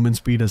 movement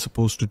speed as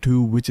opposed to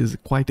 2, which is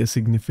quite a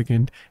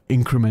significant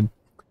increment.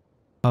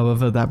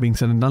 However, that being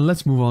said and done,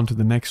 let's move on to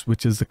the next,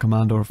 which is the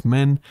Commander of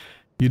Men.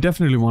 You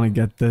definitely want to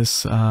get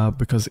this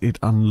because it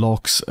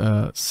unlocks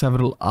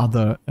several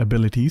other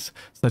abilities,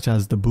 such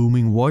as the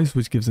Booming Voice,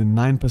 which gives a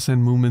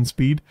 9% movement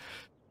speed,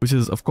 which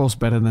is of course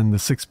better than the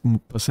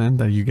 6%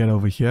 that you get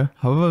over here.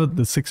 However,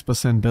 the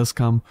 6% does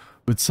come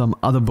with some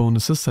other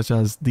bonuses, such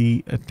as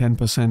the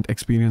 10%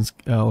 experience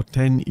or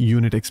 10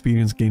 unit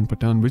experience gain per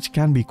turn, which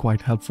can be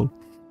quite helpful.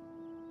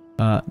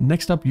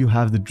 Next up, you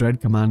have the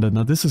Dread Commander.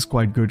 Now this is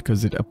quite good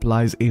because it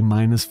applies a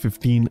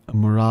 -15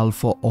 morale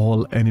for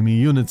all enemy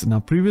units. Now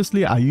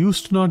previously I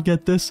used to not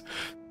get this,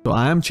 so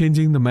I am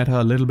changing the meta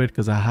a little bit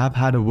because I have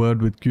had a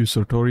word with Q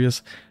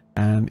Sartorius,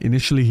 and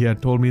initially he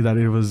had told me that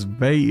it was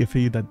very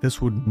iffy, that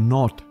this would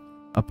not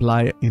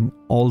apply in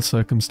all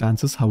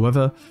circumstances.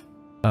 However,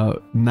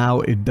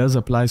 now it does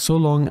apply so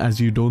long as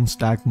you don't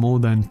stack more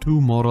than 2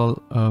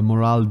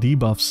 morale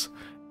debuffs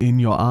in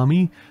your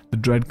army. The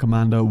Dread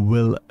Commander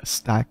will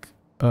stack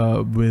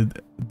with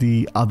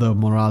the other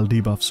morale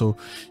debuff. So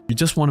you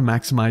just want to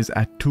maximize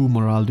at 2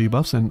 morale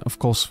debuffs, and of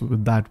course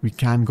with that we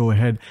can go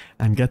ahead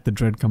and get the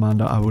Dread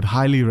Commander. I would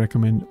highly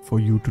recommend for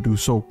you to do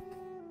so.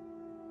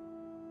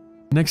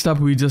 Next up,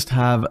 we just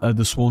have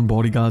the Sworn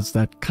Bodyguards.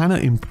 That kind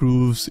of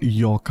improves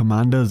your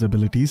commander's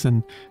abilities,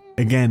 and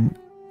again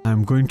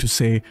I'm going to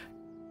say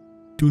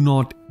do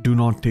not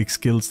take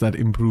skills that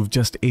improve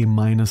just a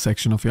minor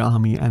section of your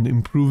army, and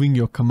improving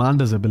your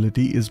commander's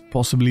ability is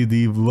possibly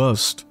the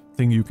worst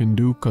thing you can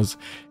do, because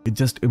it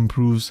just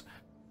improves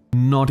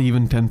not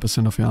even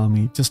 10% of your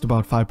army, just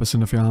about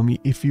 5% of your army.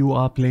 If you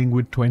are playing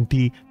with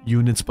 20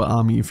 units per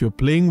army, if you're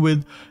playing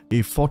with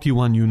a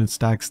 41 unit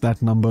stacks,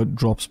 that number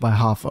drops by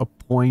half a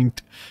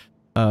point,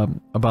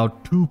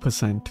 about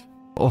 2%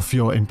 of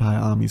your entire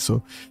army.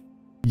 So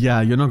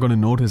yeah, you're not going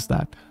to notice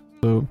that.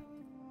 So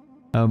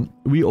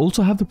We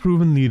also have the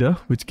proven leader,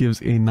 which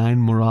gives a 9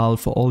 morale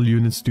for all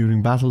units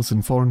during battles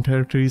in foreign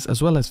territories,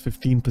 as well as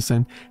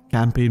 15%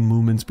 campaign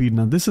movement speed.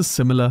 Now this is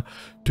similar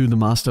to the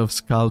Master of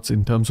Scouts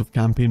in terms of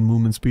campaign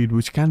movement speed,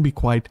 which can be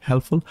quite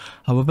helpful.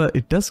 However,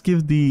 it does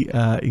give the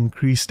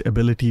increased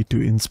ability to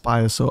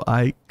inspire, so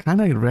I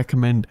kind of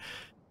recommend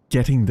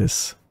getting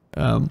this.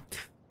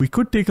 We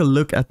could take a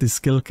look at the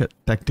skill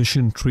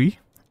tactician tree.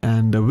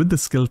 And with the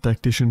skill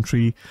tactician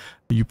tree,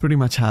 you pretty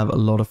much have a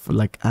lot of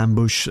like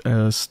ambush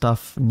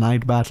stuff,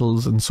 night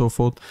battles and so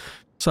forth.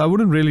 So I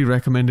wouldn't really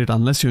recommend it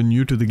unless you're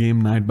new to the game.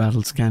 Night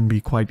battles can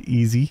be quite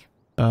easy,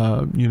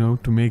 you know,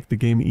 to make the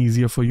game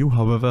easier for you.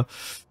 However,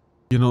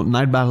 you know,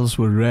 night battles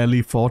were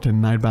rarely fought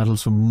and night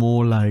battles were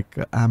more like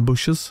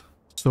ambushes.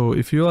 So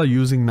if you are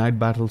using night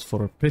battles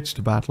for a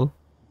pitched battle,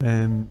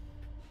 then,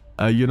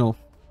 you know,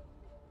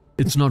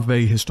 it's not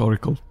very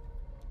historical.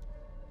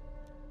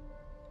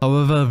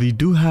 However, we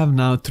do have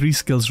now 3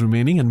 skills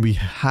remaining and we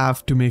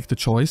have to make the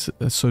choice.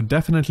 So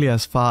definitely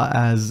as far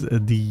as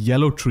the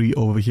yellow tree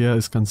over here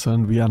is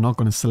concerned, we are not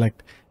going to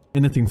select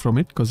anything from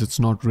it because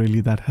it's not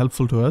really that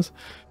helpful to us.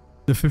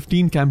 The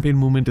 15 campaign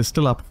movement is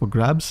still up for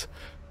grabs.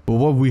 But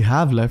what we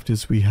have left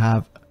is we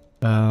have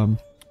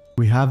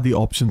the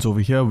options over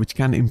here which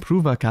can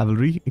improve our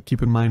cavalry.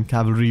 Keep in mind,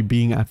 cavalry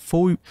being at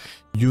 4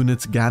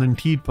 units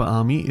guaranteed per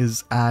army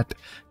is at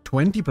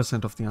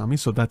 20% of the army,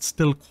 so that's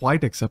still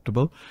quite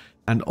acceptable.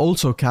 And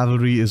also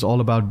cavalry is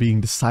all about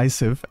being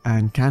decisive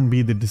and can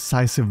be the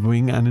decisive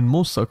wing, and in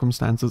most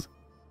circumstances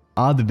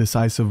are the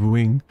decisive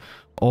wing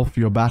of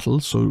your battle.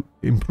 So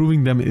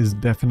improving them is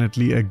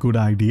definitely a good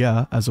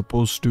idea, as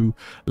opposed to,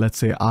 let's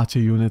say, archer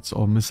units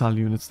or missile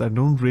units that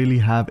don't really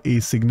have a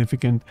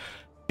significant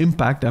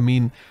impact. I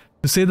mean,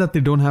 to say that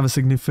they don't have a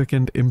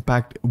significant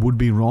impact would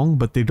be wrong,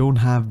 but they don't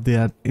have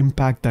that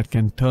impact that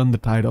can turn the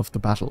tide of the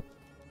battle.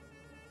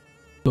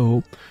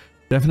 So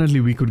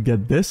definitely we could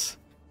get this.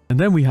 And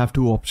then we have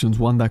 2 options,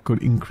 one that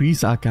could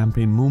increase our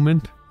campaign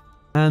movement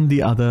and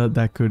the other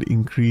that could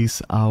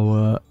increase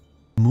our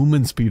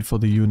movement speed for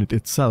the unit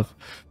itself.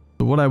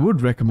 So what I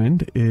would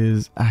recommend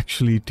is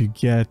actually to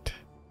get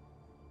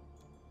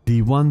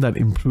the one that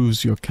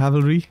improves your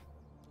cavalry,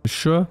 for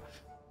sure.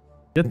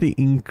 Get the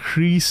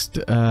increased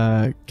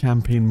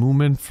campaign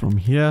movement from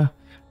here.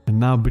 And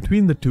now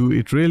between the two,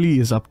 it really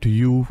is up to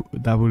you.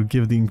 That will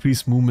give the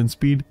increased movement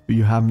speed.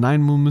 You have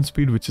 9 movement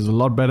speed, which is a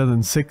lot better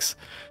than 6.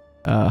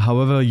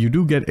 However, you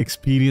do get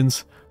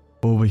experience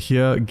over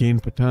here,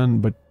 gain per turn,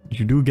 but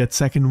you do get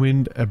second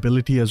wind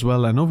ability as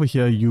well. And over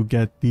here, you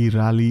get the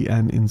rally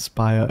and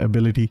inspire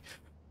ability.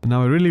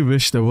 Now, I really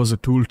wish there was a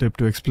tooltip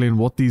to explain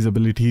what these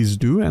abilities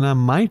do, and I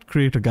might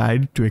create a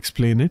guide to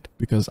explain it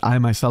because I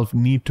myself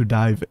need to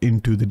dive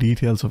into the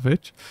details of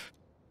it.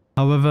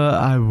 However,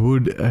 I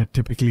would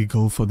typically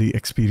go for the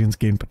experience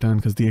gain per turn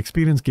because the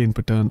experience gain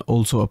per turn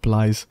also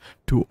applies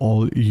to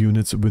all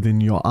units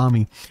within your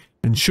army.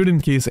 And should in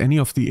case any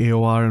of the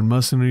AOR and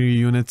mercenary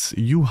units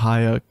you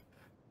hire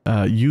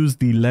use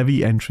the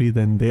levy entry,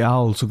 then they are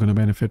also going to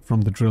benefit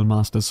from the drill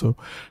master. So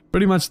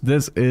pretty much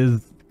this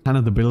is kind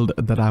of the build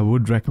that I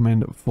would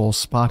recommend for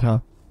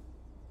Sparta.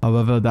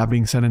 However, that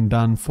being said and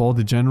done, for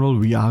the general,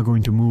 we are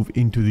going to move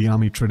into the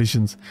army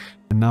traditions.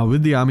 And now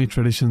with the army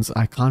traditions,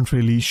 I can't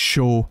really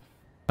show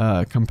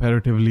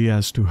comparatively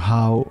as to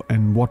how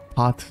and what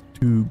path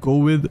to go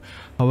with.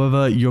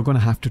 However, you're going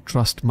to have to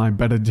trust my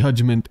better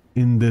judgment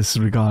in this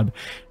regard.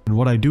 And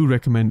what I do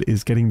recommend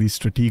is getting the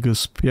Stratego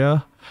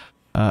Spear,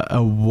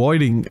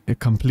 avoiding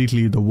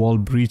completely the wall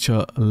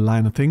breacher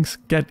line of things.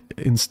 Get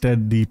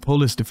instead the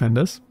Polish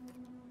Defenders.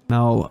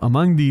 Now,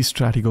 among these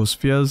Stratego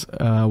Spears,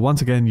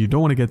 once again, you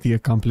don't want to get the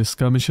Accomplished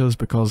Skirmishers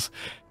because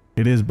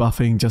it is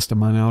buffing just a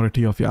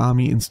minority of your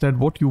army. Instead,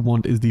 what you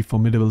want is the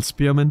Formidable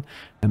Spearmen,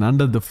 and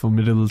under the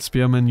Formidable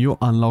Spearmen, you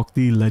unlock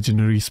the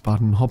legendary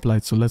Spartan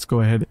Hoplites. So let's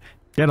go ahead,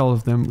 get all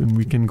of them, and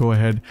we can go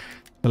ahead,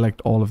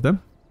 select all of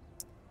them.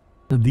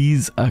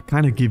 These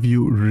kind of give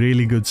you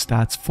really good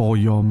stats for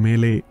your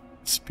melee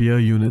spear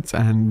units,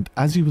 and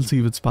as you will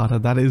see with Sparta,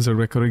 that is a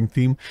recurring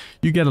theme.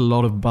 You get a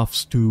lot of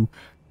buffs to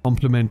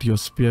complement your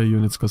spear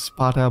units because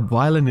Sparta,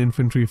 while an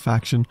infantry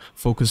faction,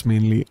 focus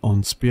mainly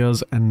on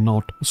spears and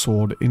not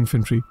sword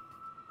infantry.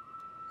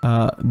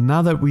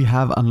 Now that we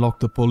have unlocked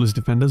the Polish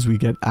Defenders, we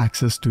get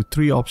access to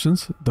 3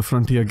 options. The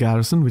Frontier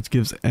Garrison, which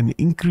gives an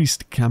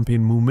increased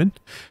campaign movement,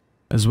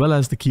 as well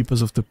as the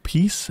Keepers of the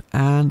Peace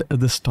and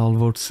the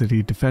Stalwart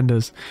City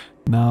Defenders.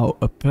 Now,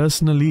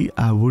 personally,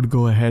 I would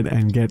go ahead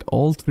and get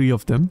all 3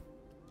 of them,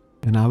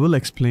 and I will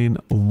explain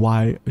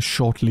why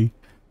shortly.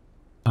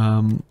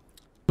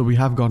 So we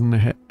have gotten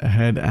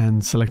ahead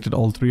and selected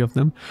all 3 of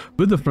them.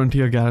 With the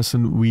Frontier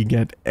Garrison, we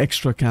get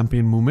extra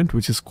campaign movement,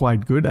 which is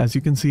quite good. As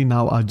you can see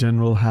now, our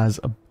general has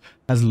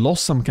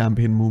lost some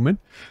campaign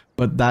movement,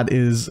 but that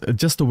is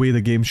just the way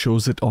the game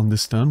shows it on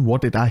this turn.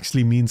 What it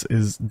actually means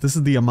is this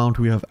is the amount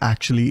we have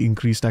actually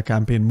increased our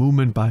campaign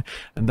movement by,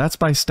 and that's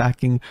by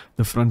stacking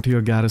the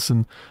Frontier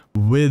Garrison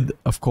with,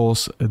 of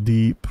course,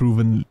 the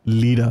proven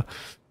leader.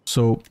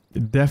 So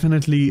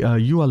definitely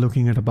you are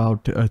looking at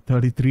about a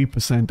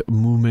 33%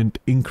 movement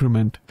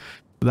increment.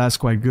 That's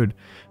quite good.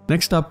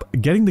 Next up,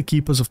 getting the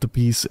Keepers of the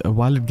Peace.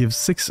 While it gives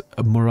 6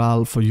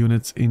 morale for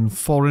units in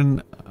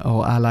foreign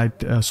or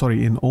allied,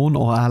 in own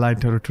or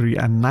allied territory,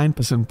 and 9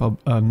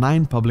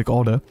 public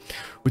order,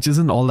 which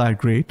isn't all that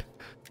great,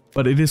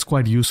 but it is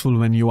quite useful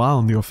when you are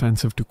on the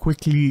offensive to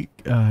quickly,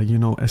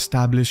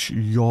 establish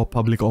your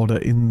public order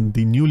in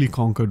the newly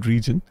conquered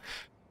region.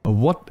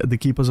 What the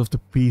Keepers of the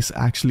Peace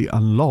actually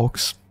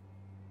unlocks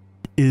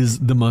is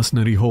the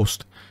Mercenary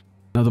Host.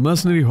 Now, the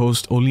Mercenary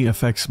Host only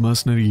affects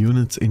mercenary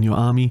units in your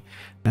army,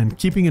 and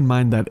keeping in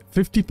mind that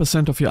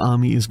 50% of your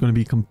army is going to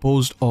be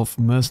composed of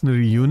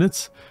mercenary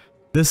units,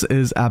 this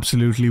is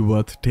absolutely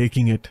worth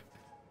taking it.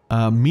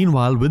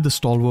 Meanwhile, with the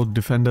Stalwart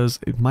Defenders,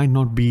 it might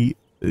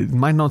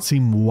not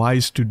seem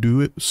wise to do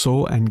it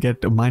so and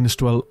get a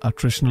 -12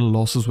 attritional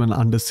losses when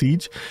under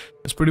siege.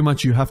 It's pretty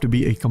much you have to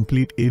be a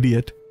complete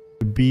idiot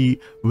to be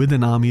with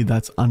an army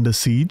that's under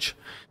siege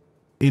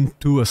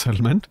into a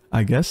settlement,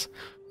 I guess.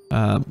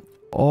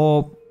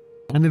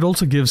 And it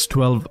also gives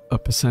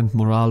 12%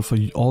 morale for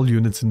all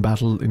units in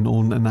battle in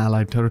own and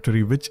allied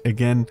territory, which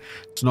again,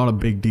 it's not a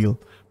big deal.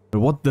 But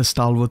what the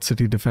Stalwart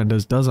City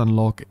Defenders does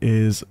unlock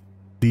is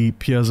the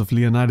Piers of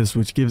Leonidas,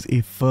 which gives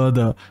a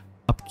further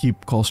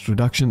upkeep cost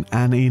reduction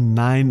and a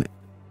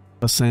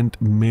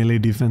 9% melee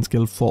defense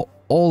skill for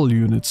all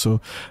units. So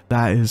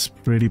that is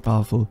pretty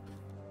powerful.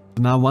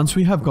 Now, once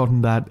we have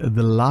gotten that,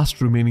 the last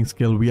remaining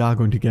skill we are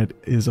going to get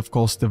is, of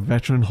course, the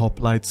Veteran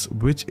Hoplites,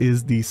 which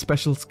is the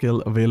special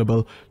skill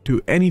available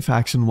to any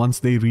faction once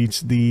they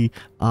reach the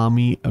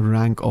army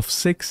rank of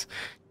 6.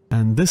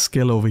 And this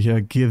skill over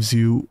here gives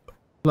you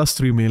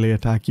 +3 melee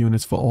attack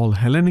units for all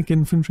Hellenic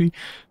infantry,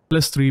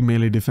 +3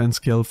 melee defense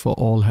skill for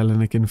all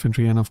Hellenic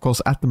infantry, and of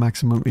course, at the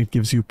maximum, it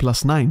gives you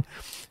 +9.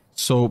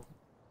 So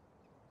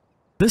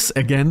this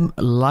again,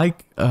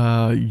 like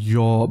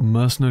your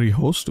Mercenary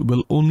Host,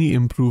 will only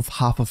improve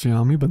half of your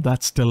army, but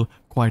that's still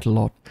quite a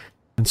lot.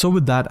 And so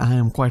with that, I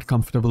am quite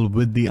comfortable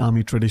with the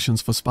army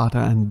traditions for Sparta,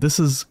 and this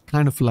is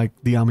kind of like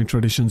the army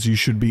traditions you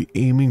should be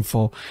aiming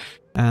for.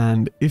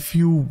 And if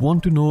you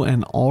want to know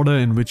an order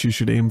in which you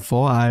should aim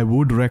for, I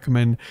would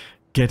recommend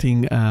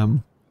getting,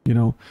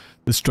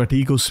 the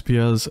Stratego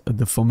Spears,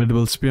 the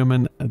Formidable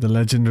Spearmen, the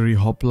Legendary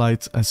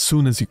Hoplites as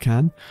soon as you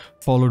can,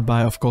 followed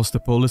by, of course, the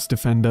Polis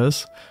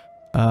Defenders.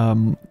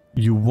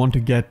 You want to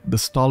get the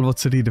Stalwart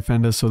City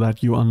Defenders so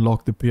that you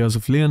unlock the Piers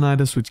of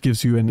Leonidas, which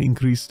gives you an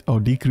increased or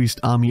decreased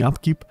army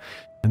upkeep.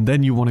 And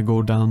then you want to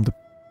go down the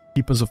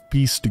Keepers of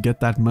Peace to get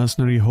that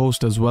Mercenary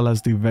Host as well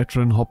as the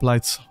Veteran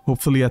Hoplites,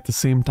 hopefully at the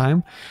same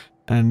time.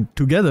 And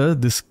together,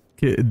 these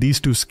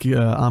two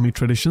army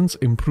traditions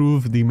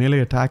improve the melee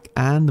attack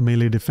and the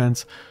melee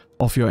defense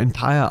of your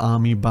entire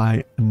army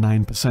by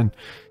 9%.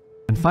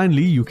 And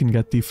finally, you can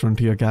get the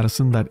Frontier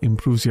Garrison that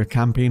improves your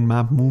campaign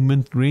map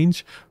movement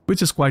range,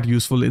 which is quite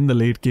useful in the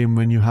late game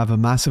when you have a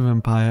massive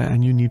empire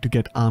and you need to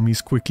get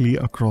armies quickly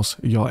across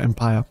your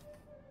empire.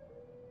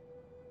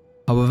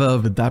 However,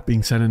 with that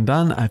being said and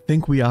done, I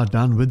think we are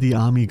done with the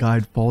army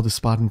guide for the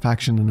Spartan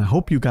faction, and I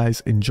hope you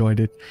guys enjoyed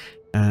it.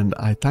 And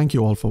I thank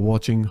you all for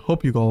watching.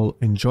 Hope you all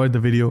enjoyed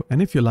the video,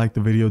 and if you liked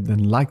the video,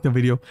 then like the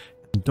video.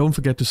 And don't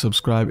forget to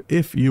subscribe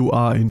if you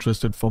are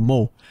interested for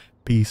more.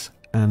 Peace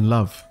and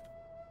love.